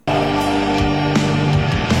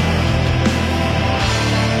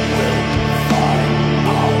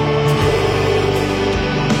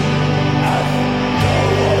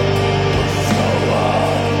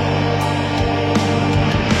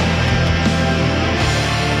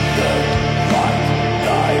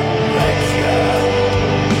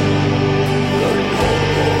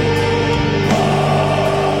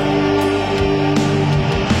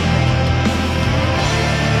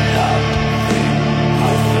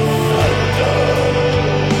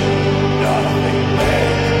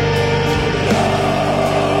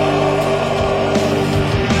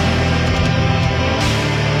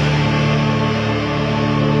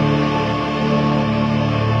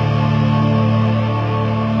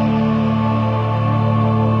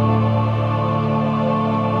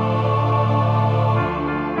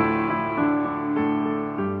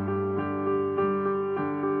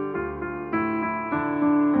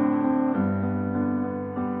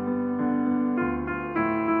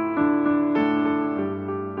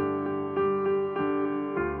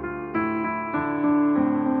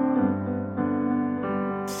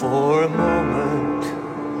 For a moment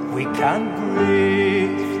we can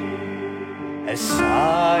breathe, a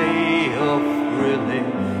sigh of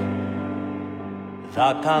relief,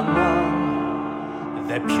 that among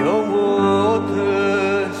the pure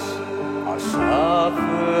waters our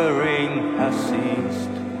suffering has ceased.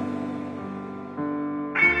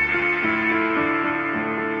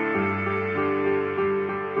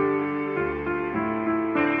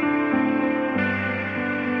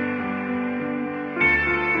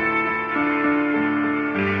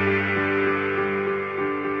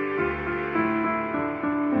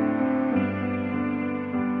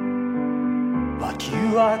 But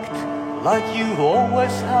you act like you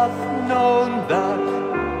always have known that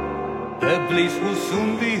the bliss will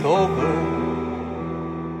soon be over.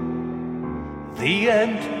 The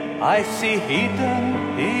end I see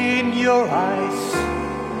hidden in your eyes.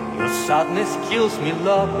 Your sadness kills me,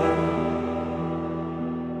 lover.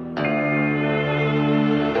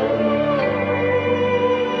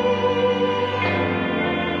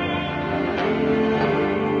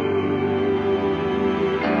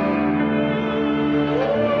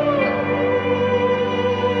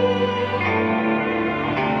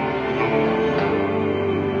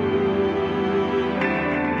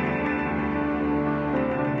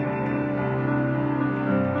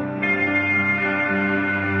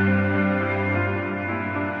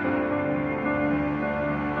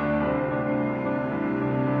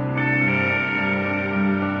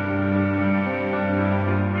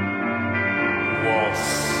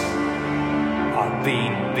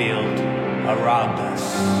 Being built around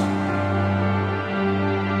us.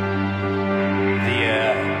 The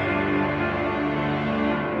air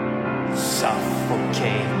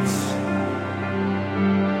suffocates.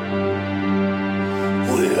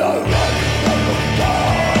 We are running out of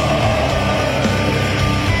time.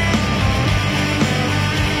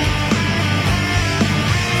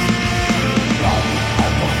 Running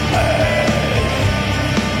out of pain.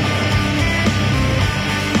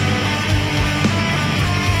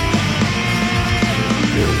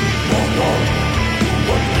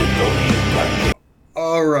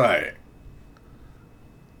 All right.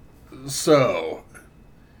 So,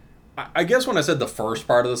 I guess when I said the first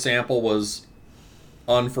part of the sample was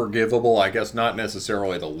unforgivable, I guess not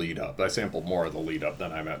necessarily the lead up. I sampled more of the lead up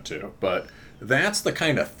than I meant to. But that's the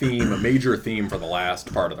kind of theme, a major theme for the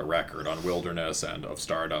last part of the record on Wilderness and of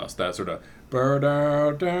Stardust. That sort of...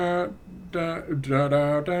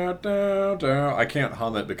 I can't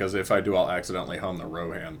hum it because if I do, I'll accidentally hum the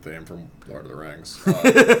Rohan theme from Lord of the Rings,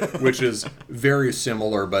 which is very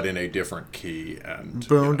similar but in a different key. And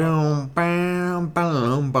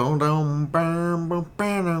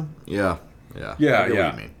Yeah. Yeah, I get what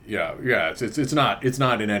yeah, you mean. yeah. It's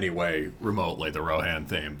not in any way remotely the Rohan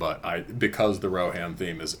theme, but because the Rohan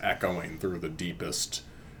theme is echoing through the deepest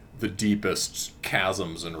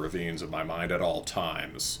chasms and ravines of my mind at all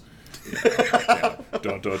times. Da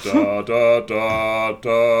da da da da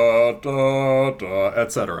da da da,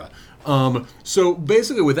 etc. So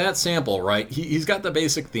basically, with that sample, right, he's got the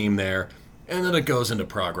basic theme there, and then it goes into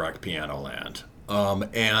prog rock piano land,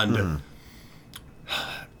 and.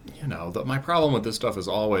 You know, my problem with this stuff is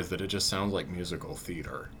always that it just sounds like musical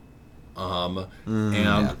theater.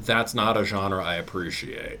 And that's not a genre I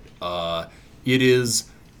appreciate. It is,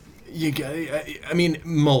 I mean,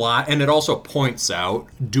 and it also points out,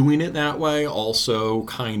 doing it that way also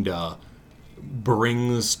kind of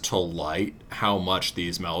brings to light how much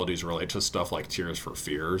these melodies relate to stuff like Tears for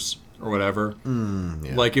Fears or whatever.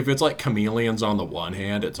 Like, if it's like Chameleons on the one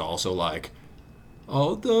hand, it's also like,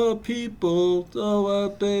 all the people,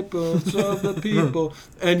 the papers of the people.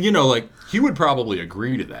 And, you know, like, he would probably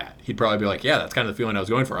agree to that. He'd probably be like, yeah, that's kind of the feeling I was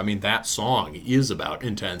going for. I mean, that song is about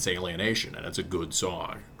intense alienation, and it's a good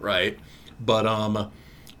song, right? But,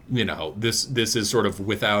 you know, this is sort of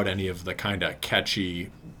without any of the kind of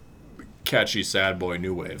catchy sad boy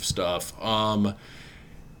new wave stuff.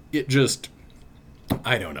 It just,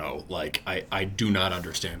 I don't know. Like, I do not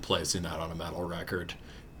understand placing that on a metal record.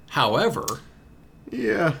 However...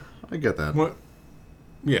 Yeah, I get that. What?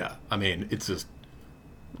 Yeah, I mean, it's just...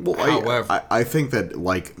 Well, however... I think that,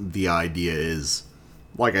 like, the idea is,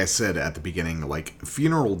 like I said at the beginning, like,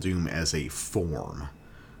 Funeral Doom as a form.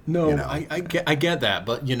 No, you know? I get that,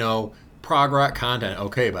 but, you know, prog rock content,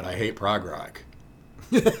 okay, but I hate prog rock.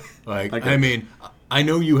 Like, I mean, I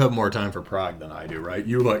know you have more time for prog than I do, right?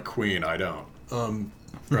 You like Queen, I don't.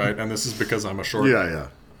 Right? And this is because I'm a short... Yeah.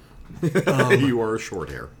 You are a short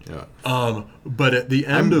hair. Yeah. But at the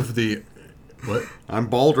end of the... What? I'm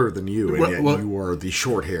balder than you, and yet What? you are the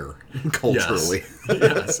short hair, culturally.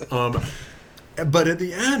 Yes. But at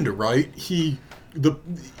the end, right,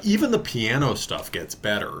 even the piano stuff gets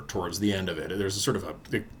better towards the end of it. There's a sort of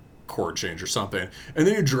a chord change or something. And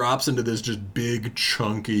then it drops into this just big,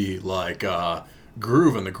 chunky, like,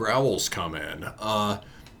 groove, and the growls come in.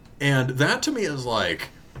 And that, to me, is like...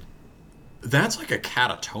 That's like a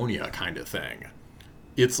Catatonia kind of thing.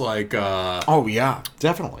 It's like oh yeah,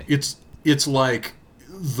 definitely. It's like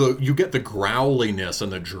you get the growliness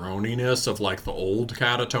and the droniness of like the old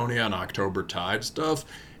Catatonia and October Tide stuff,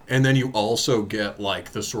 and then you also get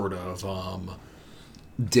like the sort of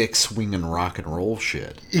dick swinging rock and roll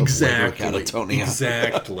shit. Exactly. Catatonia.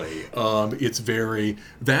 Exactly.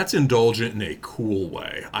 That's indulgent in a cool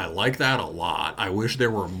way. I like that a lot. I wish there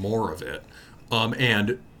were more of it.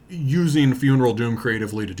 And using Funeral Doom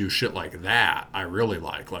creatively to do shit like that, I really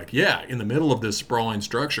like. Like, yeah, in the middle of this sprawling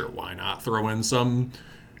structure, why not throw in some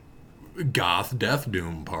goth death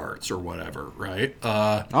doom parts or whatever, right?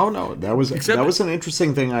 Oh no, that was Except- an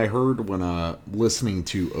interesting thing I heard when listening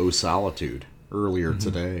to O Solitude earlier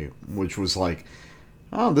today, which was like,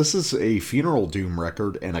 oh, this is a funeral doom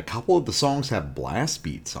record, and a couple of the songs have blast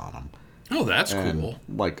beats on them. Oh, that's And cool.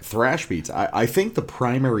 like thrash beats. I think the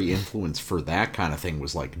primary influence for that kind of thing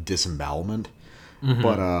was like disembowelment.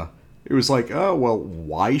 But it was like, oh well,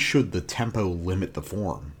 why should the tempo limit the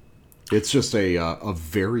form? It's just a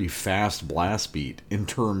very fast blast beat in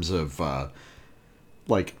terms of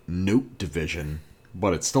like note division,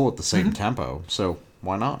 but it's still at the same tempo. So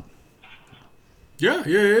why not? Yeah.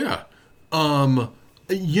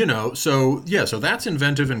 So that's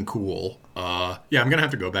inventive and cool. I'm gonna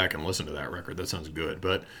have to go back and listen to that record. That sounds good,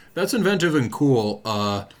 but that's inventive and cool.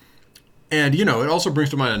 And it also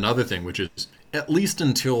brings to mind another thing, which is at least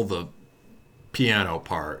until the piano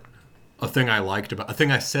part, a thing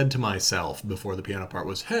I said to myself before the piano part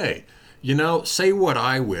was, hey, say what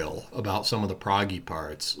I will about some of the proggy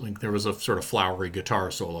parts. Like there was a sort of flowery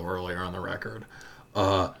guitar solo earlier on the record.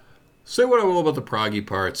 Say what I will about the proggy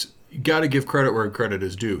parts. You got to give credit where credit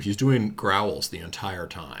is due. He's doing growls the entire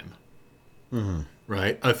time.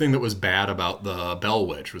 Right? A thing that was bad about the Bell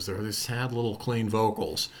Witch was there were these sad little clean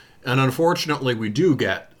vocals. And unfortunately, we do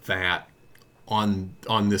get that on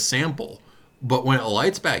this sample. But when it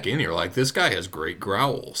lights back in, you're like, this guy has great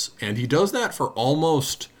growls. And he does that for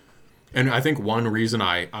almost... And I think one reason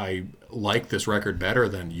I like this record better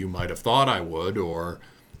than you might have thought I would, or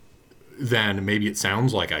than maybe it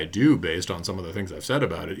sounds like I do based on some of the things I've said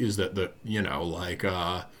about it, is that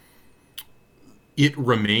it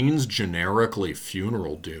remains generically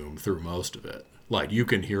funeral doom through most of it. Like, you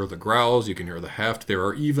can hear the growls, you can hear the heft. There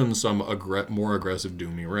are even some more aggressive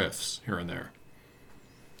doomy riffs here and there.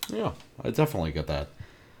 Yeah, I definitely get that.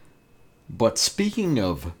 But speaking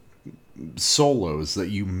of solos that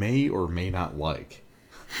you may or may not like,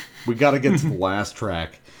 we got to get to the last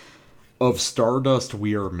track. Of Stardust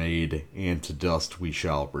we are made, and to dust we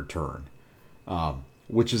shall return.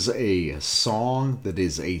 Which is a song that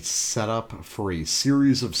is a setup for a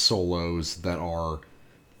series of solos that are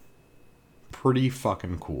pretty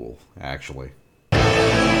fucking cool, actually.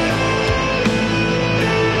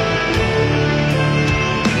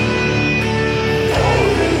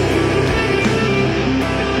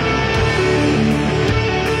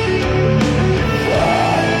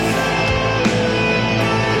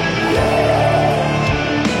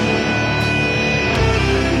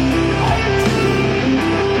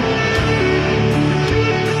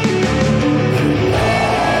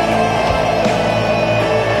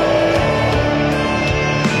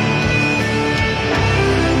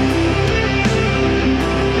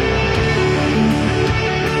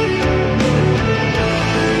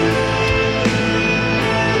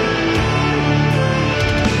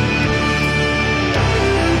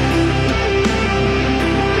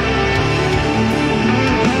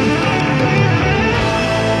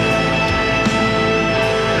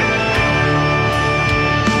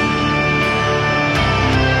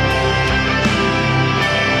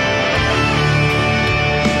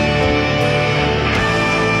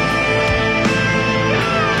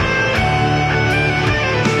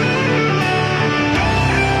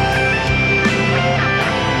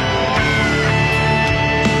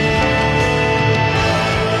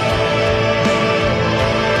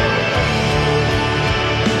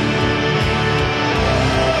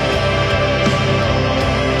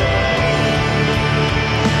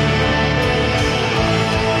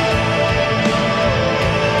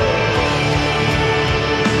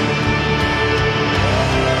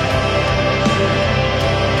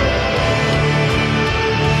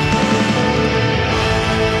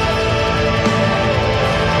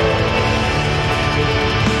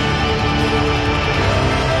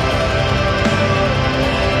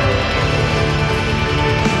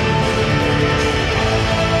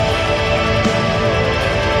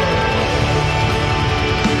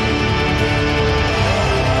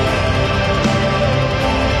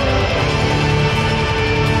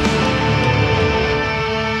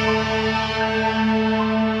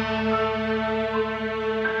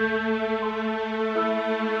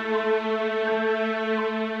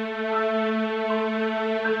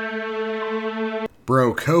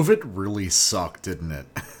 Bro, COVID really sucked, didn't it?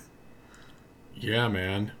 Yeah,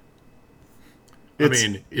 man.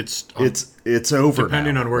 It's over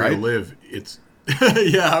depending now, on where right? you live. It's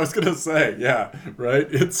yeah. I was gonna say yeah, right.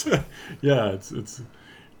 It's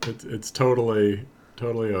totally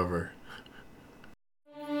over.